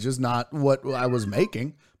income. It's just not what I was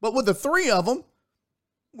making. But with the 3 of them,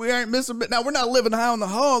 we aren't missing. Now, we're not living high on the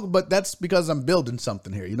hog, but that's because I'm building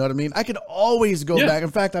something here. You know what I mean? I could always go back. In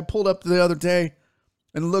fact, I pulled up the other day.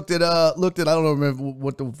 and looked at I don't remember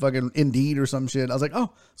what the fucking Indeed or some shit. I was like,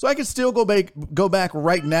 oh, so I could still go back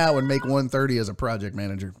right now and make 130 as a project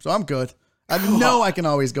manager. So I'm good. I know I can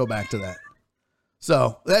always go back to that.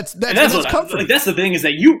 So that's comforting. Like, that's the thing is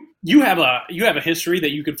that you have a history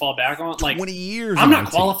that you can fall back on. Like 20 years. I'm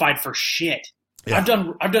not qualified for shit. Yeah.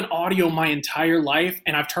 I've done audio my entire life,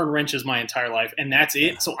 and I've turned wrenches my entire life, and that's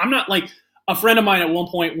it. So I'm not like a friend of mine at one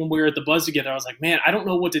point when we were at the Buzz together. I was like, man, I don't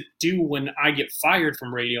know what to do when I get fired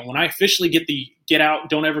from radio. When I officially get the get out,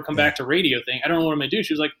 don't ever come back to radio thing, I don't know what I'm gonna do.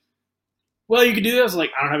 She was like, well, you could do this. I was like,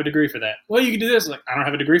 I don't have a degree for that. Well, you could do this. I was like, I don't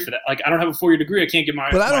have a degree for that. Like, I don't have a 4-year degree. I can't get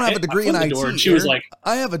my. But I don't have a degree in IT. And she was like,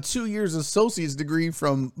 I have a 2 years associate's degree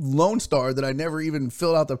from Lone Star that I never even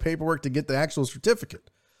filled out the paperwork to get the actual certificate.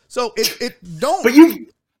 So it don't. But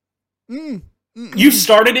you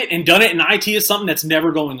started it and done it, and IT is something that's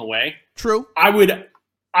never going away. True. I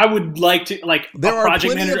would like to, like, there a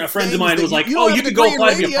project manager. A friend of mine was like, "Oh, you could go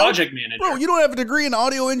apply to be a project manager." Bro, you don't have a degree in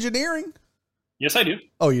audio engineering? Yes, I do.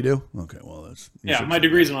 Oh, you do? Okay, well, that's my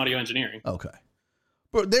degree's in audio engineering. Okay,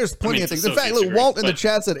 but there's plenty of things. In fact, look, Walt in the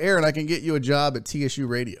chat said, "Aaron, I can get you a job at TSU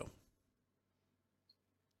Radio."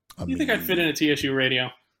 You think I'd fit in at TSU Radio?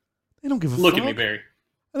 They don't give a look fuck. at me, Barry.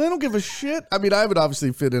 And they don't give a shit. I mean, I would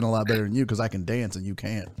obviously fit in a lot better than you because I can dance and you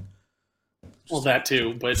can't. Well, that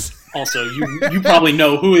too, but also you probably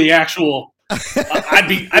know who the actual. I'd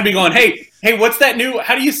be going, hey, what's that new?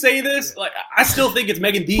 How do you say this? Like, I still think it's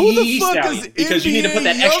Megan Thee Stallion because you need to put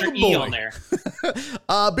that extra E on there.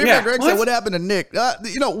 Big Man Greg said, "What happened to Nick?"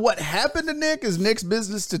 What happened to Nick is Nick's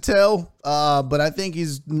business to tell. But I think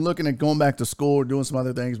he's looking at going back to school or doing some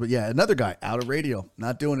other things. But yeah, another guy out of radio,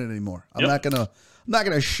 not doing it anymore. I'm not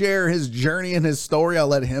gonna share his journey and his story. I'll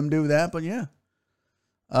let him do that. But yeah,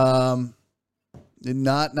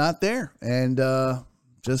 not there, and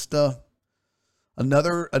just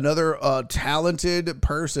another talented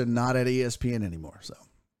person not at ESPN anymore. So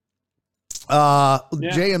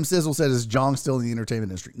JM Sizzle says, is Jong still in the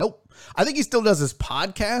entertainment industry? Nope. I think he still does his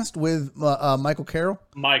podcast with Michael Carroll,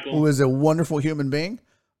 who is a wonderful human being.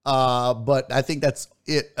 But I think that's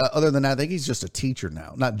it. Other than that, I think he's just a teacher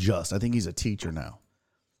now. Not just, I think he's a teacher now.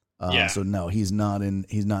 So no, he's not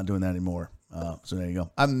doing that anymore. So there you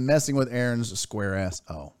go. I'm messing with Aaron's square ass.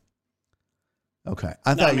 Oh, okay.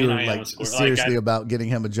 I thought you were like seriously about getting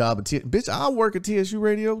him a job at bitch. I'll work at TSU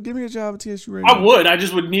Radio. Give me a job at TSU Radio. I would. I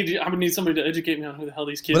just would need. I would need somebody to educate me on who the hell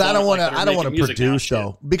these kids are. But I don't want to. I don't want to produce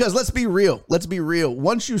though, because let's be real. Let's be real.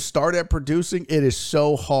 Once you start at producing, it is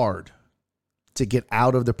so hard to get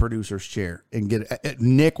out of the producer's chair and get.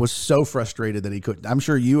 Nick was so frustrated that he couldn't. I'm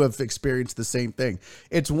sure you have experienced the same thing.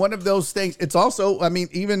 It's one of those things. It's also, I mean,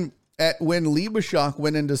 even when Liebeshock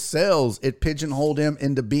went into sales, it pigeonholed him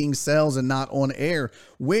into being sales and not on air.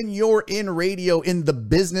 When you're in radio, in the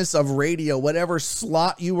business of radio, whatever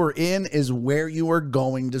slot you were in is where you are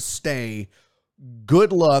going to stay.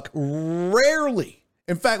 Good luck. Rarely.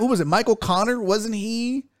 In fact, who was it? Michael Connor? Wasn't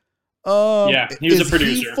he? Yeah, he was a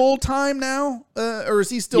producer. Is he full-time now? Or is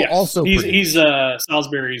he still also producing? He's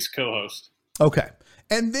Salisbury's co-host. Okay.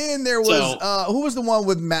 And then there was, who was the one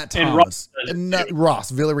with Matt Thomas? And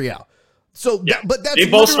Ross Villarreal. So, but that's they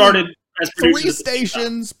both started as producers. 3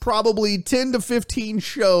 stations, probably 10 to 15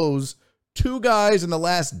 shows, 2 guys in the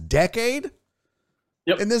last decade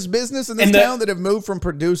in this business, in this town that have moved from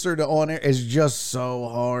producer to on air is just so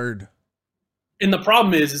hard. And the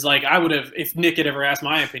problem is like, I would have, if Nick had ever asked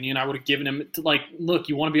my opinion, I would have given him like, look,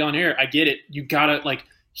 you want to be on air. I get it. You gotta, like,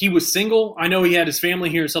 he was single. I know he had his family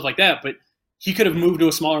here and stuff like that, but he could have moved to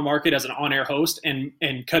a smaller market as an on-air host and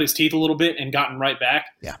cut his teeth a little bit and gotten right back.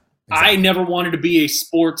 Yeah. Exactly. I never wanted to be a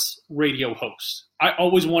sports radio host. I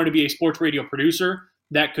always wanted to be a sports radio producer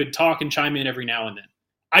that could talk and chime in every now and then.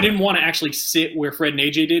 I didn't want to actually sit where Fred and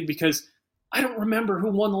AJ did because I don't remember who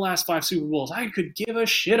won the last 5 Super Bowls. I could give a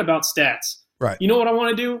shit about stats. Right. You know what I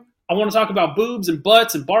want to do? I want to talk about boobs and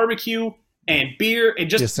butts and barbecue and beer and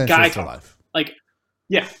just guy talk. Life. Like,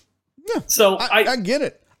 yeah. So I get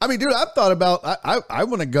it. I mean, dude, I've thought about, I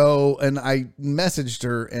want to go, and I messaged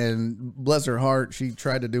her, and bless her heart, she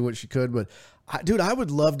tried to do what she could, but dude, I would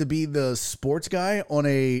love to be the sports guy on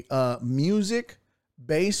a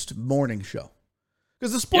music-based morning show.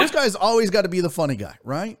 Because the sports guy's always got to be the funny guy,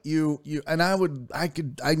 right? And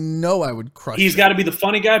I know I would crush. He's got to be the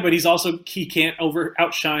funny guy, but he can't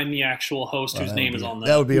outshine the actual host whose name is on that.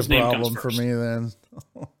 That would be a problem for me then.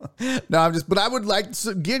 No, but I would like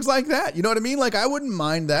gigs like that. You know what I mean? Like, I wouldn't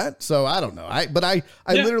mind that. So I don't know. I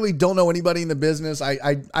literally don't know anybody in the business. I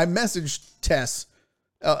messaged Tess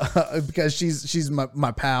because she's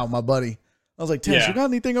my pal, my buddy. I was like, Tess, you got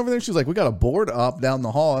anything over there? She was like, we got a board op down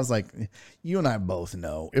the hall. I was like, you and I both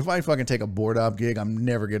know. If I fucking take a board op gig, I'm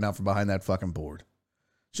never getting out from behind that fucking board.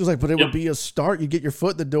 She was like, but it would be a start. You get your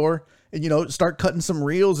foot in the door and, you know, start cutting some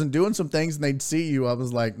reels and doing some things and they'd see you. I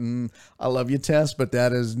was like, I love you, Tess, but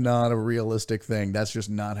that is not a realistic thing. That's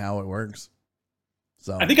just not how it works.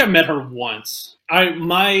 So I think I met her once.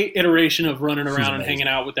 My iteration of running around and hanging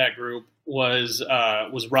out with that group was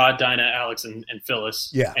Rod, Dinah, Alex, and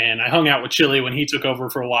Phyllis. Yeah. And I hung out with Chili when he took over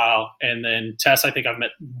for a while. And then Tess, I think I've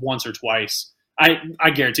met once or twice. I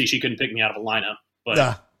guarantee she couldn't pick me out of a lineup.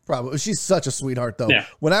 But probably. She's such a sweetheart, though. Yeah.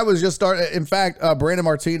 When I was just starting, in fact, Brandon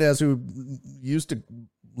Martinez, who used to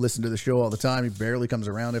listen to the show all the time, he barely comes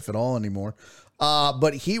around, if at all, anymore.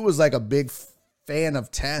 But he was like a big fan of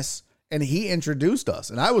Tess. And he introduced us,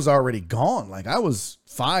 and I was already gone. Like, I was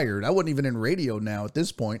fired. I wasn't even in radio now at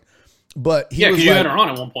this point. But he was because you had her on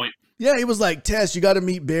at one point. Yeah, he was like, Tess, you got to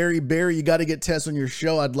meet Barry. Barry, you got to get Tess on your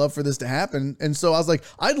show. I'd love for this to happen. And so I was like,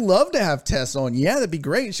 I'd love to have Tess on. Yeah, that'd be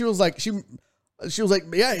great. She was like, she was like,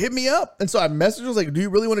 yeah, hit me up. And so I messaged her. I was like, do you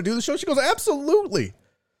really want to do the show? She goes, absolutely.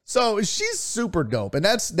 So she's super dope. And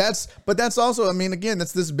but that's also, I mean, again,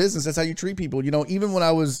 that's this business. That's how you treat people. You know, even when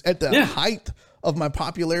I was at the height of my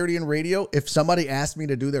popularity in radio, if somebody asked me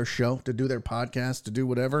to do their show, to do their podcast, to do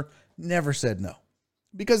whatever, never said no.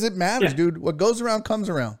 Because it matters, dude. What goes around comes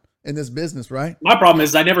around in this business, right? My problem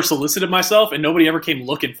is I never solicited myself, and nobody ever came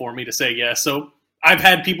looking for me to say yes. So I've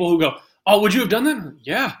had people who go, oh, would you have done that?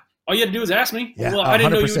 Yeah. All you had to do was ask me. Yeah, well, I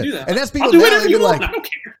didn't know you would do that. And that's people I'll do now, whatever you you're want. like, I don't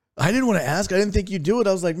care. I didn't want to ask. I didn't think you'd do it.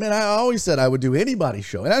 I was like, man, I always said I would do anybody's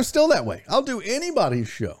show. And I'm still that way. I'll do anybody's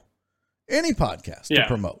show. Any podcast to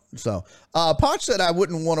promote. So, Potch said I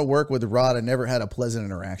wouldn't want to work with Rod. I never had a pleasant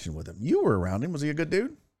interaction with him. You were around him. Was he a good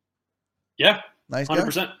dude? Yeah. Nice guy?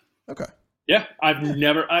 100%. Okay. Yeah. I've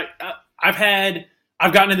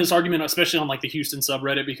gotten in this argument, especially on like the Houston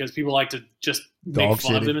subreddit, because people like to just make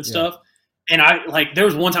fun of him and stuff. And there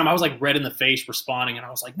was one time I was like red in the face responding, and I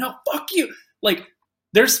was like, no, fuck you. Like,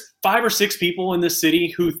 there's 5 or 6 people in this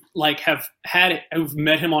city who like who've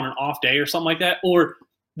met him on an off day or something like that. Or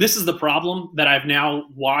this is the problem that I've now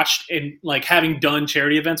watched, and like having done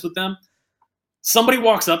charity events with them, somebody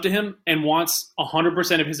walks up to him and wants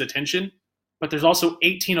 100% of his attention, but there's also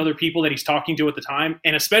 18 other people that he's talking to at the time.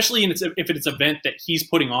 And especially if it's an event that he's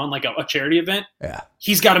putting on, like a charity event,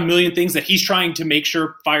 he's got a million things that he's trying to make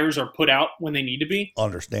sure fires are put out when they need to be.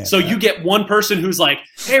 Understand. So you get one person who's like,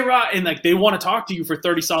 hey, Rod, and like they want to talk to you for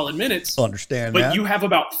 30 solid minutes. Understand. But you have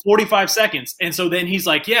about 45 seconds. And so then he's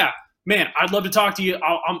like, yeah, man, I'd love to talk to you.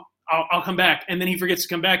 I'll come back. And then he forgets to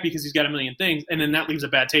come back because he's got a million things. And then that leaves a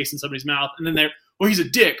bad taste in somebody's mouth. And then well, he's a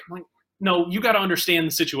dick. I'm like, no, you got to understand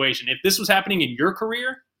the situation. If this was happening in your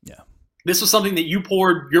career, this was something that you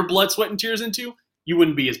poured your blood, sweat, and tears into, you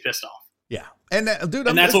wouldn't be as pissed off. Yeah. And dude,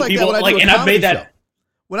 and that's what people like. And I've made that.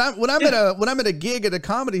 When I'm at a gig at a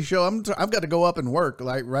comedy show, I've got to go up and work,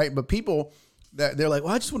 like, right. But people they're like,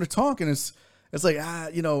 well, I just want to talk. And it's like,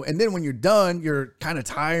 you know, and then when you're done, you're kind of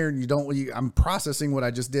tired. I'm processing what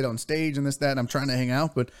I just did on stage and this, that, and I'm trying to hang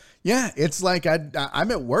out. But yeah, it's like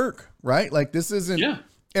I'm at work, right? Like this isn't,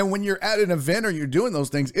 and when you're at an event or you're doing those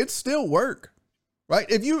things, it's still work, right?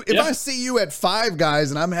 If I see you at Five Guys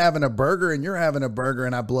and I'm having a burger and you're having a burger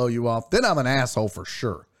and I blow you off, then I'm an asshole for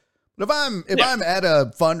sure. But if I'm at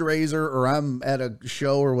a fundraiser or I'm at a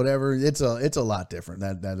show or whatever, it's a lot different.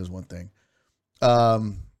 That is one thing.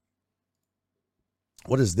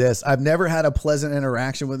 What is this? I've never had a pleasant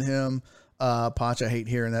interaction with him. Potch, I hate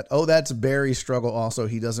hearing that. Oh, that's Barry's struggle also.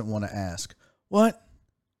 He doesn't want to ask. What?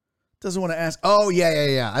 Doesn't want to ask. Oh,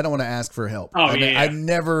 yeah. I don't want to ask for help. I've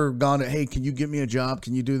never gone to, hey, can you give me a job?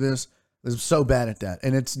 Can you do this? I'm so bad at that.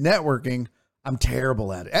 And it's networking. I'm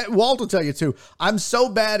terrible at it. Walt will tell you too. I'm so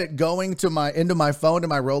bad at going into my phone, to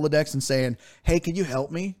my Rolodex and saying, hey, can you help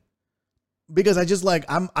me? Because I just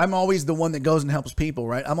I'm always the one that goes and helps people,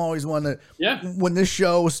 right? I'm always one that, when this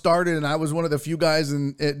show started and I was one of the few guys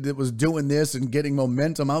that was doing this and getting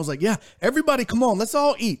momentum, I was like, yeah, everybody come on, let's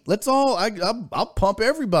all eat. I'll pump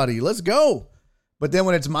everybody. Let's go. But then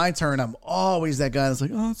when it's my turn, I'm always that guy that's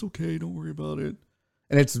like, oh, it's okay. Don't worry about it.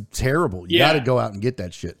 And it's terrible. You got to go out and get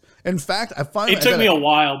that shit. In fact, it took me a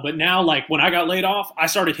while, but now, like, when I got laid off, I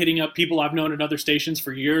started hitting up people I've known at other stations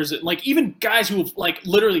for years. Like, even guys who have, like,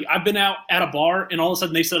 literally, I've been out at a bar and all of a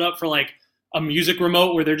sudden they set up for, like, a music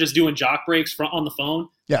remote where they're just doing jock breaks on the phone.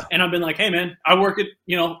 Yeah. And I've been like, hey, man, I work at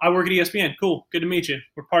ESPN. Cool. Good to meet you.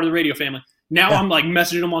 We're part of the radio family. Now I'm, like,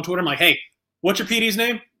 messaging them on Twitter. I'm like, hey, what's your PD's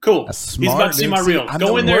name? Cool. He's about to see my reel.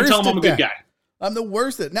 Go in there and tell him I'm a good guy. I'm the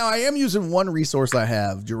worst at. Now, I am using one resource I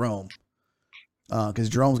have, Jerome. because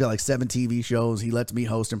Jerome's got like 7 TV shows. He lets me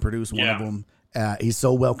host and produce one of them. He's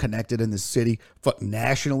so well connected in this city,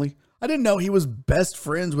 nationally. I didn't know he was best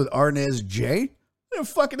friends with Arnez J.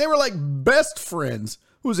 They were like best friends.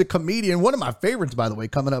 Who's a comedian, one of my favorites, by the way,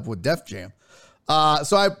 coming up with Def Jam.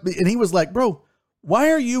 And he was like, bro,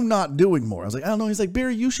 why are you not doing more? I was like, I don't know. He's like,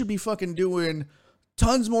 Barry, you should be fucking doing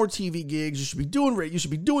tons more TV gigs. You should be doing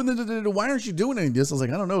why aren't you doing any of this? I was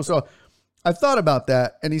like, I don't know. So I thought about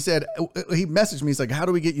that, and he messaged me. He's like, how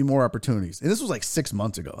do we get you more opportunities? And this was like 6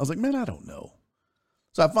 months ago. I was like, man, I don't know.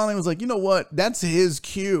 So I finally was like, you know what? That's his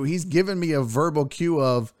cue. He's given me a verbal cue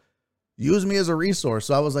of use me as a resource.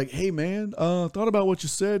 So I was like, hey man, thought about what you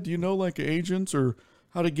said. Do you know like agents or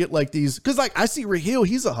how to get like these? Cause like I see Raheel,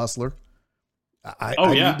 he's a hustler. I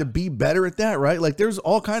need to be better at that, right? Like there's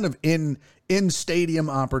all kind of in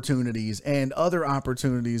stadium opportunities and other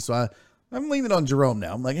opportunities. So I'm leaning on Jerome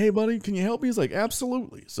now. I'm like, hey buddy, can you help me? He's like,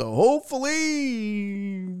 absolutely. So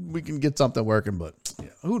hopefully we can get something working, but yeah,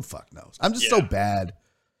 who the fuck knows? I'm just so bad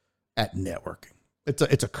at networking.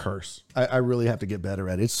 It's a curse. I really have to get better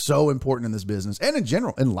at it. It's so important in this business and in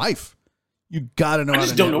general, in life. You got to know how to network. I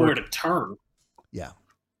just don't know where to turn. Yeah.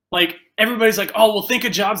 Like, everybody's like, oh, well, think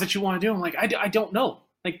of jobs that you want to do. I'm like, I don't know.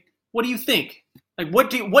 Like, what do you think? Like,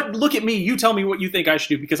 look at me. You tell me what you think I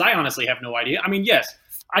should do, because I honestly have no idea. I mean, yes,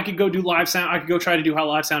 I could go do live sound. I could go try to do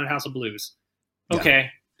live sound in House of Blues.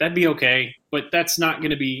 Okay. That'd be okay. But that's not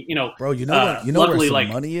going to be, Bro, you know where some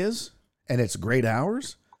money is? And it's great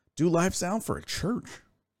hours? Do live sound for a church.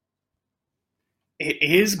 It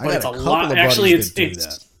is, but it's a lot. Actually,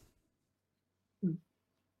 it's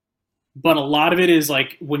but a lot of it is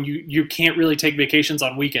like when you can't really take vacations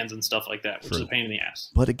on weekends and stuff like that, which is a pain in the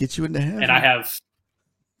ass. But it gets you into heaven. And I have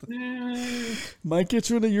might get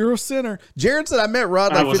you into Euro Center. Jared said I met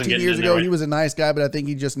Rod like 15 years ago. He was a nice guy, but I think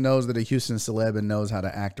he just knows that a Houston celeb and knows how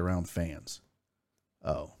to act around fans.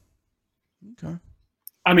 Oh, okay.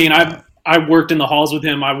 I mean, I worked in the halls with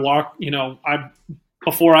him. I walked,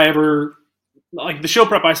 before I ever, like the show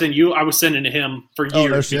prep I sent you, I was sending to him for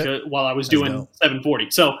years while I was doing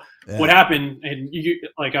 740. So what happened, and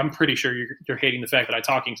I'm pretty sure you're hating the fact that I'm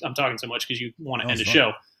talking so much because you want to end the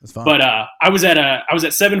show. That's fine. But I was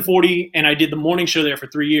at 740 and I did the morning show there for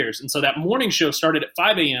 3 years. And so that morning show started at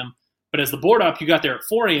 5 a.m. But as the board op, you got there at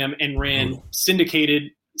 4 a.m. and ran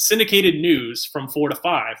syndicated news from 4 to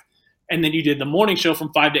 5. And then you did the morning show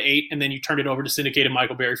from 5 to 8, and then you turned it over to syndicated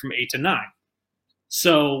Michael Berry from 8 to 9.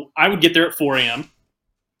 So I would get there at 4 a.m.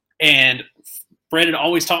 And Fred had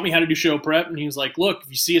always taught me how to do show prep. And he was like, look, if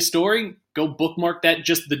you see a story, go bookmark that,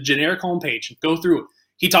 just the generic homepage, and go through it.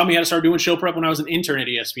 He taught me how to start doing show prep when I was an intern at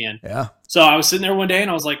ESPN. Yeah. So I was sitting there one day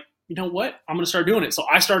and I was like, you know what? I'm going to start doing it. So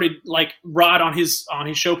I started, like Rod on his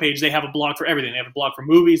show page, they have a blog for everything. They have a blog for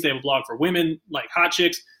movies. They have a blog for women, like hot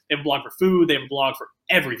chicks. They have a blog for food. They have a blog for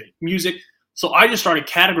everything, music. So I just started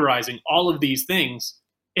categorizing all of these things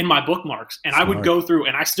in my bookmarks. And I would go through,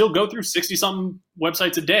 and I still go through 60-something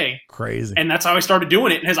websites a day. Crazy. And that's how I started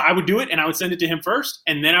doing it. And I would do it, and I would send it to him first.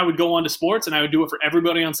 And then I would go on to sports, and I would do it for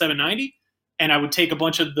everybody on 790. And I would take a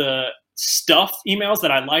bunch of the stuff emails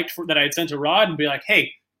that I liked that I had sent to Rod and be like,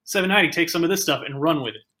 hey, 790, take some of this stuff and run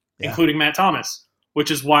with it, including Matt Thomas,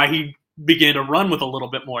 which is why he began to run with a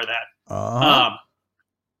little bit more of that.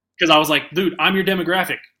 Because I was like, dude, I'm your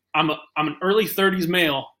demographic. I'm an early 30s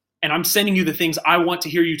male, and I'm sending you the things I want to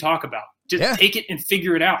hear you talk about. Just take it and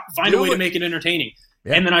figure it out. Find a way to make it entertaining.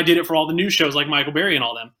 Yeah. And then I did it for all the news shows like Michael Berry and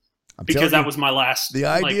all them. Because that was my last. The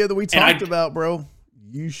idea that we talked about, bro.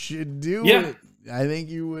 You should do it. I think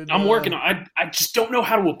you would. I'm working on I just don't know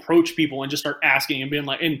how to approach people and just start asking and being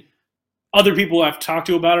like, and other people I've talked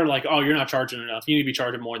to about it are like, oh, you're not charging enough. You need to be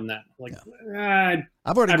charging more than that. Like,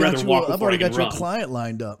 I've already got you a client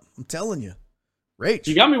lined up. I'm telling you. Rach.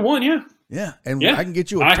 You got me one, Yeah. And I can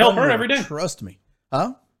get you I help her every day. Trust me.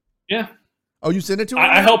 Huh? Yeah. Oh, you send it to her?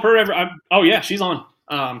 I help her she's on.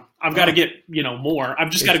 I've got to get, more. I've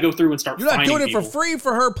just got to go through and start finding people. You're not doing it for free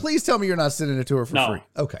for her. Please tell me you're not sending it to her for free.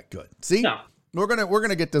 Okay, good. See? No. We're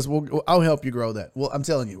gonna get this. I'll help you grow that. Well, I'm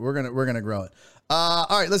telling you, we're gonna grow it. All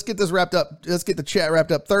right, let's get this wrapped up. Let's get the chat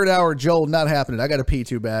wrapped up. Third hour, Joel, not happening. I got to pee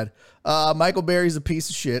too bad. Michael Berry's a piece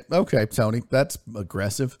of shit. Okay, Tony, that's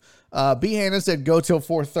aggressive. B. Hannon said go till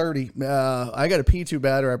 4:30. I got to pee too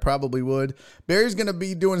bad, or I probably would. Barry's gonna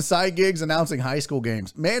be doing side gigs announcing high school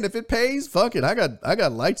games. Man, if it pays, fuck it. I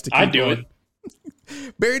got lights to keep. I'd do it.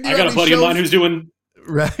 Barry, I got a buddy of mine who's doing.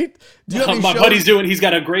 Right? My buddy's he's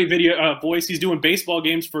got a great video voice. He's doing baseball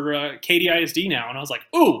games for Katy ISD now. And I was like,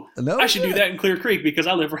 ooh, I should do that in Clear Creek because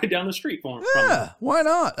I live right down the street from him. Yeah, why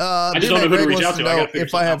not? I just don't know who to reach out to.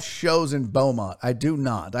 If I have shows in Beaumont. I do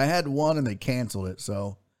not. I had one and they canceled it.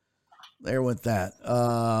 So there with that.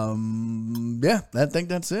 Yeah, I think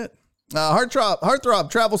that's it. Heartthrob,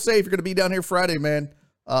 travel safe. You're going to be down here Friday, man.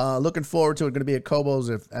 Looking forward to it. Going to be at Kobo's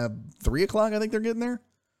at 3 o'clock. I think they're getting there.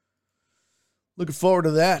 Looking forward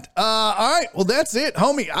to that. All right. Well, that's it,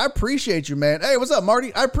 homie. I appreciate you, man. Hey, what's up,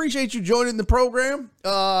 Marty? I appreciate you joining the program.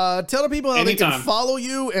 Tell the people how they can follow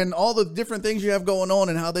you and all the different things you have going on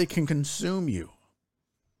and how they can consume you.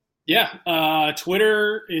 Yeah.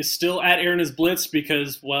 Twitter is still at Aaron is Blitz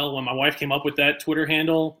because, well, when my wife came up with that Twitter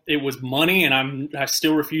handle, it was money, and I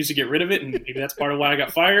still refuse to get rid of it. And maybe that's part of why I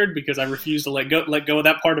got fired, because I refused to let go of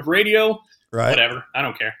that part of radio. Right. Whatever. I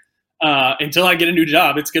don't care. Until I get a new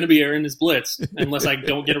job, it's going to be Aaron is Blitz, unless I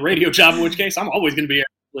don't get a radio job, in which case I'm always going to be Aaron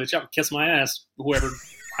is Blitz. Y'all can kiss my ass, whoever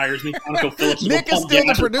hires me. Phillips Nick is still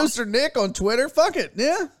the producer, Nick, on Twitter. Fuck it.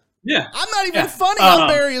 Yeah. Yeah. I'm not even funny.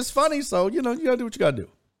 Barry is funny, so, you got to do what you got to do.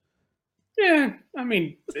 Yeah, I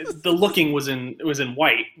mean, the looking was in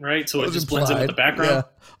white, right? So it just blends in with the background.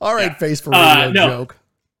 Yeah. All right, face for radio joke.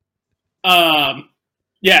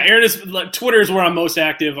 Yeah, Aaron is Twitter is where I'm most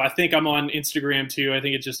active. I think I'm on Instagram too. I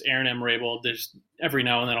think it's just Aaron M. Rabel. There's every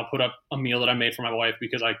now and then I'll put up a meal that I made for my wife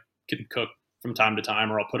because I can cook from time to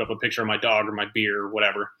time, or I'll put up a picture of my dog or my beer or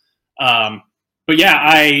whatever. But yeah,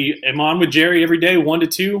 I am on with Jerry every day, 1 to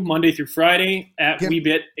 2, Monday through Friday at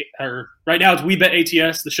WeBet. Or right now it's WeBet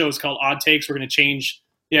ATS. The show is called Odd Takes. We're going to change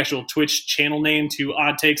the actual Twitch channel name to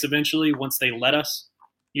Odd Takes eventually once they let us.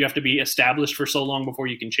 You have to be established for so long before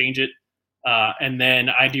you can change it. And then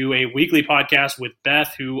I do a weekly podcast with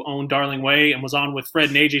Beth, who owned Darling Way and was on with Fred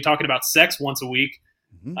and AJ talking about sex once a week.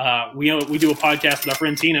 Mm-hmm. We do a podcast with our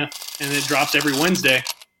friend Tina, and it drops every Wednesday.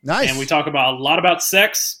 Nice. And we talk about a lot about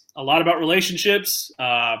sex, a lot about relationships.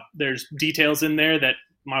 There's details in there that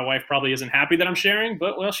my wife probably isn't happy that I'm sharing,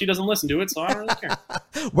 but, well, she doesn't listen to it, so I don't really care.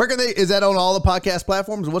 Where can is that on all the podcast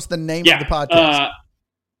platforms? What's the name of the podcast?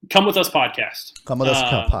 Come With Us Podcast. Come With Us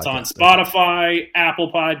podcast. It's on Spotify,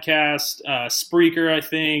 Apple Podcast, Spreaker, I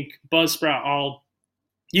think, Buzzsprout.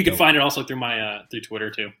 You can find it also through my through Twitter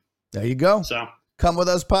too. There you go. So Come With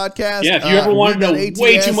Us podcast. Yeah, if you ever want to know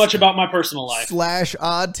way too much about my personal life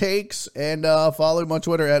 /Odd Takes, and follow him on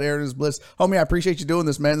Twitter at Aaron is Bliss. Homie, I appreciate you doing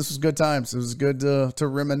this, man. This was good times. It was good to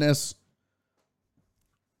reminisce.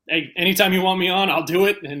 Hey, anytime you want me on, I'll do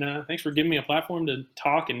it. And thanks for giving me a platform to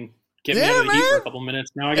talk and get me out of the heat for a couple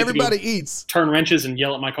minutes. Now I get Everybody to eats. Turn wrenches and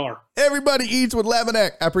yell at my car. Everybody eats with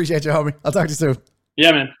Laminac. I appreciate you, homie. I'll talk to you soon.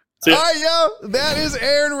 Yeah, man. All right, yo. That is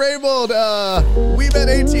Aaron Raybold. WeBet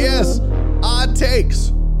ATS. Odd Takes.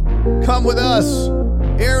 Come With Us.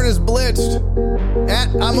 Aaron is Blitzed. At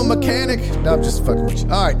I'm a Mechanic. No, I'm just fucking with you.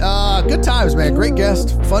 All right. Good times, man. Great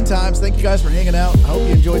guest. Fun times. Thank you guys for hanging out. I hope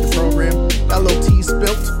you enjoyed the program. Got a little tea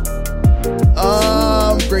spilt.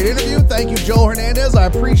 Great interview. Thank you, Joel Hernandez. I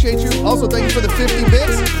appreciate you. Also, thank you for the 50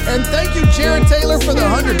 bits. And thank you, Jared Taylor, for the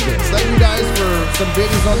 100 bits. Thank you guys for some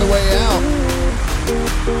biddies on the way out.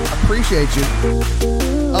 I appreciate you.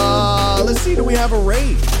 Let's see. Do we have a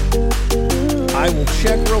raid? I will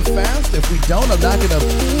check real fast. If we don't, I'm not going to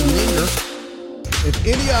linger. If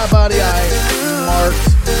anybody I marked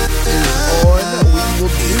is on, we will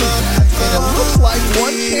do that. And it looks like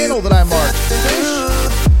one channel that I marked, Fish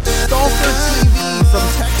Stalker TV from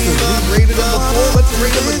Texas. We've rated him before. Let's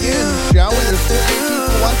rate him again, shall we? There's 58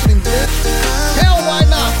 people watching him fish. Hell, why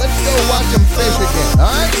not? Let's go watch him fish again, all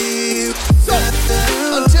right? So,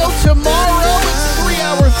 until tomorrow, it's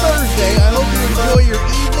 3-hour Thursday. I hope you enjoy your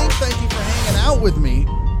evening. Thank you for hanging out with me.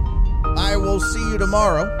 I will see you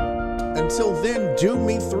tomorrow. Until then, do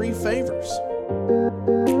me 3 favors.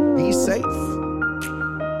 Be safe.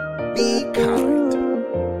 Be kind.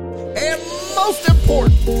 And most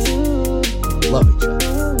important, love each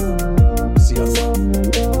other. See you tomorrow.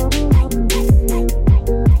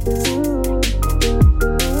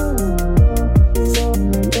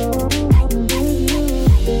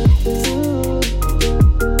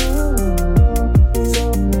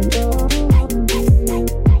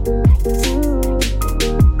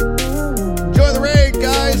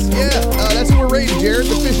 Jared,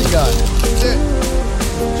 the fishing guy. That's it.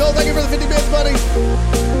 Joel, thank you for the 50 bits,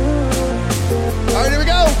 buddy.